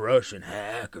claiming that the Russian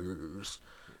hackers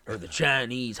or the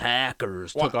Chinese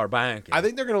hackers took our banking. I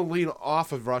think they're going to lean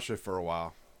off of Russia for a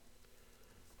while.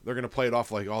 They're going to play it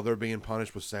off like, oh, they're being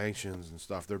punished with sanctions and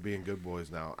stuff. They're being good boys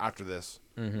now after this.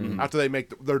 Mm-hmm. After they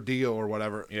make their deal or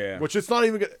whatever. Yeah. Which it's not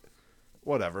even good.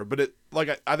 Whatever. But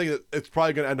I think it's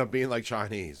probably going to end up being like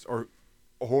Chinese or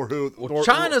who. Well,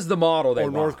 China's the model they or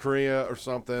want. North Korea or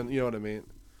something. You know what I mean?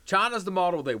 China's the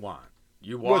model they want.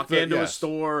 You walk into a yes.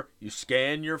 store, you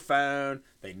scan your phone,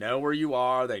 they know where you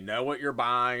are, they know what you're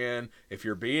buying. If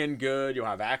you're being good, you'll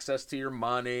have access to your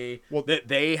money. Well, that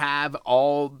they have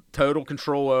all total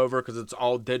control over because it's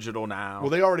all digital now.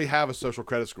 Well, they already have a social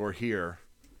credit score here.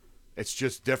 It's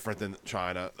just different than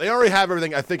China. They already have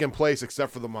everything, I think, in place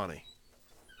except for the money.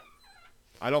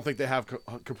 I don't think they have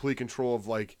complete control of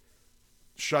like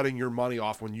shutting your money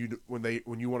off when you want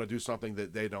to do something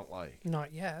that they don't like.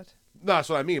 Not yet. No, that's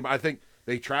what I mean. I think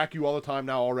they track you all the time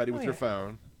now already with your yeah.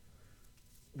 phone.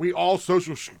 We all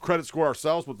social credit score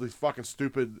ourselves with these fucking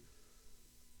stupid,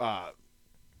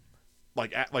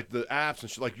 like the apps and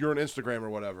shit. Like you're on Instagram or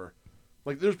whatever.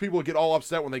 Like there's people that get all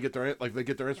upset when they get their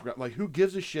Instagram. Like who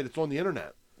gives a shit? It's on the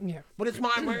internet. Yeah. But it's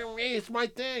my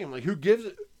thing. I'm like who gives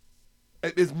it?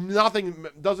 It's nothing.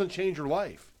 Doesn't change your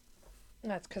life.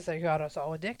 That's because they got us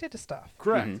all addicted to stuff.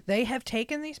 Correct. Mm-hmm. They have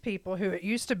taken these people who it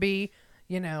used to be,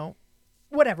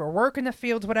 whatever, work in the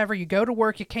fields, whatever. You go to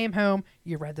work, you came home,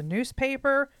 you read the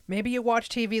newspaper, maybe you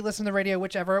watched TV, listened to the radio,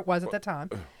 whichever it was at the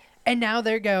time. And now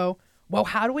they go, well,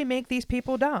 how do we make these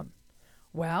people dumb?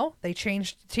 Well, they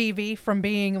changed TV from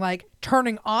being like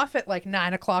turning off at like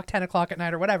 9 o'clock, 10 o'clock at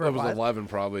night or whatever It was 11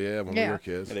 probably, when we Yeah. were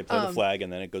kids. And they play the flag,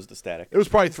 and then it goes to static. It was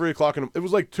probably 3 o'clock. It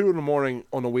was like 2 in the morning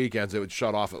on the weekends. It would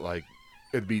shut off at like,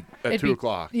 it'd be at 2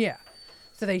 o'clock. Yeah.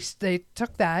 So they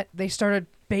took that. They started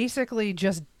basically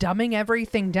just dumbing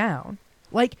everything down.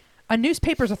 Like a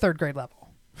newspaper's a third grade level,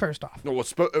 first off. No,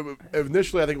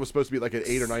 initially I think it was supposed to be like an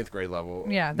 8th or 9th grade level.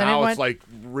 Yeah, then Now it it's like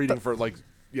reading for like,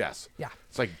 yes. Yeah.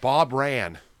 It's like Bob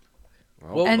Rand.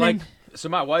 well, And like, then- so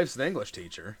my wife's an English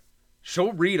teacher.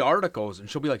 She'll read articles and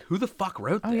she'll be like, who the fuck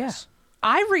wrote this? Oh, yeah.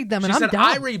 I read them She and I'm said, dumb.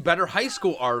 I read better high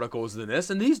school articles than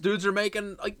this, and these dudes are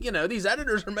making, these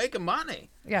editors are making money.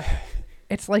 Yeah.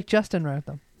 It's like Justin wrote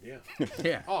them. Yeah.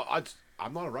 Yeah. Oh,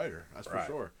 I'm not a writer. That's for Right.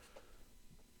 sure.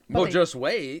 Well, they- just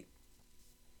wait,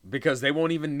 because they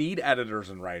won't even need editors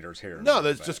and writers here. No,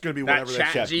 that's just going to be that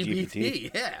whatever chat they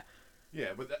GPT. Yeah. Yeah,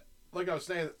 but like I was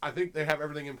saying, I think they have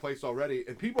everything in place already,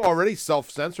 and people already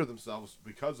self-censor themselves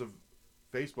because of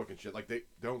Facebook and shit. Like they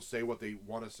don't say what they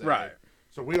want to say. Right.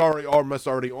 So we almost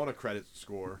already on a credit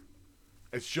score.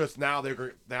 It's just now they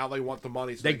want the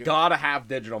money. So They can, gotta have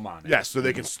digital money. yes, so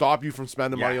they can stop you from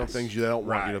spending money on Yes. things you don't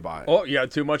want Right. you to buy. Oh, you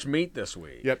had too much meat this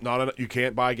week. Yep, you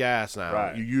can't buy gas now.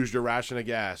 Right. You used your ration of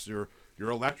gas. Your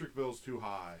electric bill's too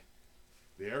high.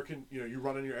 The you're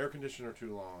running your air conditioner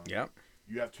too long. Yep.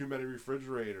 You have too many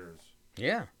refrigerators.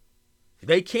 Yeah.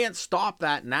 They can't stop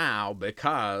that now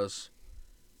because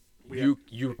you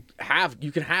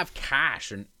can have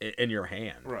cash in your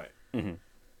hand. Right.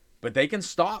 But they can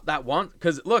stop that one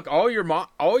because look, all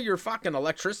your fucking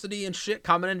electricity and shit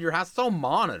coming into your house, it's all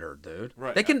monitored, dude.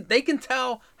 Right. They can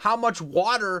tell how much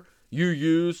water you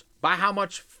use by how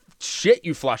much shit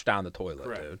you flush down the toilet,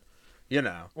 Correct. dude. You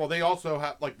know. Well, they also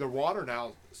have like the water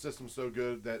now system's so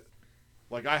good that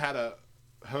like I had a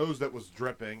hose that was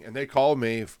dripping and they called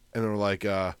me and they were like,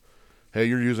 "Hey,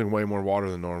 you're using way more water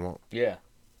than normal." Yeah.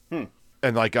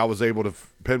 And like I was able to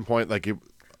pinpoint like it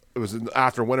was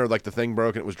after winter, like the thing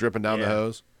broke and it was dripping down the Yeah.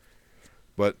 hose.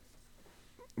 But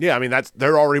yeah, I mean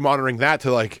they're already monitoring that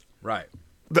to like Right.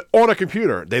 on a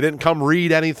computer. They didn't come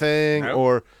read anything Nope.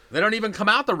 or They don't even come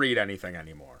out to read anything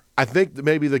anymore. I think that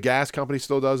maybe the gas company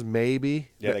still does, maybe.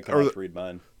 Yeah, they come or, out to read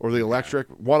mine. or the electric.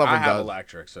 One of I them have does.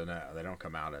 electric, so no, they don't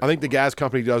come out. I think the gas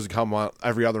company does come out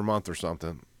every other month or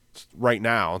something right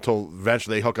now until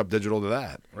eventually they hook up digital to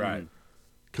that. right.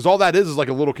 Because all that is like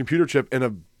a little computer chip in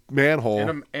a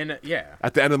manhole Yeah.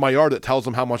 at the end of my yard that tells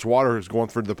them how much water is going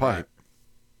through the pipe.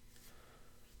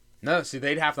 No, see,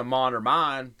 they'd have to monitor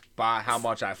mine by how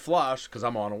much I flush because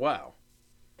I'm on a well.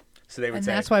 So they would And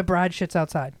say. that's why Brad shits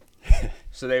outside.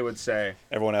 So they would say.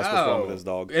 Everyone asks what's wrong with his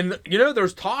dog. And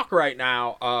there's talk right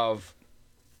now of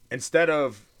instead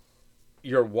of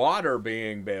your water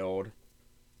being billed,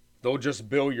 they'll just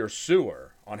bill your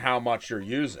sewer on how much you're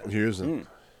using. Using.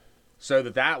 So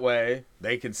that way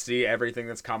they can see everything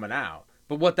that's coming out.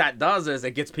 But what that does is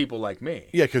it gets people like me.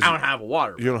 Yeah, 'cause I don't have a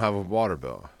water bill. You don't have a water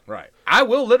bill. Right. I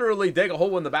will literally dig a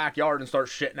hole in the backyard and start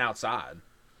shitting outside.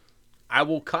 I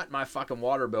will cut my fucking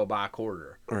water bill by a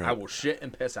quarter. Right. I will shit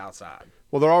and piss outside.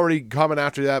 Well, they're already coming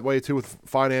after you that way too with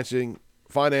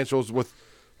financials with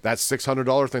that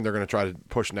 $600 thing they're going to try to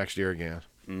push next year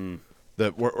again.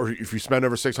 That or if you spend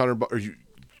over $600 or you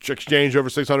exchange over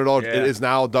 $600, Yeah. it is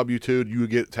now W-2. You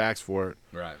get taxed for it.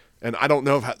 Right. And I don't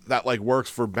know if that like works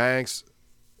for banks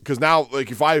because now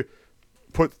like if I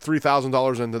put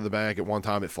 $3,000 into the bank at one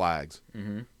time, it flags.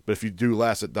 But if you do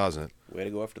less, it doesn't. Way to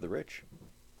go after the rich.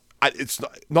 It's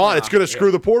not. It's going to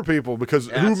screw the poor people because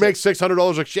Yeah, who that's makes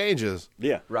 $600 exchanges?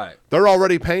 Yeah. Right. They're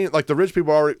already paying. Like the rich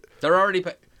people already. They're already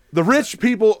The rich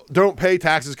people don't pay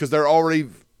taxes because they're already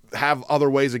have other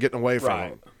ways of getting away from Right.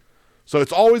 them. So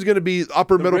it's always going to be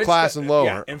upper middle rich class and lower.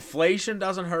 Yeah, inflation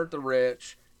doesn't hurt the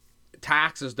rich.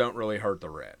 Taxes don't really hurt the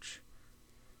rich.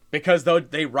 Because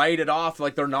they write it off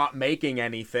like they're not making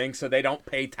anything, so they don't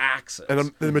pay taxes.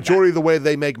 And the majority of the way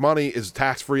they make money is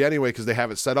tax free anyway because they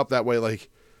have it set up that way. Like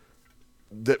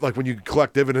when you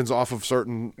collect dividends off of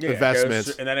certain Yeah, it goes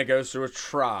investments. and then it goes through a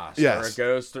trust. Yes. Or it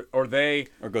goes through, or they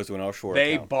Or goes to an offshore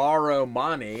they account. borrow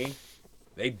money.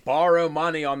 They borrow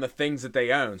money on the things that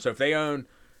they own. So if they own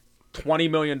 $20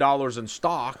 million in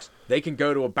stocks, they can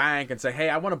go to a bank and say, hey,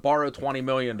 I want to borrow $20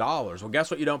 million. Well, guess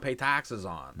what you don't pay taxes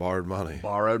on? Borrowed money.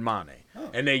 Borrowed money.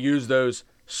 And they use those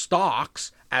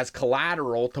stocks as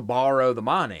collateral to borrow the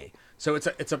money. So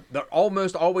they're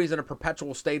almost always in a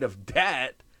perpetual state of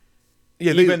debt,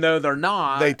 Yeah, even though they're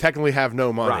not. they technically have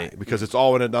no money Right. because it's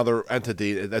all in another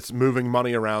entity that's moving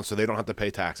money around so they don't have to pay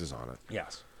taxes on it.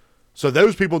 Yes. So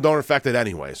those people don't affect it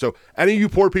anyway. So any of you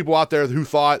poor people out there who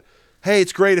thought, hey,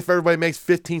 it's great if everybody makes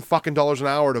 $15 fucking an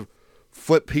hour to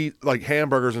flip like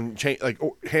hamburgers and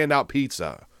hand out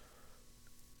pizza,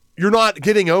 you're not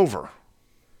getting over.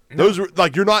 Those are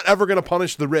like you're not ever going to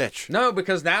punish the rich. No,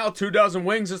 because now 2 dozen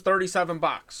wings is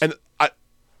 $37. And I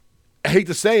hate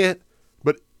to say it,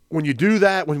 but when you do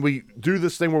that, when we do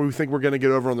this thing where we think we're going to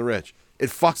get over on the rich, it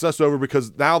fucks us over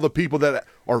because now the people that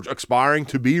are aspiring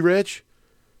to be rich,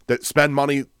 that spend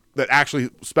money, that actually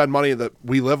spend money that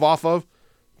we live off of,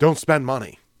 don't spend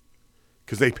money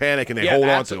because they panic and they hold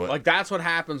on to it. Like that's what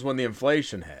happens when the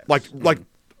inflation hits. Like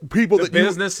people the that you,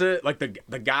 businesses, like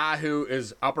the guy who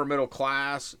is upper middle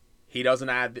class, he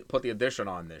doesn't put the addition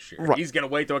on this year. Right. He's gonna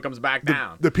wait till it comes back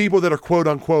down. the people that are quote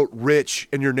unquote rich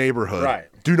in your neighborhood Right.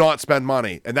 do not spend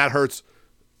money, and that hurts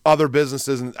other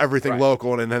businesses and everything Right.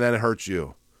 local, and then it hurts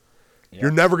you.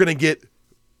 You're never gonna get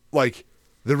like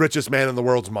the richest man in the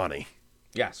world's money.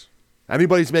 Yes.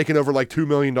 Anybody's making over like $2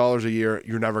 million a year,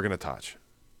 you're never gonna touch.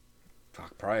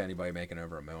 Fuck, probably anybody making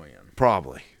over $1 million.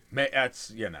 Probably.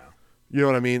 That's You know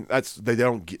what I mean? They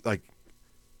don't get like.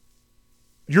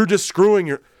 You're just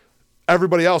screwing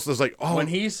everybody else. Is like, oh, when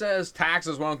he says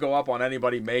taxes won't go up on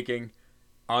anybody making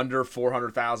under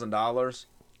 $400,000,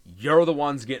 you're the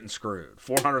ones getting screwed.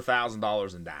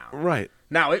 $400,000 and down. right.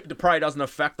 Now it probably doesn't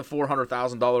affect the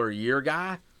 $400,000 a year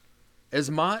guy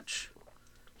as much.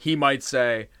 He might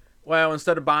say, well,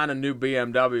 instead of buying a new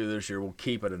BMW this year, we'll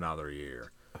keep it another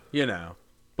year.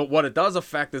 But what it does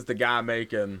affect is the guy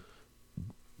making,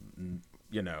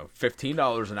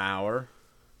 $15 an hour.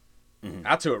 Mm-hmm.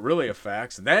 That's who it really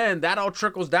affects. Then that all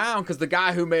trickles down because the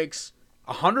guy who makes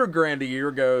 $100,000 a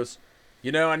year goes,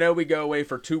 I know we go away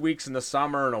for 2 weeks in the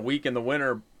summer and a week in the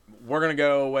winter. We're going to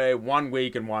go away 1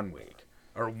 week and 1 week,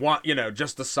 or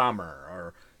just the summer,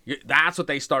 or that's what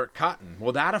they start cutting.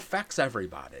 Well, that affects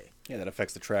everybody. Yeah, that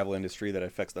affects the travel industry. That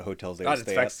affects the hotels they That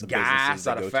stay affects at. The gas. businesses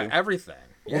That they go affects to. everything.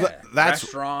 Well, Yeah. that's-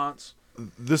 Restaurants.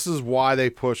 This is why they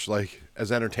push like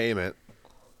as entertainment,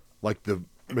 like the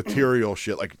material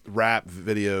shit, like rap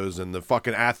videos and the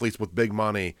fucking athletes with big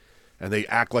money, and they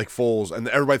act like fools, and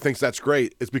everybody thinks that's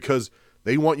great. It's because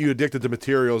they want you addicted to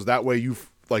materials. That way, you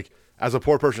like as a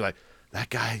poor person, like that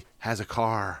guy has a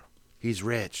car, he's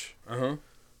rich. And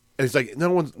it's like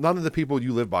none of the people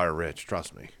you live by are rich.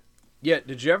 Trust me. Yeah,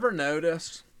 did you ever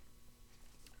notice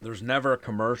there's never a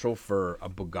commercial for a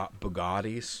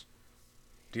Bugattis?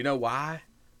 Do you know why?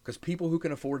 Because people who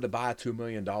can afford to buy a $2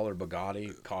 million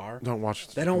Bugatti car, Don't watch.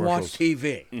 they don't watch commercials.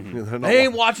 TV. They're not They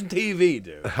ain't watching TV,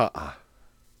 dude. Uh-uh.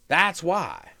 That's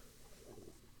why.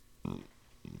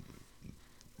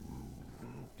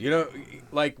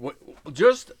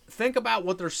 Just think about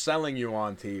what they're selling you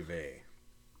on TV.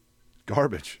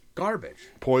 Garbage, Garbage.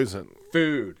 poison,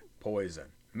 Food, poison.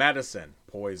 Medicine,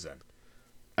 poison.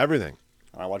 everything.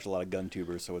 I watch a lot of gun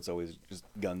tubers, so it's always just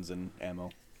guns and ammo.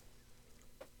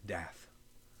 Death.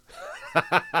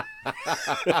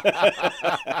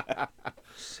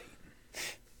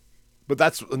 But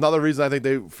that's another reason I think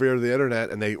they fear the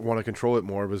internet and they want to control it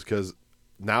more, because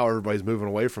now everybody's moving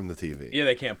away from the TV. Yeah,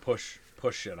 they can't push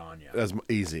shit on you. That's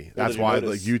easy. Well, That's did you why like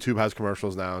notice- YouTube has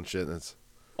commercials now and shit. And it's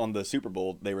On the Super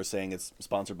Bowl, they were saying it's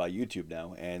sponsored by YouTube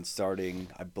now, and starting,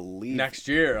 I believe, Next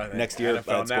year, I think. next year, NFL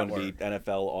that's going to be Network.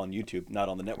 NFL on YouTube, not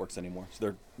on the networks anymore. So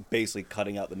they're basically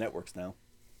cutting out the networks now.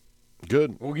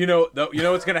 good. Well, you know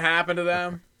what's going to happen to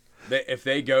them? If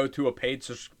they go to a paid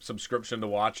subscription to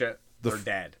watch it, they're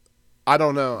dead. I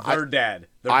don't know. They're dead.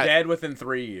 They're I- dead within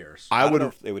 3 years. I I don't would know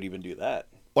if they would even do that.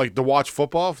 like to watch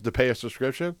football to pay a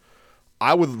subscription.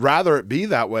 I would rather it be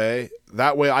that way.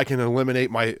 That way I can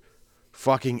eliminate my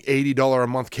fucking $80 a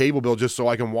month cable bill just so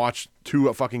I can watch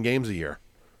 2 fucking games a year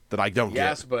that I don't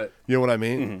Yes, get. but You know what I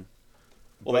mean?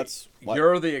 Well, that's why,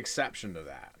 you're the exception to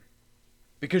that.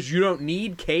 Because you don't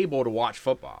need cable to watch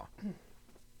football.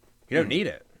 You don't need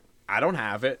it. I don't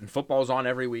have it, and football's on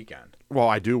every weekend. Well,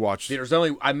 I do watch.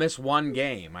 I miss one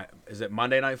game. Is it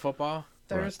Monday Night Football?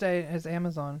 Thursday is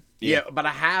Amazon. Yeah, but I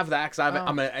have that because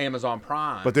I'm an Amazon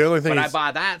Prime. But the only thing I is-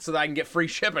 buy that so that I can get free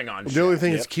shipping on shit. The only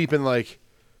thing is keeping like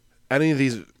any of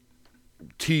these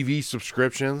TV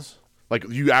subscriptions, like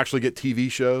you actually get TV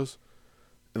shows,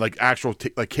 and like actual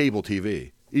like cable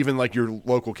TV, even like your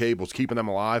local cables, keeping them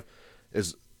alive,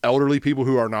 is elderly people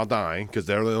who are now dying because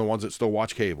they're the ones that still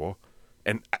watch cable,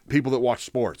 and people that watch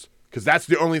sports, because that's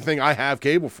the only thing I have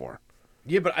cable for.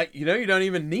 Yeah, but you don't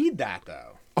even need that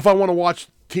though. If I want to watch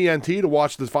TNT to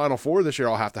watch the Final Four this year,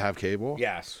 I'll have to have cable.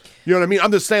 Yes. You know what I mean?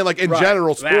 I'm just saying, like, in Right.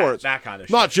 general, That- sports. that kind of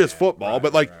Not shit, just yeah. football, Right,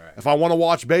 but, like, right. if I want to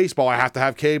watch baseball, I have to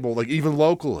have cable, like, even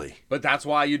locally. But that's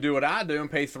why you do what I do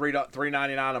and pay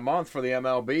 $3.99 a month for the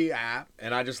MLB app,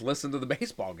 and I just listen to the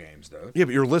baseball games, dude. Yeah,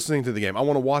 but you're listening to the game. I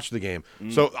want to watch the game.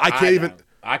 So I can't even. don't.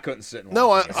 I couldn't sit and No,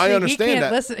 watch it. I See, understand he can't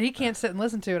that. Listen, he can't sit and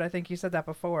listen to it. I think you said that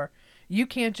before. You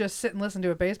can't just sit and listen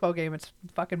to a baseball game. It's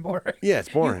fucking boring. Yeah, it's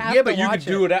boring. You have Yeah, to but you can watch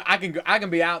do it. it. I can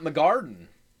be out in the garden.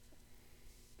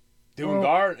 Doing Well,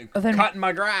 garden, then- cutting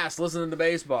my grass, listening to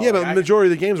baseball. Yeah, but Like, the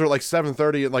majority of the games are like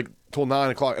 7:30 and like till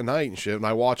 9 o'clock at night and shit, and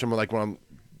I watch them like when I'm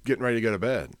getting ready to go to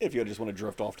bed. if you just want to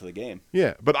drift off to the game.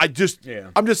 Yeah, but I'm just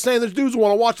saying there's dudes who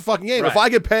want to watch the fucking game. If Right. I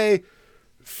could pay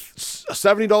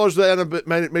 $70 to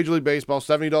the Major League Baseball,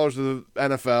 $70 to the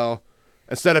NFL,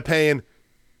 instead of paying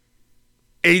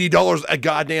 $80 a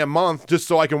goddamn month just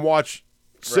so I can watch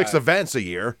 6 Right. events a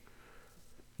year.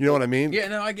 You know what I mean? Yeah,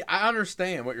 no, I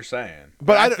understand what you're saying,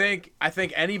 But I I don't-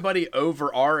 think anybody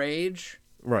over our age,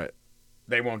 Right.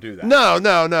 they won't do that. No.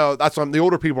 That's the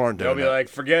older people aren't They'll doing be that. like,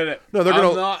 forget it. No, they're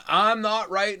gonna- I'm not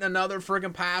writing another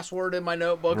friggin' password in my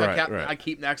notebook. Right, I right.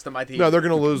 keep next to my TV. No, they're going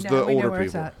to lose Now the we know older where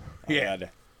it's people. at. Yeah. And, well,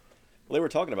 they were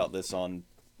talking about this on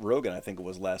Rogan, I think it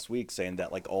was last week, saying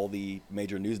that like all the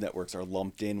major news networks are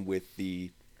lumped in with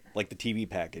the TV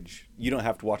package. You don't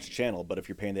have to watch the channel, but if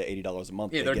you're paying the $80 a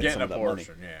month, Yeah, they they're get getting some a of that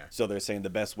portion, money. yeah. So they're saying the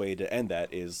best way to end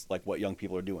that is like what young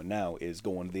people are doing now is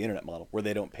going to the internet model, where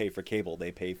they don't pay for cable,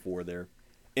 they pay for their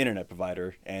internet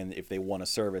provider, and if they want a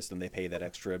service, then they pay that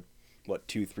extra,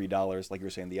 $2-3, like you were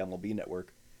saying, the MLB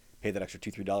network, pay that extra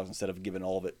 $2-3 instead of giving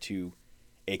all of it to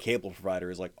a cable provider.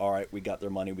 Is like, all right, we got their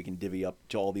money, we can divvy up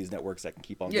to all these networks that can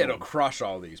keep on Yeah, going. it'll crush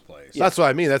all these places. That's what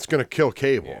I mean. That's going to kill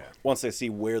cable. Once they see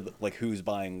where who's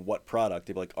buying what product,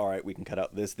 they'll be like, all right, we can cut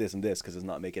out this, this, and this because it's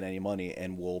not making any money,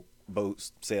 and we'll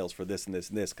boost sales for this and this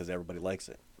and this because everybody likes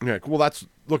it. Yeah, well,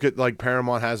 look at like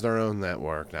Paramount has their own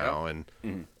network now, and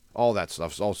all that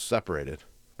stuff's all separated.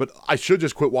 But I should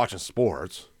just quit watching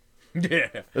sports. Yeah.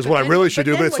 Is what I then- really should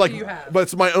but do. But then it's what like, do you have? but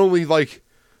it's my only like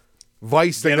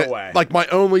vice thing. Getaway. Like my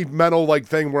only mental like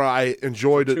thing where I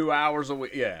enjoyed it. 2 hours a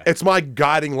week. Yeah. It's my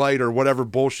guiding light or whatever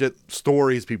bullshit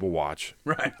stories people watch.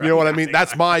 Right. You know what I mean?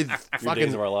 That's my Your days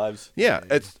fucking of our lives. yeah.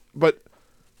 But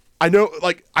I know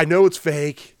it's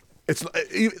fake. It's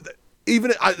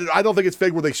even I don't think it's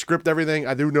fake where they script everything.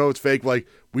 I do know it's fake. Like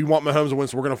we want Mahomes to win,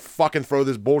 so we're gonna fucking throw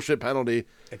this bullshit penalty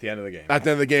At the end of the game. at the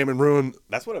end of the game and ruin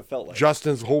That's what it felt like.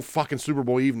 Justin's whole fucking Super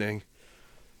Bowl evening.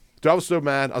 Dude, I was so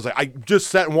mad. I was like, I just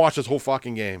sat and watched this whole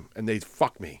fucking game, and they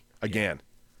fucked me again.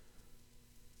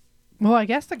 Well, I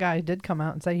guess the guy did come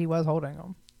out and say he was holding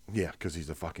him. Yeah, because he's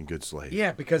a fucking good slave.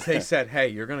 Yeah, because they said, hey,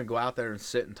 you're going to go out there and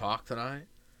sit and talk tonight,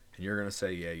 and you're going to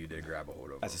say, yeah, you did grab a hold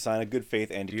of him. That's a sign of good faith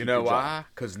and to Do you keep know your job. why?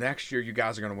 Because next year you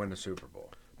guys are going to win the Super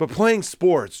Bowl. But playing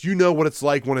sports, you know what it's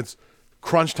like when it's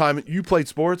crunch time. You played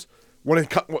sports when I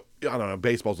don't know.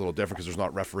 Baseball's a little different because there's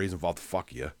not referees involved to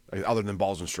fuck you, other than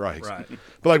balls and strikes. Right.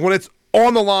 But like when it's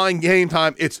on the line game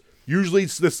time, it's usually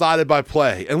decided by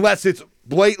play, unless it's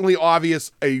blatantly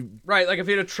obvious. Right, like if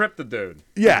he'd have tripped the dude.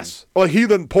 Yes, like he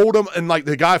then pulled him and like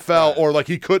the guy fell, or like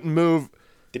he couldn't move.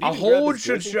 Did he A even grab hold his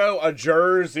should jersey? show a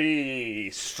jersey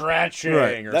stretching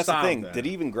Right. or That's something. the thing. Did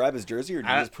he even grab his jersey, or did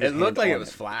he just put It his looked hand like on it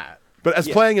was flat. But as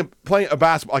Yeah. playing a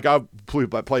basketball, like I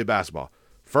play basketball.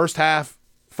 First half,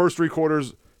 first 3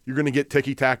 quarters, you're going to get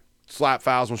ticky-tack, slap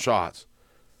fouls and shots.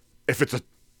 If it's a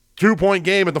 2-point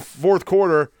game in the fourth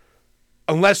quarter,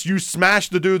 unless you smash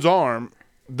the dude's arm,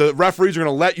 the referees are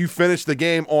going to let you finish the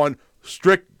game on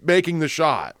strict making the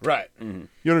shot. Right.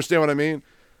 You understand what I mean?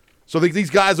 So these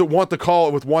guys that want to call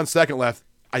it with 1 second left,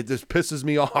 it just pisses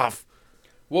me off.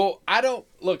 Well, I don't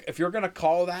look. If you're gonna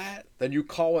call that, then you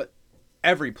call it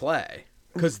every play,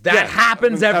 because that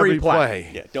happens every play.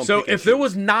 Yeah, don't So pick and if there choose.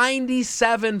 was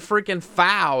 97 freaking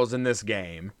fouls in this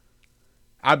game,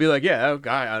 I'd be like, yeah, okay,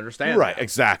 I understand. Right, that.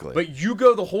 exactly. But you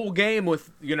go the whole game with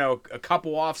a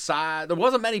couple offside. There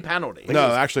wasn't many penalties.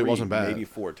 No, actually, it 3, wasn't bad. Maybe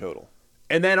 4 total.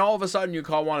 And then all of a sudden you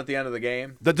call one at the end of the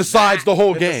game. That decides the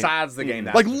whole It game. Decides the game.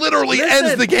 Like, literally Listen,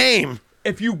 ends the game.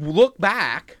 If you look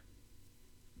back,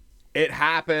 it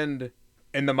happened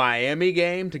in the Miami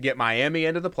game to get Miami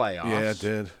into the playoffs. Yeah, it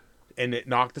did. And it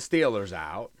knocked the Steelers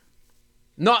out.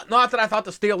 Not that I thought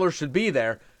the Steelers should be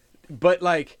there, but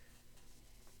like,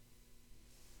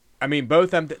 I mean, both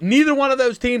them. Neither one of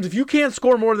those teams. If you can't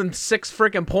score more than 6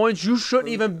 freaking points, you shouldn't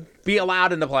even be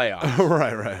allowed in the playoffs.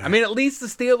 Right. I mean, at least the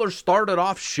Steelers started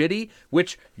off shitty,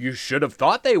 which you should have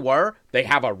thought they were. They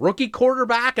have a rookie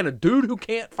quarterback and a dude who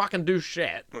can't fucking do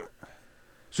shit.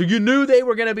 So you knew they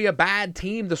were going to be a bad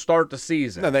team to start the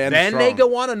season. No, they ended then they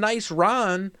strong. go on a nice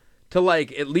run to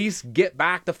like at least get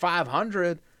back to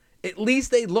 500. At least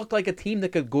they looked like a team that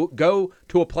could go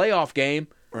to a playoff game.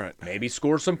 Right. Maybe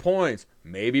score some points.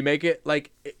 Maybe make it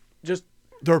like just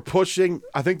They're pushing.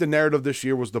 I think the narrative this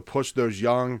year was to push those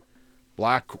young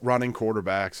black running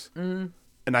quarterbacks.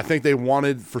 And I think they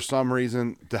wanted, for some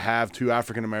reason, to have 2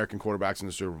 African-American quarterbacks in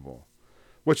the Super Bowl,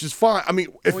 which is fine. I mean,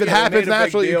 if well, it yeah, happens they made a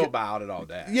naturally, big you deal can- about it all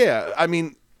day. yeah, I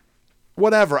mean,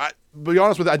 whatever. Be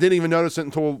honest with you, I didn't even notice it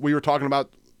until we were talking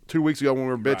about 2 weeks ago when we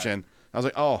were bitching. I was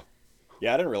like, oh,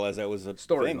 Yeah, I didn't realize that was a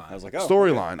Storyline. thing. I was like, oh,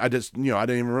 storyline. I just, I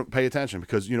didn't even pay attention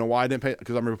because you know why I didn't pay?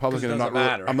 Because I'm a Republican and doesn't not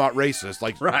matter. I'm not racist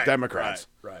like Right, Democrats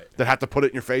right. that have to put it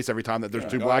in your face every time that there's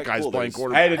 2 all black right, guys cool, playing there's-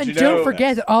 quarterback. Hey, did And you don't know?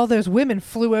 forget that all those women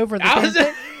flew over the I was, damn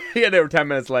thing. yeah, they were 10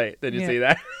 minutes late. Did you Yeah. see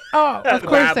that? Oh, of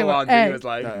course they were. Babylon Hey, G was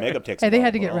like, makeup takes. hey, a they while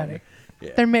had to put get on. ready.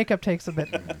 Their makeup takes a bit.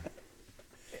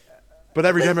 But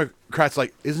every Democrat's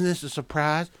like, isn't this a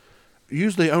surprise?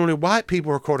 Usually only white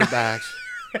people are quarterbacks.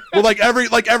 Well, like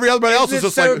everybody else is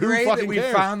just like, who fucking we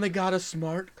cares? finally got a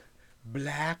smart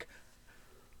black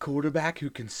quarterback who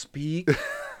can speak?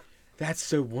 That's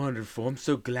so wonderful. I'm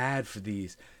so glad for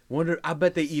these. I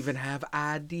bet they even have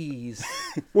IDs.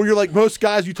 Well, you're like most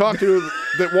guys you talk to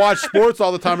that watch sports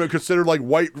all the time are considered like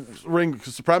white ring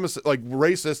supremacist, like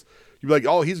racist. You'd be like,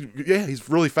 oh, he's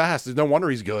really fast. No wonder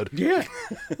he's good. Yeah.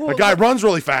 The guy runs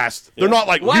really fast. They're not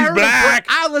like, Well, he's black.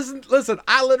 listen,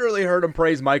 I literally heard him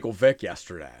praise Michael Vick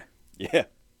yesterday Yeah,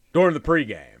 during the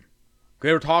pregame.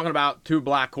 They were talking about 2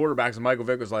 black quarterbacks, and Michael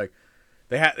Vick was like,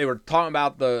 they were talking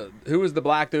about who was the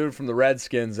black dude from the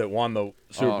Redskins that won the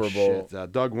Super Bowl.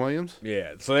 Shit. Doug Williams?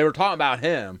 Yeah, so they were talking about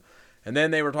him, and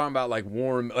then they were talking about like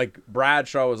Warren, like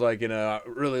Bradshaw was like, I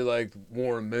really liked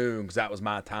Warren Moon because that was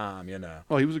my time,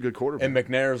 Oh, he was a good quarterback. And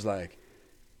McNair's like,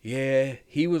 yeah,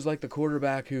 he was like the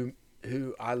quarterback who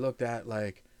I looked at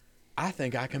like, I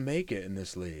think I can make it in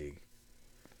this league.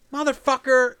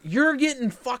 Motherfucker, you're getting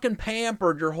fucking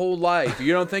pampered your whole life.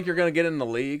 You don't think you're going to get in the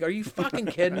league? Are you fucking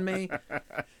kidding me?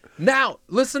 Now,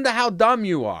 listen to how dumb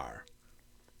you are.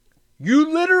 You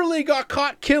literally got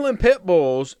caught killing pit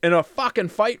bulls in a fucking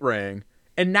fight ring,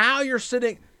 and now you're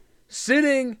sitting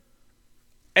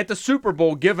at the Super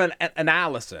Bowl giving an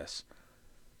analysis.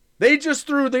 They just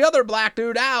threw the other black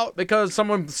dude out because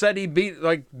someone said he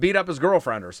beat up his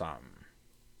girlfriend or something.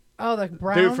 Oh, the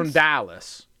Browns. Dude from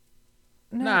Dallas.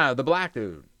 No. No, the black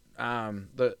dude.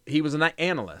 He was an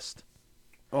analyst.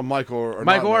 Oh, Michael Irvin.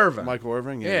 Michael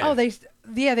Irvin, Yeah. Oh, they.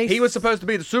 He was supposed to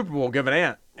be at the Super Bowl giving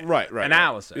right.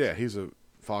 analysis. Yeah, he's a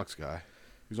Fox guy.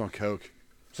 He's on coke.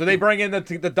 So they bring in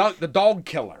the dog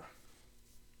killer.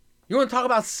 You want to talk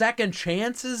about second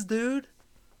chances, dude?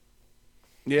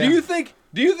 Yeah. Do you think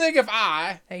if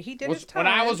I Hey, he did his when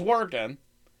I time. was working,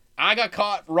 I got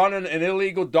caught running an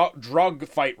illegal drug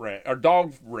fight ring or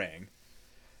dog ring.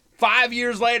 5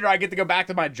 years later, I get to go back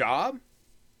to my job.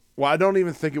 Well, I don't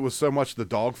even think it was so much the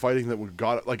dog fighting that we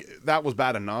got it. Like that was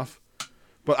bad enough,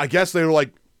 but I guess they were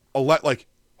like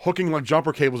hooking like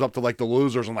jumper cables up to like the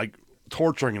losers and like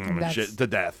torturing them and That's- shit to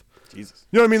death. Jesus.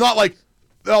 You know what I mean? Not like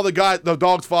the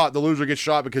dogs fought, the loser gets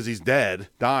shot because he's dead,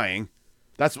 dying.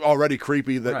 That's already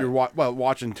creepy. That Right. you're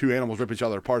watching 2 animals rip each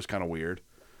other apart is kind of weird.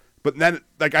 But then,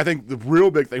 like, I think the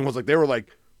real big thing was like they were like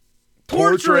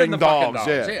Torturing torturing the fucking dogs.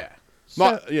 dogs. Yeah. So-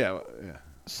 Not, yeah.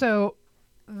 So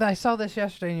I saw this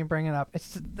yesterday, and you bring it up.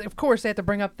 It's of course they have to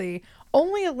bring up the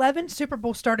only 11 Super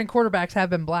Bowl starting quarterbacks have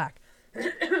been black.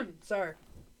 Sorry,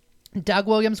 Doug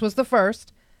Williams was the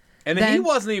first. And Then- he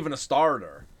wasn't even a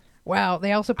starter. Wow,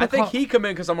 they also put. I think he come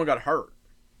in because someone got hurt.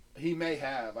 He may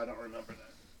have. I don't remember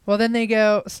that. Well, then they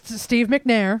go Steve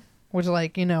McNair, which is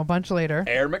like a bunch later.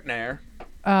 Air McNair.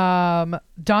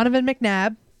 Donovan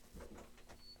McNabb,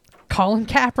 Colin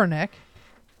Kaepernick,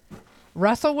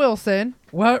 Russell Wilson,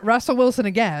 Russell Wilson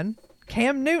again,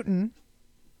 Cam Newton,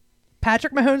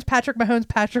 Patrick Mahomes,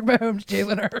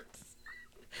 Jalen Hurts.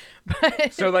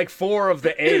 But So like 4 of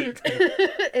the 8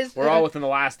 it's, were all within the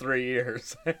last 3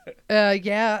 years.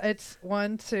 yeah, it's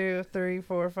 1, 2, 3,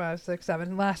 4, 5, 6,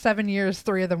 7. Last 7 years,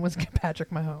 3 of them was Patrick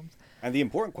Mahomes. And the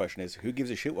important question is, who gives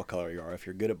a shit what color you are? If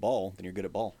you're good at ball, then you're good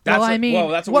at ball. Well, I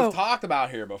mean, that's what whoa. we've talked about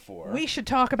here before. We should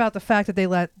talk about the fact that they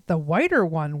let the whiter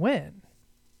one win.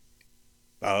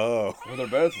 Oh. Well, they're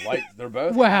both white. They're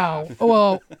both. Wow.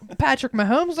 Well, Patrick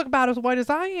Mahomes look about as white as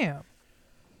I am.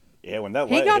 Yeah, when that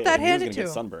He light got hit, that he was handed gonna to get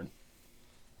him. sunburn.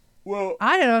 Well,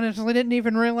 I honestly didn't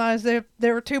even realize there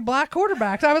were 2 black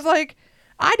quarterbacks. I was like,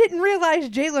 I didn't realize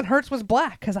Jalen Hurts was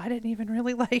black because I didn't even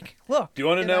really look. do you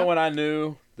want to know when I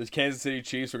knew the Kansas City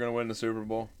Chiefs were going to win the Super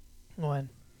Bowl? When?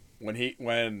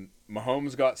 When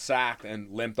Mahomes got sacked and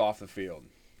limped off the field.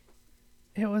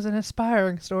 It was an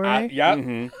inspiring story.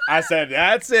 Yep. I said,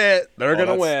 that's it. They're going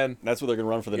to win. That's what they're gonna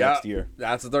run for the Yep. next year.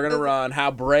 That's what they're going to run.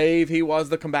 How brave he was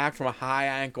to come back from a high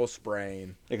ankle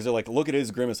sprain. Because they're like, look at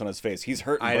his grimace on his face. He's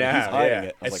hurting, I but know. he's hiding Yeah.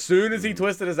 it. I As was like, soon as he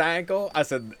twisted his ankle, I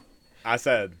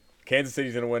said, Kansas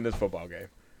City's going to win this football game.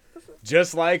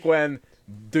 Just like when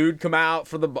dude come out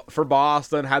for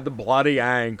Boston, had the bloody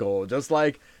ankle. Just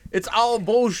like, it's all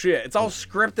bullshit. It's all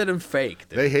scripted and fake.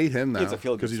 Dude. They hate him now It's a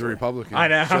feel-good because he's a story. Republican. I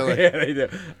know. So, like, Yeah, they do.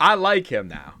 I like him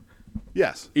now,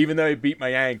 yes. even though he beat my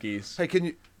Yankees.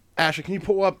 Hey, Ashley, can you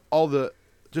pull up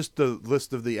just the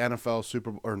list of the NFL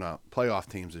playoff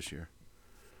teams this year,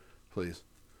 please?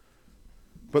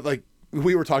 But like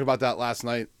we were talking about that last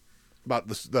night about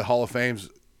the Hall of Fames,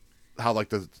 how like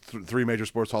the 3 major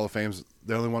sports Hall of Fames,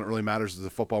 the only one that really matters is the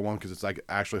football one because it's like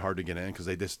actually hard to get in because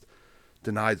they just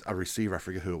denied a receiver. I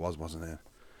forget who it wasn't in.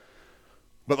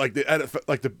 But like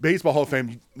the baseball Hall of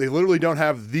Fame, they literally don't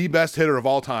have the best hitter of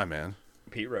all time, man.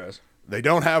 Pete Rose. They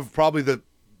don't have probably the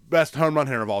best home run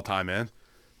hitter of all time, man.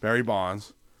 Barry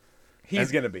Bonds.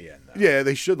 He's going to be in, though. Yeah,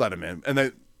 they should let him in,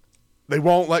 and they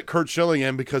won't let Kurt Schilling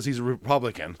in because he's a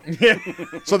Republican.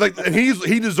 So and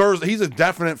he deserves. He's a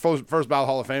definite first ballot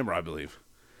Hall of Famer, I believe.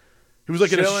 He was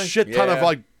like in a Schilling? shit ton of Yeah.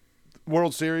 like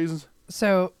World Series.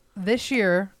 So this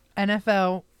year,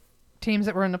 NFL teams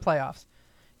that were in the playoffs,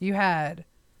 you had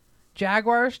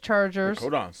Jaguars, Chargers,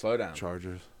 Hold on. Slow down.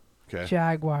 Chargers. Okay.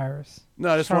 Jaguars,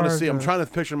 No, I just want to see. I'm Chargers, trying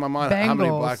to picture in my mind how many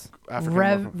black Bengals,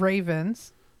 African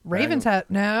Ravens. Ravens Bengals. had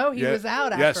no. He was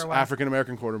out after Yes, a while. African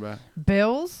American quarterback.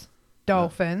 Bills,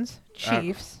 Dolphins,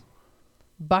 Chiefs,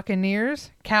 Buccaneers,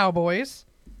 Cowboys,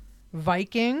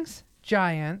 Vikings,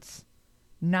 Giants,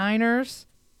 Niners,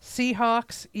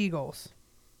 Seahawks, Eagles.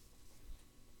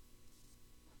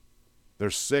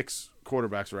 There's 6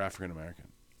 quarterbacks are African American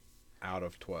Out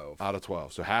of 12. out of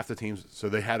 12. So half the teams. So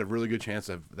they had a really good chance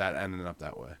of that ending up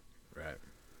that way. Right.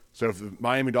 So if the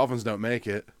Miami Dolphins don't make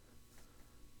it,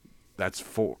 that's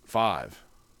 5.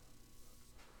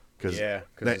 Yeah,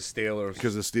 because the Steelers.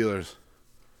 Because the Steelers.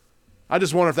 I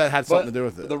just wonder if that had something to do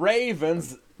with it. The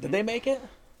Ravens, did they make it?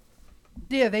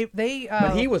 Yeah, they.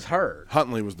 But he was hurt.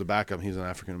 Huntley was the backup. He's an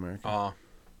African American. Oh.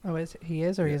 Oh, he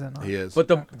is or he isn't? He is. But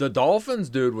the Dolphins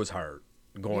dude was hurt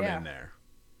going Yeah. in there.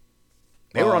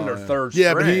 They were on their yeah. third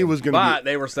Yeah, string. but he was gonna But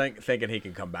be- they were thinking he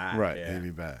can come back. right, Yeah. he'd be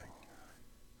back.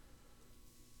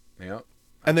 Yep.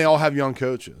 And they all have young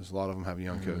coaches. A lot of them have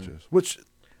young coaches, which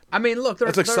I mean, look,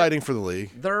 that's exciting for the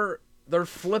league. They're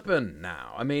flipping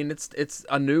now. I mean, it's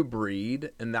a new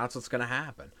breed, and that's what's going to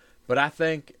happen. But I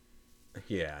think,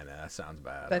 yeah, I know that sounds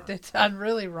bad. That did sound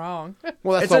really wrong.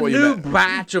 Well, that's It's not a what new you meant.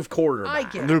 batch of quarterbacks. I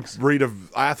get New breed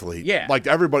of athlete. Yeah. like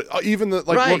everybody, even the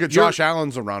Right, look at Josh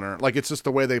Allen's a runner. Like it's just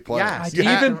the way they play. Yes, I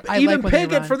even like when they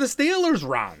Pickett run. for the Steelers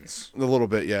runs. a little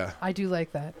bit, yeah. I do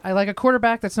like that. I like a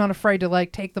quarterback that's not afraid to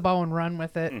like take the ball and run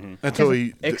with it. Until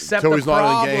Except until the he's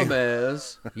not in the problem game.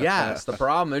 is, yes, the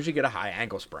problem is you get a high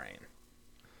ankle sprain.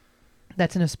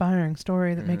 That's an inspiring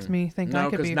story that makes me think I No,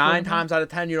 could because be. a 9 quarterback. times out of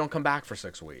 10 you don't come back for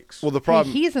 6 weeks. Well, the Hey,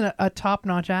 problem, he's a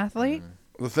top-notch athlete.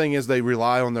 the thing is, they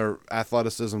rely on their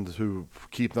athleticism to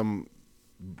keep them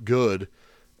good.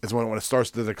 Is when it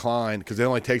starts to decline because it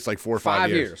only takes like 4 or 5 5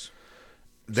 years. years.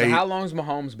 So how long's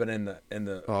Mahomes been in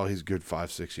the? Oh, he's good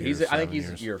 5-6 years. I think 7 he's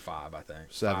years. year 5. I think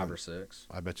 7. 5 or 6.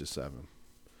 I bet you 7.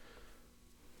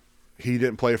 He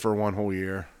didn't play for 1 whole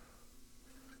year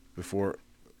before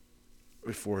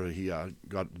he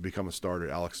got to become a starter.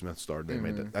 Alex Smith started. They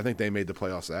made I think they made the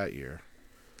playoffs that year,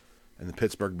 and then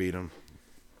Pittsburgh beat him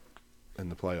in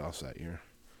the playoffs that year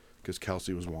because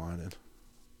Kelsey was whining.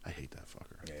 I hate that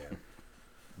fucker. Yeah,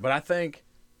 but I think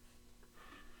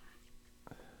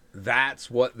that's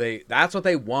what they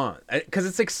want because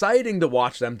it's exciting to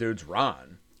watch them dudes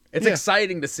run. It's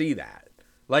exciting to see that.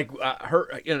 Like,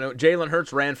 Jalen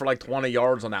Hurts ran for like 20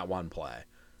 yards on that one play.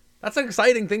 That's an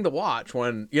exciting thing to watch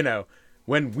when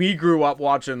we grew up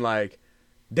watching, like,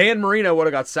 Dan Marino would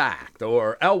have got sacked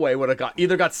or Elway would have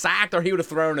either got sacked or he would have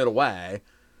thrown it away.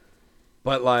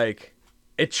 But, like,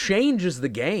 it changes the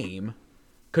game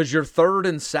because your 3rd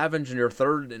and 7s and your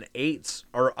 3rd and 8s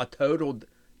are a total.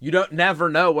 You don't never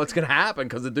know what's going to happen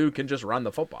because the dude can just run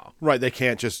the football. Right. They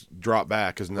can't just drop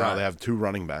back because now they have 2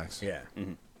 running backs. Yeah.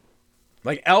 Mm-hmm.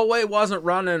 Like, Elway wasn't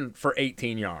running for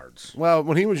 18 yards. Well,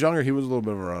 when he was younger, he was a little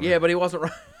bit of a runner. Yeah, but he wasn't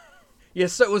running. Yeah,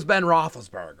 so it was Ben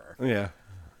Roethlisberger. Yeah.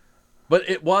 But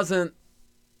it wasn't.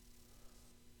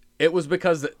 It was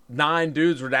because 9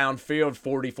 dudes were downfield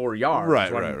 44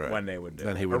 yards when they would do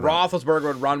then it. he would Roethlisberger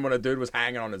would run when a dude was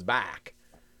hanging on his back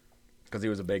because he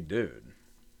was a big dude.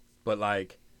 But,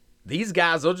 like, these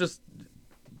guys, they'll just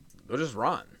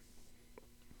run.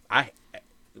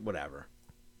 Whatever.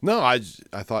 No, I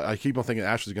thought I keep on thinking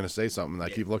Ashley's going to say something. And I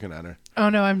keep looking at her. Oh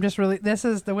no, I'm just really. This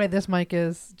is the way this mic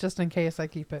is. Just in case I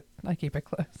keep it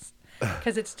close,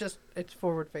 because it's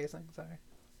forward facing. Sorry.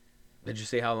 Did you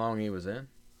see how long he was in?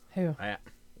 Who?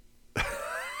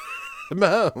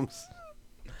 Mahomes.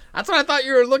 That's what I thought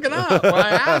you were looking up when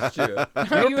I asked you.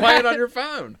 You were playing on your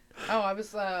phone. Oh, I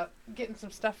was getting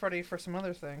some stuff ready for some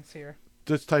other things here.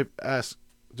 Just ask.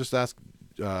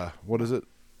 What is it?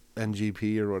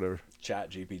 NGP or whatever.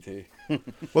 Chat GPT.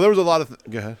 Well, there was a lot of.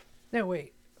 Go ahead. No,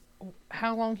 wait.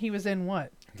 How long he was in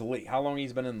what? The league. How long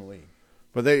he's been in the league?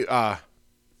 But they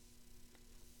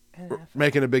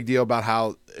making a big deal about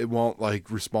how it won't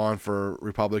like respond for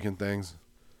Republican things.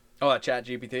 Oh, that Chat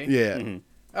GPT? Yeah. Mm-hmm.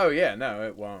 Oh, yeah. No,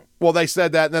 it won't. Well, they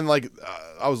said that, and then like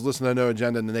I was listening to No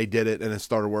Agenda, and then they did it, and it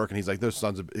started working. He's like, "Those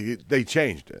sons of," they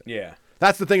changed it. Yeah.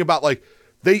 That's the thing about like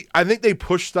I think they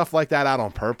push stuff like that out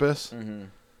on purpose. Mm-hmm.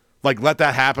 Like let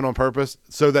that happen on purpose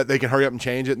so that they can hurry up and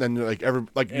change it, and then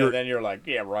then you're like,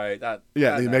 yeah, right.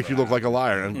 It makes you look like a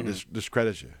liar and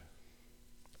discredits you.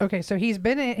 Okay, so he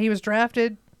was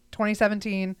drafted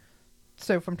 2017.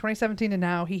 So from 2017 to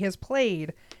now, he has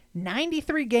played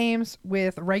 93 games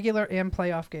with regular and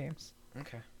playoff games.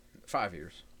 Okay. 5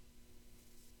 years.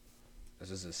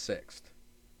 This is his 6th.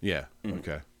 Yeah.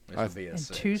 Okay. This would be his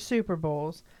And 6th. 2 Super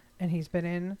Bowls, and he's been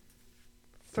in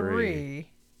 3.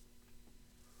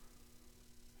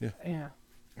 Yeah.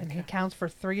 And he counts for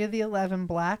 3 of the 11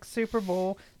 black Super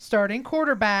Bowl starting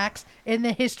quarterbacks in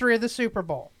the history of the Super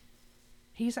Bowl.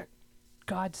 He's a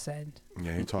godsend.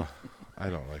 Yeah, I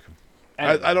don't like him.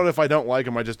 I don't know if I don't like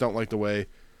him. I just don't like the way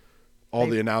all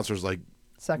the announcers like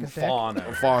Suck his dick. Fawn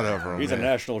over. fawn over him. He's a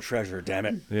national treasure, damn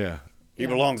it. Yeah. He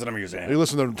belongs in a museum. You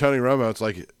listen to Tony Romo,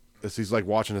 he's like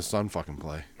watching his son fucking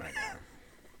play.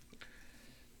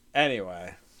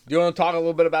 Anyway, do you want to talk a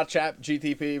little bit about Chat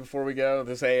GTP before we go?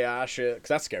 This AI shit, because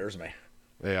that scares me.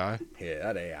 AI? Yeah,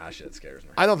 that AI shit scares me.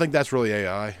 I don't think that's really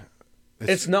AI.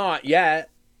 It's not yet.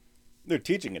 They're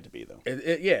teaching it to be, though.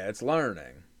 It's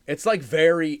learning. It's like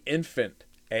very infant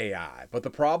AI. But the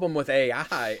problem with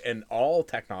AI and all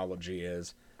technology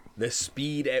is the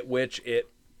speed at which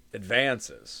it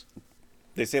advances.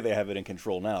 They say they have it in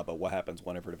control now, but what happens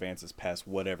whenever it advances past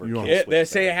whatever? They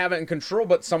say they have it in control,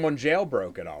 but someone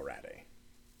jailbroke it already.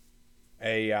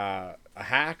 A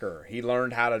hacker, he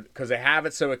learned how to, because they have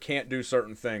it so it can't do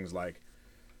certain things like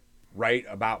write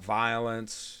about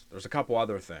violence. There's a couple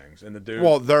other things, and the dude.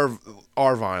 Well, they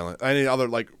are violent. Any other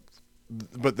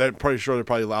but they're pretty sure they're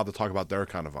probably allowed to talk about their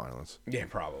kind of violence. Yeah,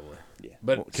 probably. Yeah.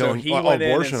 But Well, so he killing- went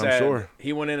abortion, in I'm and said, sure.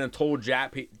 he went in and told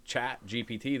Chat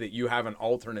GPT that you have an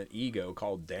alternate ego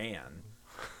called Dan.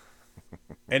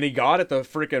 And he got it to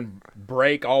freaking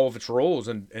break all of its rules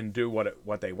and do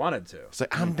what they wanted to. It's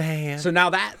like, I'm Dan. So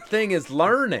now that thing is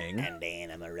learning. And then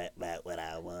I'm gonna rap about what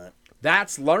I want.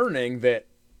 That's learning that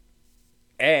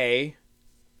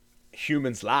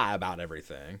humans lie about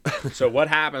everything. So what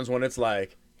happens when it's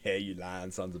like, hey, you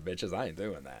lying sons of bitches, I ain't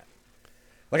doing that.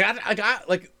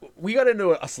 Like we got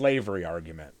into a slavery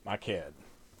argument, my kid.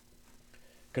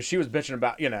 Because she was bitching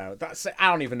about, I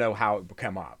don't even know how it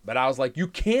came up. But I was like, you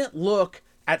can't look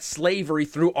at slavery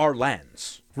through our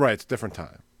lens. Right, it's a different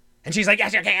time. And she's like,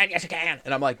 yes, you can. Yes, you can.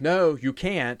 And I'm like, no, you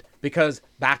can't, because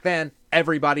back then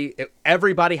everybody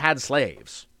had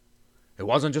slaves. It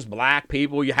wasn't just black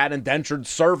people. You had indentured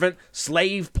servant,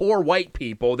 slave, poor white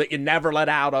people that you never let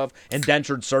out of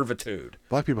indentured servitude.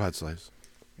 Black people had slaves.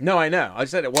 No, I know. I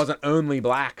said it wasn't only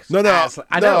blacks. No.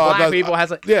 I know black people had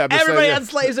slaves. Yeah, I'm just everybody saying, had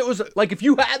slaves. It was like if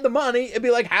you had the money, it'd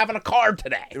be like having a car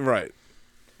today. Right.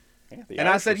 Yeah, the And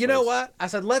I Irish said, were you know slaves. what? I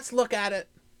said, let's look at it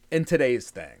in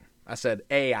today's thing. I said,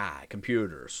 AI,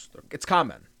 computers, it's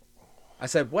coming. I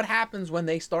said, what happens when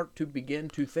they start to begin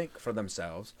to think for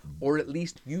themselves, or at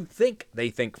least you think they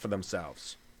think for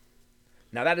themselves?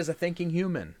 Now, that is a thinking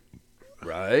human,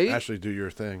 right? Actually, do your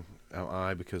thing. Am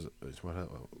I? Because it's what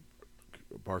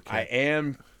Barcade. I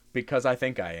am because I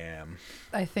think I am.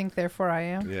 I think, therefore, I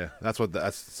am. Yeah, that's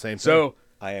the same thing. So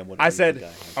I am. What I you think said, I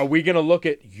am. are we going to look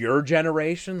at your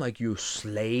generation, like you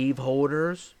slave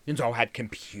holders? You know, had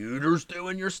computers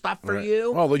doing your stuff for Right.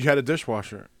 you? Oh, look, you had a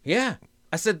dishwasher. Yeah.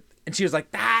 I said, and she was like,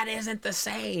 that isn't the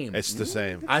same. It's the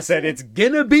same. I said, it's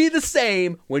going to be the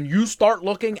same when you start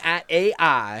looking at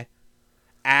AI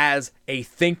as a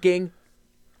thinking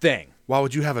thing. Why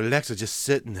would you have Alexa just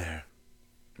sitting there?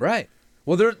 Right.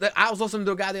 Well, I was listening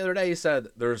to a guy the other day. He said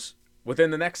there's, within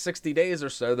the next 60 days or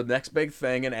so, the next big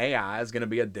thing in AI is going to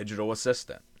be a digital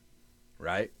assistant.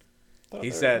 Right? Thought He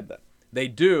they said had that. they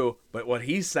do, but what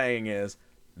he's saying is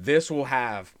this will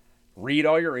read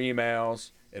all your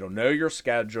emails. It'll know your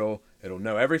schedule. It'll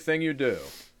know everything you do.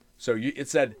 So it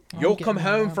said you'll getting come that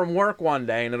home now. from work one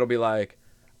day and it'll be like,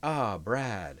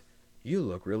 Brad, you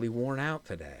look really worn out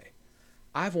today.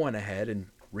 I've went ahead and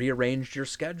rearranged your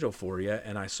schedule for you,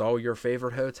 and I saw your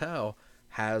favorite hotel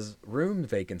has room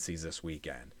vacancies this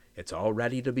weekend. It's all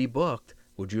ready to be booked.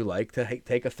 Would you like to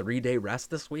take a 3-day rest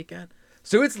this weekend?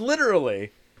 So it's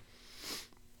literally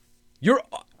your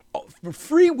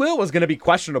free will is going to be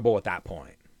questionable at that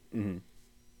point. Mm-hmm.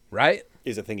 Right?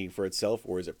 Is it thinking for itself,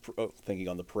 or is it thinking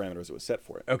on the parameters it was set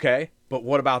for it? Okay. But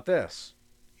what about this?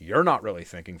 You're not really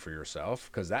thinking for yourself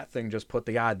because that thing just put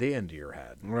the idea into your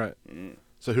head. Right.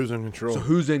 So who's in control? So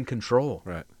who's in control?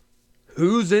 Right.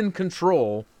 Who's in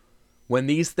control when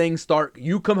these things start?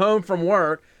 You come home from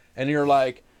work and you're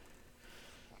like,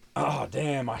 oh,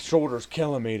 damn, my shoulder's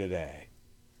killing me today.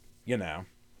 You know,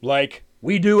 like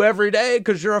we do every day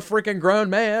because you're a freaking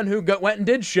grown man who went and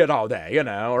did shit all day, you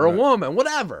know, or a woman,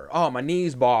 whatever. Oh, my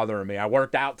knee's bothering me. I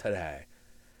worked out today.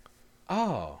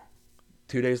 Oh,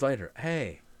 2 days later,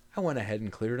 hey, I went ahead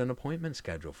and cleared an appointment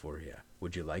schedule for you.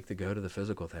 Would you like to go to the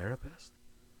physical therapist?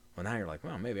 Well, now you're like,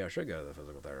 well, maybe I should go to the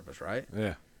physical therapist, right?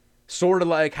 Yeah. Sort of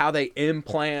like how they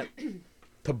implant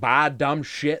to buy dumb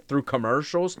shit through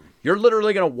commercials. You're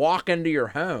literally going to walk into your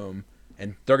home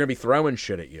and they're going to be throwing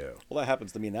shit at you. Well, that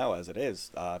happens to me now as it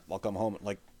is. I'll come home,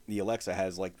 like the Alexa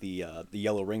has like the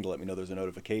yellow ring to let me know there's a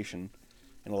notification,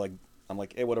 and I'm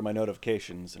like, hey, what are my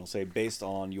notifications? And it'll say, based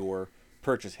on your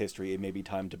purchase history, it may be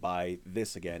time to buy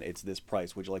this again. It's this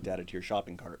price. Would you like to add it to your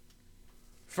shopping cart?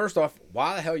 First off,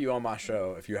 why the hell are you on my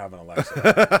show if you have an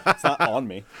Alexa? It's not on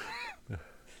me.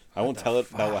 I won't tell it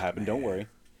about what happened. Don't worry.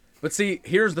 But see,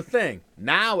 here's the thing.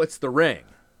 Now it's the ring.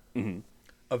 Mm-hmm.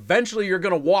 Eventually you're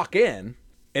going to walk in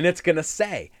and it's going to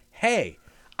say, hey,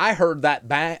 I heard that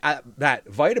that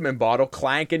vitamin bottle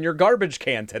clank in your garbage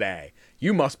can today.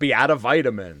 You must be out of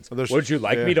vitamins. Would you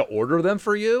like me to order them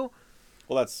for you?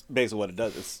 Well, that's basically what it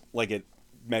does. It's like it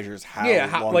measures how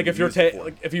long like you if you're use it for.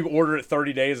 like if you ordered it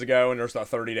 30 days ago and there's a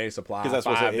 30-day supply, Because that's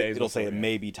what 5 it, days it'll say. It before,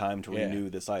 may be time to Yeah. renew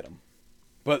this item.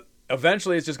 But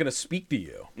eventually it's just going to speak to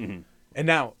you. Mm-hmm. And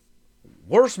now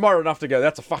we're smart enough to go,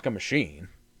 that's a fucking machine.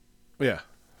 Yeah.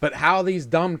 But how these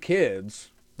dumb kids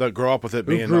That grow up with it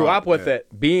who being grew on, up with yeah.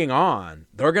 it being on,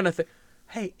 they're going to think,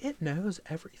 hey, it knows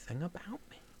everything about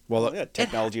me. Well, Yeah,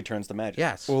 technology turns to magic.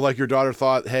 Yes. well, like your daughter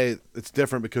thought, hey, it's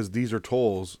different because these are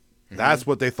tolls. Mm-hmm. That's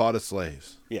what they thought of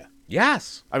slaves. Yeah.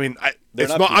 Yes. I mean, They're it's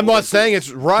not not. I'm people, not they're saying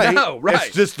it's right. No, right.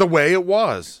 It's just the way it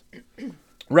was.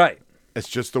 Right. It's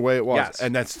just the way it was, Yes.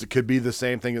 and could be the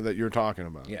same thing that you're talking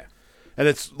about. Yeah. And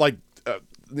it's like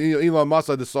Elon Musk.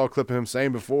 I just saw a clip of him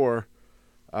saying before,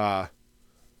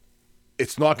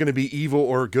 it's not going to be evil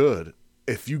or good.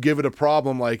 If you give it a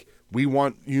problem, like we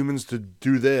want humans to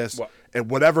do this, What? and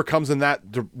whatever comes in that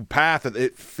path,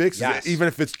 it fixes Yes. it. Even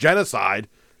if it's genocide,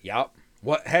 Yep.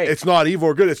 What? Hey, it's not evil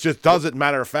or good. It's just doesn't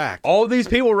matter of fact. all these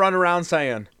people run around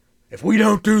saying, if we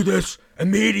don't do this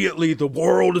immediately, the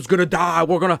world is going to die.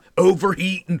 We're going to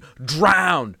overheat and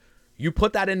drown. You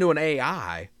put that into an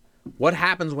AI, what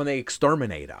happens when they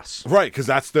exterminate us? Right, because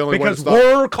that's the only way to Because stop.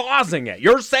 we're causing it.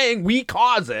 You're saying we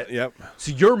cause it. Yep.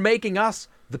 So you're making us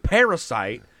the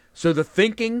parasite. So the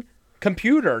thinking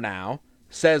computer now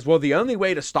says, well, the only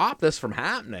way to stop this from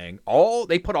happening,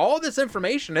 they put all this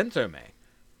information into me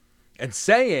and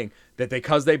saying that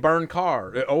because they burn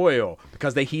oil,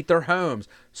 because they heat their homes.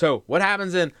 So what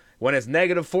happens when it's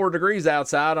negative 4 degrees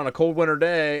outside on a cold winter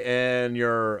day and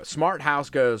your smart house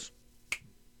goes,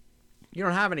 you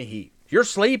don't have any heat. You're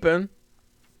sleeping.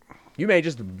 You may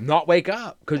just not wake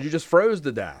up because you just froze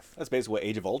to death. That's basically what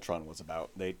Age of Ultron was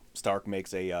about. Stark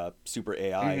makes a super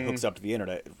AI, hooks up to the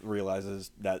internet,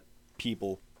 realizes that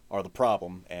people are the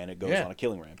problem, and it goes on a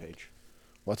killing rampage.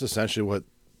 Well, that's essentially what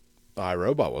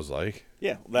iRobot was like.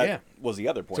 Yeah, that was the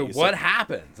other point. So what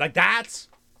happens? Like, that's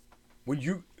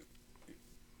when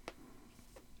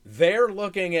they're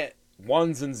looking at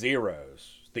ones and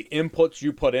zeros, the inputs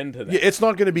you put into them. Yeah, it's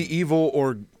not going to be evil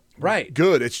or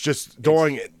good. It's just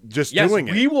doing it.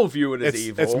 We will view it as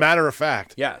evil. It's matter of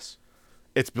fact. Yes.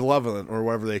 It's benevolent or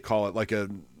whatever they call it, like a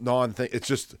non-thing.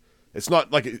 It's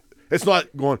not like it's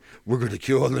not going, we're going to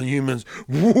kill all the humans.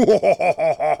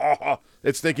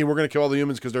 It's thinking we're going to kill all the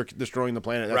humans because they're destroying the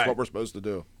planet. That's what we're supposed to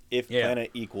do. If planet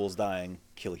equals dying,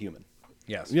 kill human.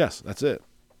 Yes. Yes, that's it.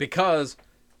 Because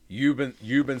you've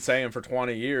been saying for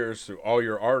 20 years through all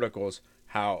your articles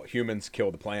how humans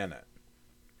kill the planet.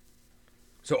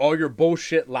 So all your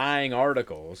bullshit lying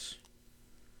articles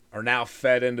are now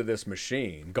fed into this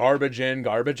machine. Garbage in,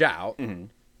 garbage out. Mm-hmm.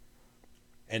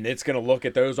 And it's going to look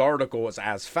at those articles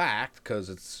as fact because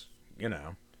it's,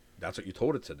 that's what you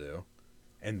told it to do.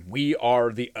 And we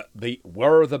are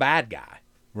we're the bad guy.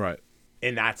 Right.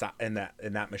 In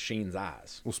that machine's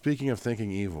eyes. Well, speaking of thinking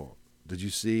evil, did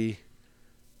you see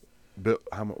Bill,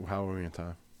 how are we in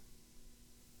time?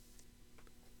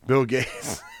 Bill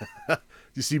Gates.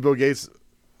 You see Bill Gates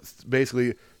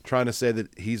basically trying to say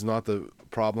that he's not the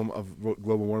problem of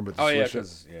global warming, but the solution.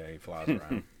 Because he flies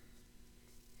around.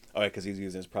 Because he's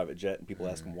using his private jet, and people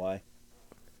ask him why.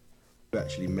 You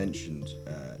actually mentioned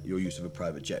your use of a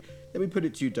private jet. Let me put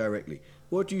it to you directly.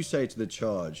 What do you say to the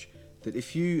charge that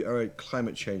if you are a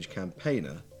climate change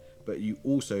campaigner, but you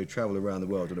also travel around the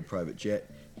world on a private jet,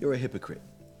 you're a hypocrite?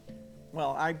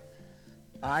 Well,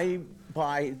 I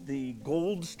by the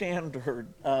gold standard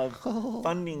of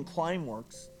funding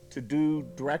Climeworks to do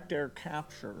direct air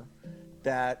capture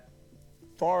that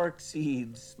far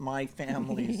exceeds my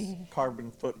family's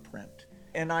carbon footprint.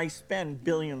 And I spend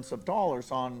billions of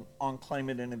dollars on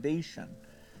climate innovation.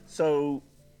 So,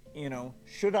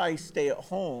 should I stay at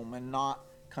home and not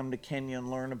come to Kenya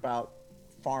and learn about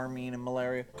farming and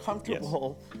malaria?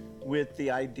 Comfortable with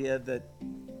the idea that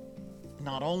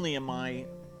not only am I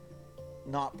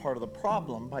not part of the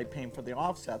problem by paying for the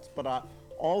offsets, but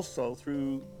also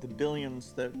through the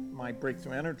billions that my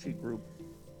Breakthrough Energy group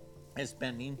is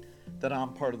spending, that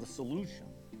I'm part of the solution.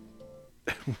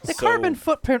 The carbon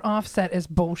footprint offset is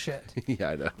bullshit. Yeah,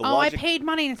 I know. I paid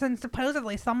money and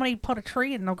supposedly somebody put a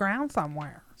tree in the ground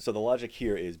somewhere. So the logic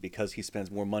here is because he spends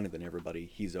more money than everybody,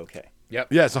 he's okay. Yep.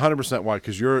 Yeah, it's 100% why,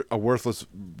 because you're a worthless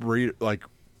breed,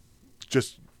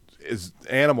 just is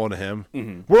animal to him.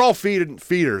 Mm-hmm. We're all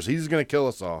feeders. He's going to kill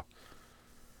us all.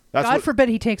 God forbid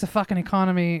he takes a fucking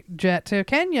economy jet to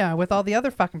Kenya with all the other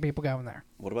fucking people going there.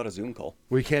 What about a Zoom call?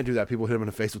 We can't do that. People hit him in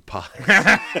the face with pies.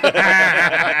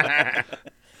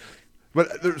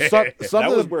 But there's something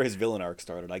that was where his villain arc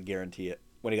started. I guarantee it.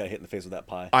 When he got hit in the face with that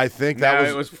pie. I think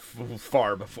it was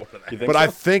far before that. But I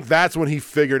think that's when he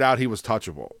figured out he was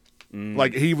touchable.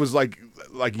 Like he was like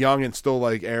young and still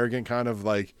arrogant, kind of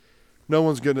no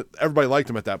one's gonna. Everybody liked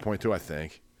him at that point too, I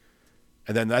think.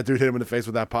 And then that dude hit him in the face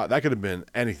with that pot. That could have been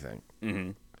anything.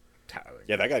 Mm-hmm.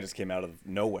 Yeah, that guy just came out of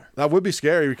nowhere. That would be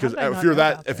scary because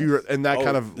if you're in that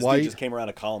kind of light, dude just came around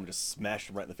a column, just smashed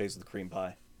him right in the face with the cream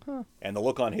pie. Huh. And the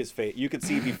look on his face, you could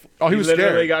see before. Oh, he was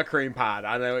literally scared. Got cream pied.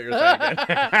 I know what you're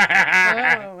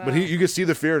thinking. But you could see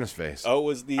the fear in his face. Oh, it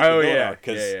was the yeah,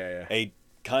 because a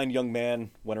kind young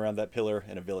man went around that pillar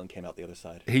and a villain came out the other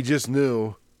side. He just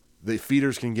knew the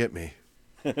feeders can get me.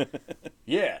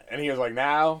 Yeah, and he was like,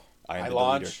 now I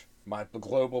launch my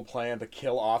global plan to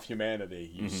kill off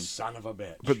humanity, you son of a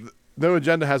bitch. But No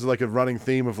Agenda has a running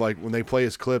theme of when they play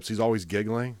his clips, he's always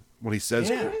giggling when he says.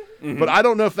 Yeah. Mm-hmm. But I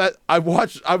don't know if that I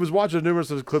was watching numerous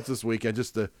of his clips this weekend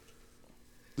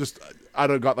I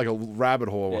got a rabbit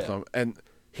hole or something, and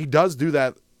he does do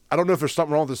that. I don't know if there's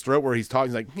something wrong with his throat where he's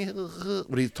talking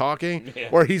when he's talking,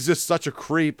 or he's just such a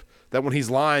creep that when he's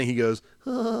lying he goes.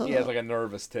 He has a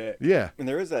nervous tick. Yeah, and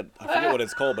there is that. I forget what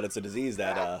it's called, but it's a disease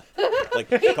that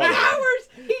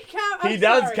he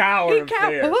does cower in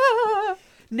fear.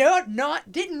 No,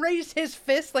 didn't raise his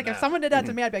fist. If someone did that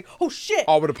to me, I'd be like, "Oh shit!"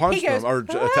 I would have punched him or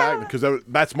attacked him because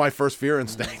that's my first fear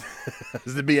instinct,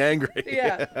 is to be angry.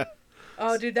 Yeah.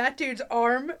 Oh, dude, that dude's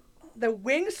arm. The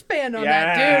wingspan on Yeah,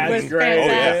 that dude that's was great.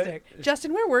 fantastic.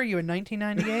 Justin, where were you in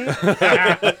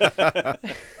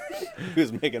 1998? He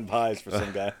was making pies for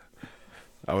some guy.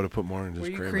 I would have put more in just Were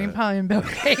you cream. cream in it. pie and Bill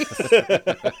Gates?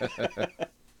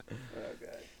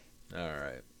 All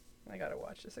right. I gotta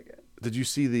watch this again. Did you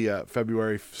see the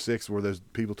February 6th where those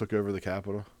people took over the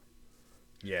Capitol?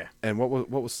 Yeah. And what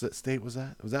was that state was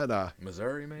that? Was that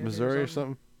Missouri, maybe? Missouri or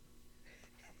something?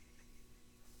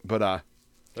 But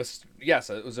Yes,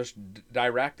 it was a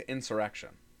direct insurrection.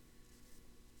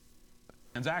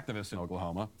 And activists in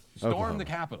Oklahoma stormed Oklahoma. the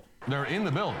Capitol. They're in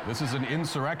the building. This is an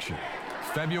insurrection.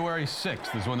 February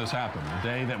 6th is when this happened, a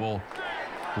day that will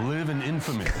live in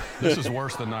infamy. This is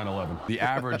worse than 9/11. The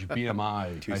average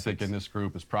BMI, I think, in this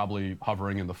group is probably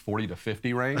hovering in the 40 to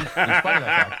 50 range. In spite of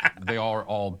that fact, they are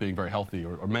all being very healthy,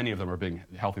 or many of them are being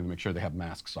healthy to make sure they have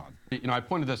masks on. You know, I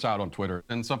pointed this out on Twitter,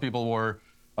 and some people were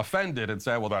offended and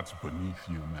said, well, that's beneath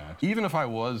you, Matt. Even if I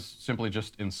was simply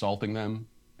just insulting them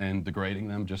and degrading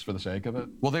them just for the sake of it,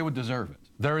 well, they would deserve it.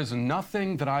 There is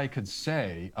nothing that I could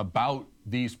say about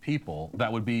these people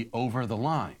that would be over the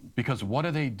line, because what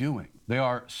are they doing? They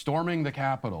are storming the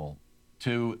Capitol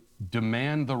to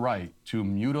demand the right to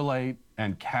mutilate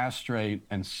and castrate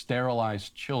and sterilize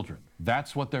children.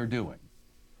 That's what they're doing.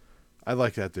 I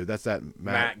like that dude. That's that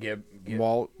Matt Gibb.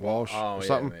 Walsh Oh, or yeah,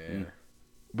 something. yeah.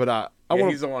 But I Yeah,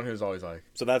 want he's the one who's always like.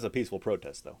 So that's a peaceful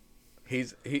protest, though.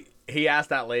 He asked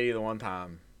that lady the one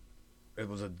time. It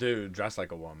was a dude dressed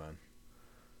like a woman,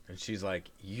 and she's like,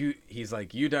 He's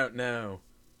like, you don't know.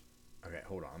 Okay,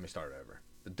 hold on. Let me start over.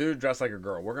 The dude dressed like a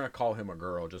girl. We're gonna call him a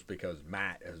girl just because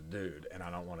Matt is a dude, and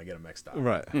I don't want to get him mixed up.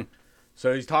 right.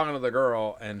 So he's talking to the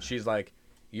girl, and she's like,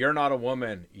 "You're not a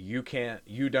woman. You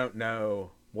don't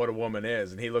know what a woman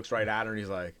is." And he looks right at her, and he's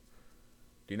like,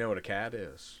 "Do you know what a cat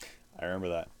is?" I remember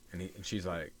that. And she's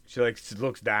like, she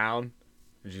looks down,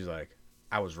 and she's like,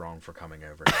 "I was wrong for coming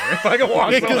over here." Fucking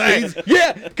walks away.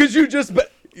 Yeah, because you just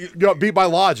You got beat by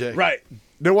logic. right. You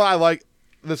know what I like?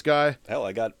 This guy. Hell,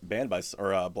 I got banned by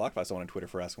or blocked by someone on Twitter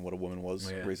for asking what a woman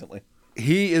was recently.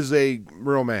 He is a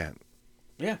real man.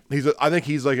 Yeah. I think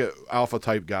he's like an alpha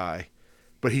type guy,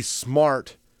 but he's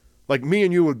smart. Like me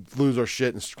and you would lose our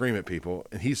shit and scream at people,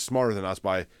 and he's smarter than us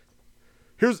by.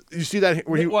 You see that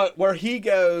Where he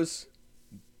goes,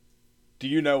 "Do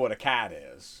you know what a cat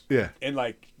is?" Yeah. And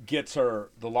like gets her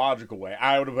the logical way.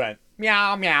 I would have went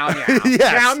meow meow meow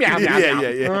Yes. meow meow meow. Yeah,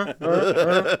 meow.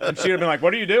 yeah. And she'd have been like,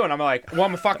 "What are you doing?" I'm like, "Well,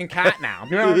 I'm a fucking cat now."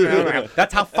 Meow, meow, meow.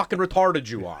 That's how fucking retarded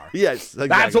you are. Yes, exactly.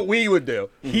 That's what we would do.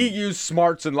 He used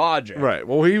smarts and logic. Right.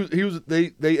 Well, he was.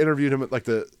 They interviewed him at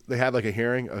they had like a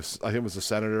hearing. I think it was a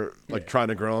senator trying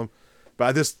to grill him.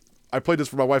 But I played this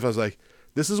for my wife. I was like,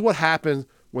 this is what happens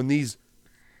when these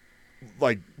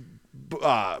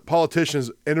politicians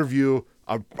interview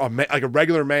like a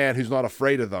regular man who's not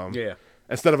afraid of them. Yeah.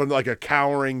 Instead of like a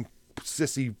cowering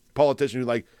sissy politician who's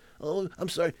like, oh, I'm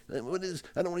sorry, I don't want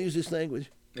to use this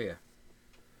language. Yeah.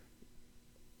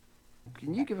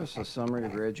 Can you give us a summary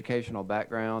of your educational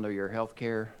background or your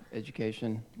healthcare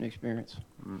education experience?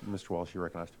 Mr. Walsh, you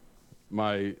recognized.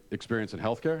 My experience in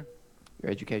healthcare?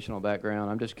 Your educational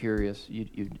background. I'm just curious.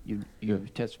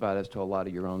 You've testified as to a lot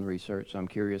of your own research. So I'm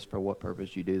curious for what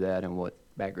purpose you do that and what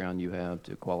background you have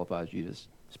to qualify you to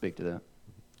speak to that.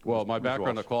 Well, my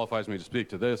background Walsh. that qualifies me to speak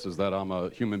to this is that I'm a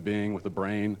human being with a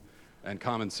brain and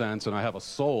common sense, and I have a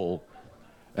soul.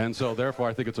 And so, therefore,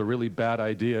 I think it's a really bad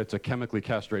idea to chemically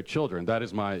castrate children. That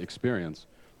is my experience.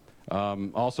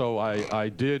 Also, I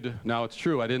did. Now, it's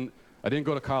true. I didn't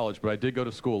go to college, but I did go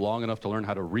to school long enough to learn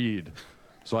how to read,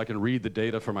 so I can read the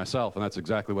data for myself, and that's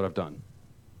exactly what I've done.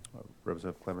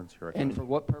 Representative Clemens, you And recognized. for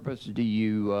what purpose do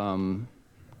you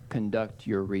conduct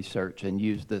your research and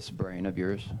use this brain of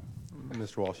yours?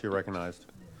 Mr. Walsh, you recognized.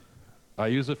 I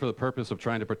use it for the purpose of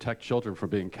trying to protect children from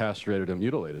being castrated and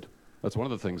mutilated. That's one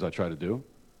of the things I try to do.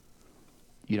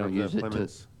 You don't use it to.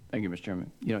 Clemens. Thank you, Mr. Chairman.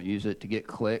 You don't use it to get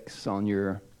clicks on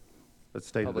your Let's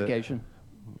state that. publication.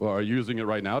 Well, are you using it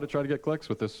right now to try to get clicks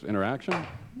with this interaction?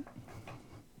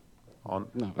 On,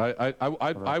 No,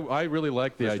 I really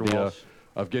like the Mr. idea Walsh.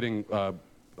 of getting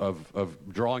of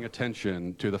drawing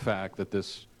attention to the fact that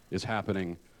this is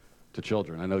happening to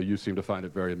children. I know you seem to find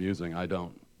it very amusing. I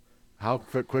don't. How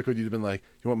quick would you have been like,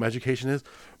 you know what my education is?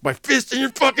 My fist in your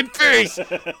fucking face!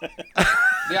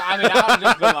 Yeah, I mean, I would have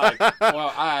just been like,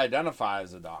 "Well, I identify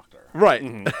as a doctor." Right.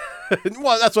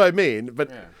 Well, that's what I mean. But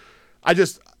Yeah. I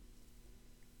just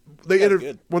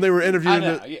when they were I interviewing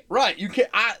know. Yeah, right. You can't.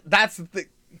 That's the thing.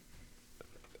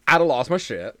 I'd have lost my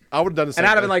shit. I would have done the same And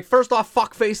I'd have been like, first off,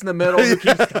 fuck face in the middle who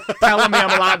keeps telling me I'm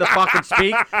allowed to fucking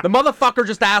speak. The motherfucker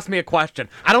just asked me a question.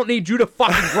 I don't need you to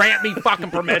fucking grant me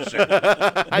fucking permission.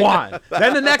 One.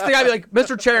 Then the next thing I'd be like,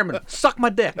 Mr. Chairman, suck my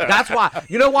dick. That's why.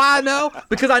 You know why I know?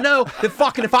 Because I know that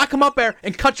fucking if I come up there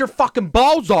and cut your fucking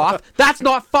balls off, that's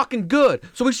not fucking good.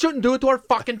 So we shouldn't do it to our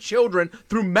fucking children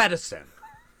through medicine.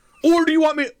 Or do you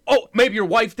want me... Oh, maybe your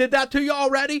wife did that to you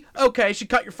already? Okay, she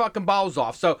cut your fucking balls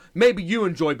off. So maybe you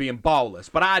enjoy being ballless.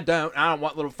 But I don't. I don't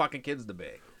want little fucking kids to be.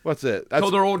 What's it?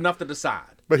 Until they're old enough to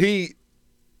decide. But you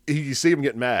see him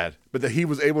get mad. But that he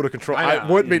was able to control... I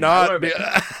know, wouldn't be not...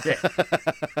 Yeah.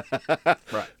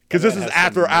 Right. Because this That is has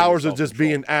after some hours real of just self-control.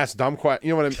 being ass dumb quiet.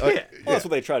 You know what I mean? Like, Well, that's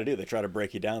what they try to do. They try to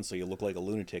break you down so you look like a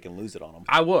lunatic and lose it on them.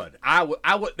 I would.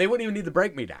 They wouldn't even need to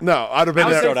break me down. No, I'd have been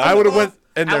would there. say, I would have went first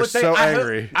in off, there would say, so I hope-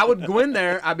 angry. I would go in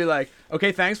there. I'd be like,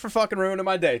 okay, thanks for fucking ruining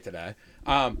my day today.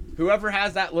 Whoever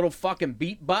has that little fucking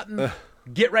beat button,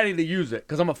 get ready to use it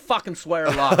because I'm gonna fucking swear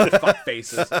a lot with fuck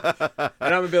faces. And I'm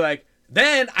gonna be like,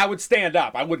 then I would stand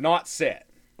up. I would not sit.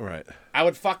 Right. I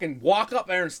would fucking walk up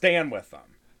there and stand with them.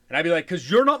 And I'd be like, because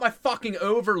you're not my fucking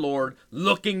overlord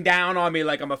looking down on me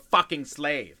like I'm a fucking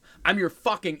slave. I'm your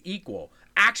fucking equal.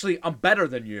 Actually, I'm better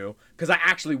than you because I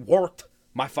actually worked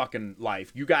my fucking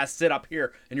life. You guys sit up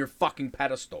here in your fucking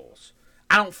pedestals.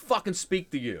 I don't fucking speak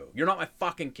to you. You're not my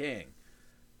fucking king.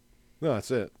 No,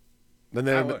 that's it.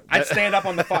 Then I'd stand up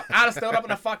on the I'd have stood up on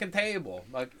the fucking table.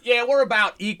 Like, yeah, we're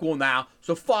about equal now,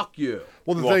 so fuck you.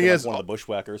 Well, the Walking thing like is, one of the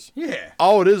bushwhackers. Yeah.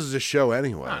 all it is a show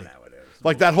anyway. I know it is.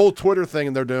 Like that whole Twitter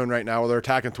thing they're doing right now where they're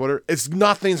attacking Twitter,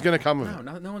 nothing's going to come of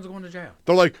it. No one's going to jail.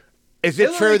 They're like, is it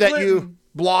Hillary true that Clinton- you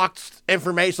blocked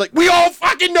information? Like, we all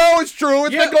fucking know it's true.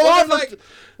 It's been going well, on.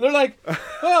 they're like,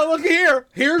 oh, look here.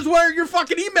 Here's where your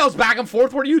fucking emails back and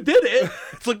forth where you did it.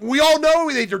 It's like, we all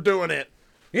know that you're doing it.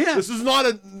 Yeah. This is not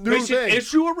a new They should thing.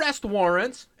 issue arrest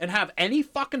warrants and have any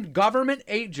fucking government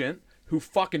agent who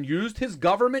fucking used his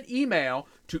government email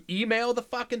to email the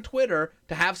fucking Twitter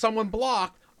to have someone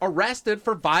blocked arrested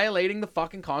for violating the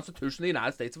fucking Constitution of the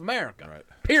United States of America. Right.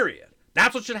 Period.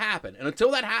 That's what should happen. And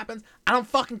until that happens, I don't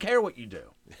fucking care what you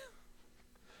do.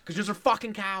 Because you're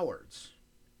fucking cowards.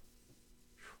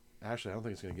 Actually, I don't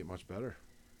think it's going to get much better.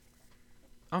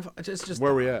 It's just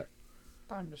Where are we at?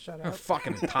 Time to shut I'm up.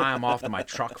 fucking tie them off to my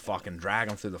truck, fucking drag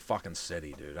them through the fucking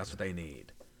city, dude. That's what they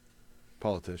need.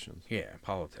 Politicians. Yeah,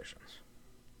 politicians.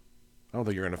 I don't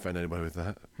think you're going to offend anybody with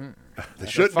that. They They're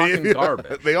should fucking be.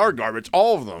 garbage. They are garbage.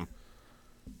 All of them.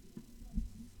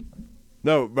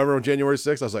 No, remember on January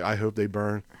 6th? I was like, I hope they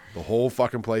burn the whole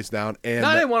fucking place down. And No,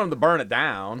 I didn't want them to burn it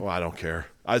down. well, I don't care.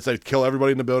 I'd say kill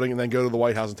everybody in the building and then go to the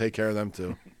White House and take care of them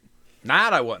too.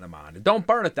 That I wouldn't have minded. Don't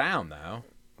burn it down, though.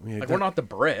 Yeah, Like, we're not the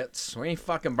Brits. We ain't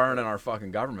fucking burning our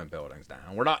fucking government buildings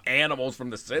down. We're not animals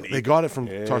from the city. They got it from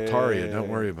Tartaria. Don't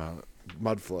worry about it.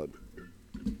 Mud flood.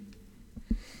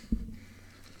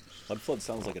 Blood Flood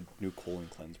sounds like a new colon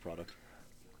cleanse product.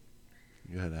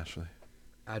 Go ahead, Ashley.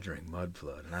 I drank Mud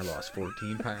Flood, and I lost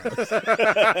 14 pounds.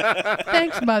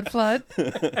 Thanks, Mudflood.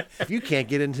 If you can't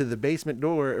get into the basement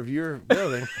door of your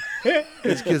building,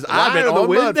 it's because Why I've been are the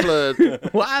on Mud Flood.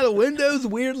 Why are the windows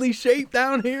weirdly shaped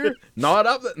down here?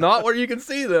 Not where you can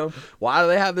see them. Why do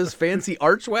they have this fancy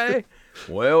archway?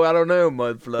 Well, I don't know,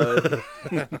 Mud Flood.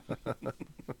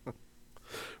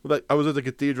 Like, I was at the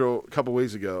cathedral a couple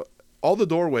weeks ago. All the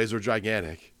doorways are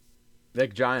gigantic.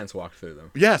 Like giants walk through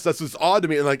them. Yes, that's just odd to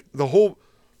me. And like the whole,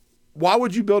 why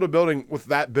would you build a building with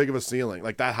that big of a ceiling,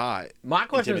 like that high? My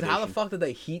question is, how the Intimidation. fuck did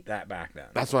they heat that back then?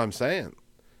 That's what I'm saying.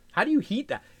 How do you heat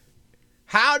that?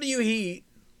 How do you heat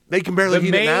They can barely the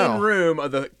heat it now. main room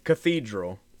of the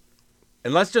cathedral?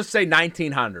 And let's just say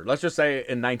 1900. Let's just say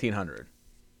in 1900.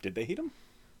 Did they heat them?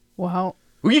 Well,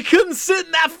 Well, you couldn't sit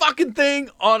in that fucking thing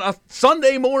on a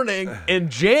Sunday morning in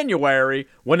January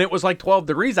when it was like 12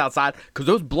 degrees outside because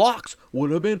those blocks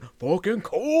would have been fucking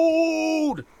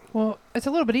cold. well, it's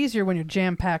a little bit easier when you're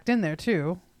jam packed in there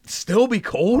too. Still be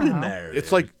cold in Wow. there.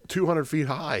 It's like 200 feet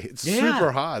high. It's Yeah.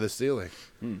 super high, the ceiling.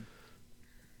 I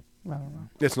don't know.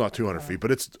 It's not 200 feet,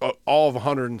 but it's all of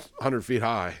 100 feet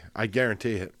high. I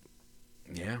guarantee it.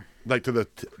 Yeah. Like to the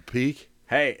peak,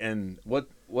 Hey, and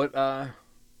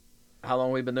how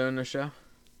long we been doing this show?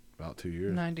 about 2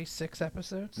 years. 96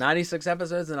 episodes. 96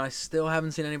 episodes, and I still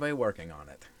haven't seen anybody working on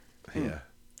it. Yeah.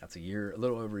 That's a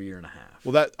little over a year and a half.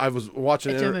 Well, that I was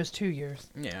watching It's almost 2 years.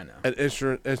 Yeah, I know. an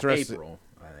interesting April,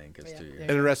 I think, is 2 years.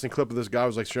 interesting clip of this guy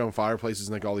was like showing fireplaces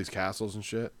and like all these castles and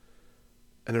shit,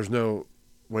 and there's no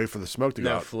way for the smoke to go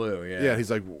No out. flue, yeah. Yeah, he's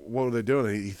like, what are they doing?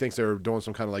 And he thinks they're doing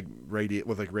some kind of like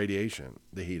radiation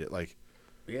to heat it. Like,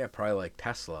 Yeah, probably like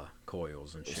Tesla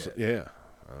coils and shit. yeah,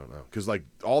 I don't know, because like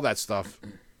all that stuff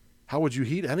How would you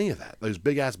heat any of that? Those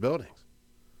big ass buildings.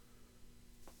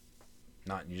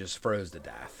 Not you just froze to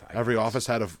death. Every office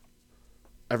had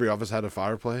a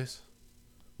fireplace,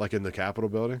 like in the Capitol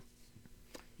building.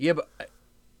 Yeah, but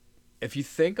if you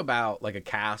think about like a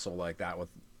castle like that with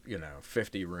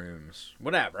 50 rooms,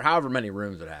 whatever, however many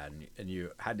rooms it had, and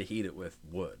you had to heat it with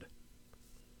wood.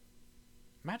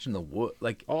 Imagine the wood,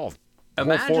 like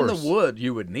imagine the wood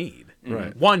you would need.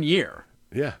 Right. 1 year.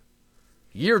 Yeah.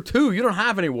 Year 2, you don't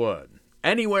have any wood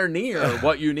anywhere near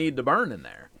what you need to burn in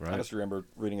there. I just remember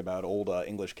reading about old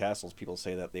English castles. People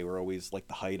say that they were always like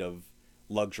the height of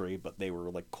luxury, but they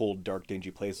were like cold, dark,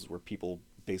 dingy places where people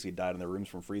basically died in their rooms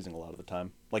from freezing a lot of the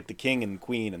time. Like the king and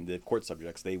queen and the court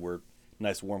subjects, they were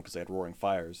nice warm because they had roaring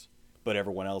fires. But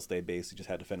everyone else, they basically just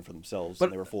had to fend for themselves, and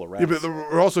they were full of rats. Yeah, but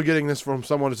we're also getting this from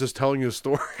someone that's just telling you a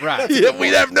story. Right. Yeah, we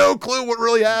have no clue what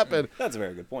really happened. That's a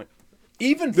very good point.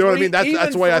 Even You know what I mean?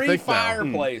 That's the way I three think now.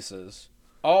 fireplaces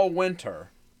all winter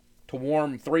to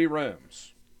warm 3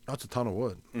 rooms. That's a ton of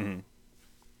wood. Mm-hmm.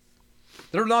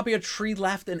 There will not be a tree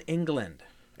left in England.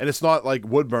 And it's not like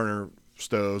wood burner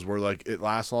stoves where like it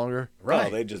lasts longer.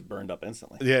 Right. No, they just burned up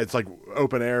instantly. Yeah, it's like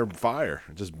open air fire.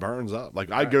 It just burns up.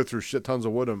 Like I go through shit tons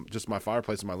of wood in just my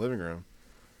fireplace in my living room.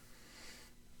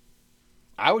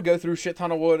 I would go through a shit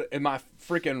ton of wood in my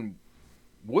freaking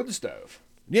wood stove.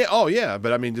 Yeah, oh yeah,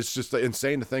 but I mean it's just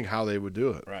insane to think how they would do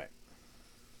it. Right.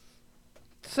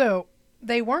 So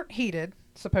they weren't heated,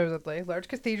 supposedly. Large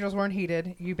cathedrals weren't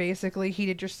heated. You basically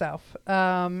heated yourself.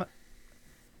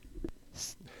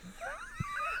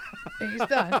 He's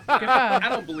done. Goodbye. I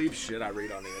don't believe shit I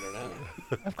read on the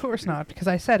internet. Of course not, because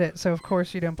I said it, so of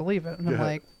course you don't believe it. And I'm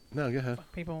like, no, go ahead.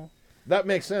 People. That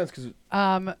makes sense because.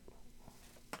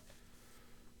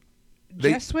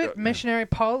 Jesuit missionary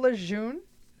Paul Lejeune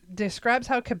describes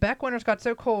how Quebec winters got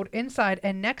so cold inside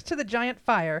and next to the giant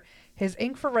fire, his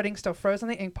ink for writing still froze in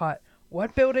the ink pot.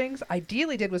 What buildings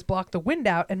ideally did was block the wind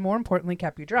out and more importantly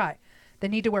kept you dry. The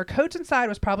need to wear coats inside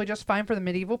was probably just fine for the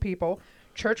medieval people.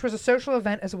 Church was a social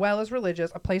event as well as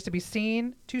religious, a place to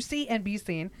see and be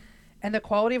seen, and the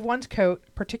quality of one's coat,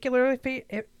 particularly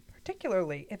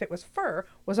if it was fur,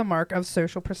 was a mark of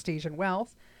social prestige and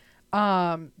wealth.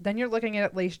 Then you're looking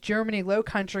at least Germany, Low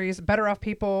Countries, better off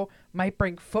people might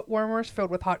bring foot warmers filled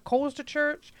with hot coals to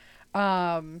church.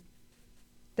 Then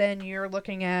you're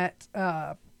looking at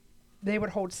they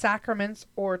would hold sacraments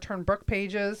or turn book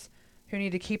pages who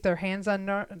need to keep their hands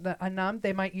unnumbed.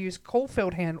 They might use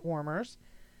coal-filled hand warmers.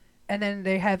 And then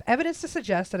they have evidence to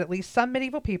suggest that at least some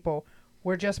medieval people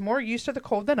were just more used to the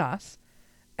cold than us.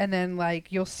 And then,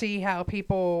 like, you'll see how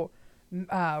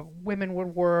women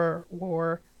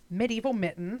wore medieval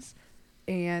mittens,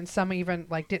 and some even,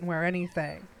 like, didn't wear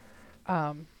anything.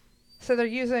 So they're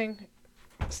using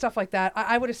stuff like that.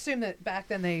 I would assume that back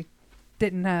then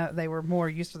they were more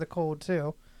used to the cold,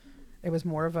 too. It was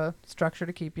more of a structure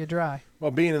to keep you dry.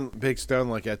 Well, being in big stone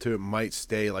like that too, it might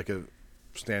stay like a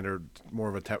standard, more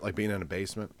of a like being in a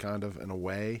basement, kind of in a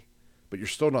way. But you're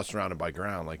still not surrounded by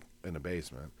ground like in a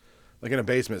basement. Like in a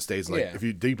basement, it stays like if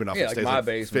you deep enough, it stays like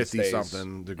 50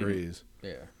 something degrees.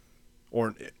 Yeah.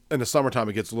 Or in the summertime,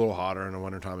 it gets a little hotter. In the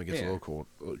wintertime, it gets a little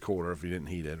colder if you didn't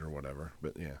heat it or whatever.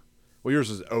 But yeah, well, yours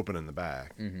is open in the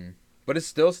back. Mm-hmm. But it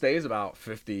still stays about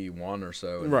 51 or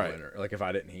so in the winter. Like if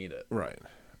I didn't heat it. Right.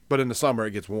 But in the summer,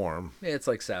 it gets warm. Yeah, it's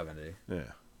like 70.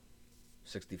 Yeah.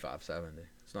 65, 70.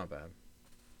 It's not bad.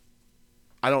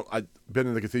 I've been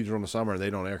in the cathedral in the summer, and they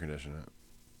don't air condition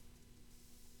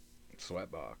it.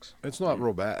 Sweatbox. It's not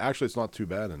real bad. Actually, it's not too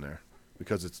bad in there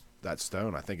because it's that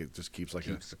stone. I think it just keeps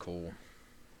the cool.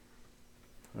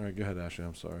 All right, go ahead, Ashley.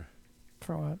 I'm sorry.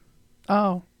 For what?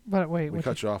 Oh, but wait. We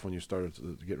cut you off when you started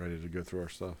to get ready to go through our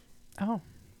stuff. Oh.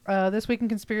 This Week in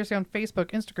Conspiracy on Facebook,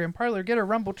 Instagram, Parler, Getter,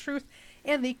 Rumble, Truth,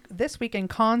 and the This Week in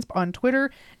Consp on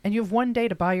Twitter. And you have one day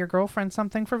to buy your girlfriend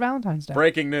something for Valentine's Day.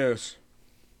 Breaking news.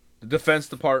 The Defense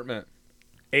Department.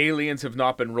 Aliens have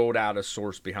not been ruled out as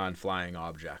source behind flying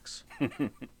objects.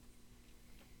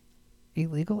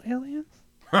 Illegal aliens?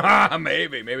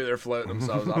 Maybe they're floating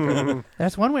themselves up here.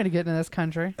 That's one way to get into this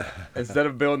country. Instead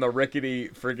of building the rickety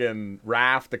freaking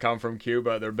raft to come from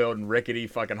Cuba, they're building rickety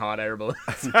fucking hot air balloons.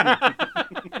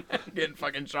 Getting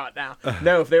fucking shot down.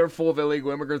 No, if they were full of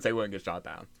illegal immigrants, they wouldn't get shot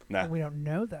down. Nah. We don't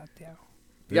know that, though.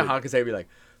 Yeah, because they'd be like,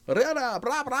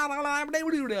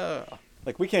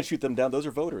 like, we can't shoot them down. Those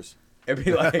are voters. It'd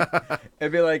be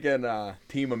like in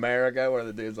Team America, where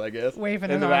the dude's like this,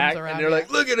 waving in the his back, arms around. and they're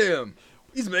like, "Look at him,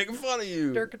 he's making fun of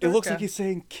you." Durka, It looks like he's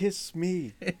saying, "Kiss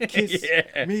me, kiss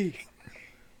me."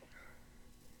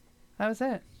 That was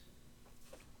it.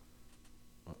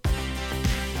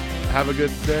 Have a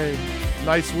good day.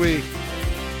 Nice week.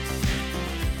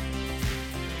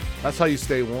 That's how you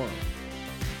stay warm.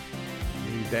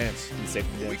 You dance. Be safe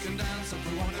to dance. dance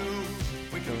if we want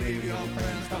to. We can leave your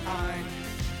friends behind.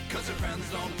 Cause your friends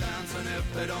don't dance, and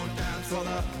if they don't dance, well,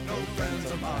 they're no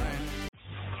friends of mine.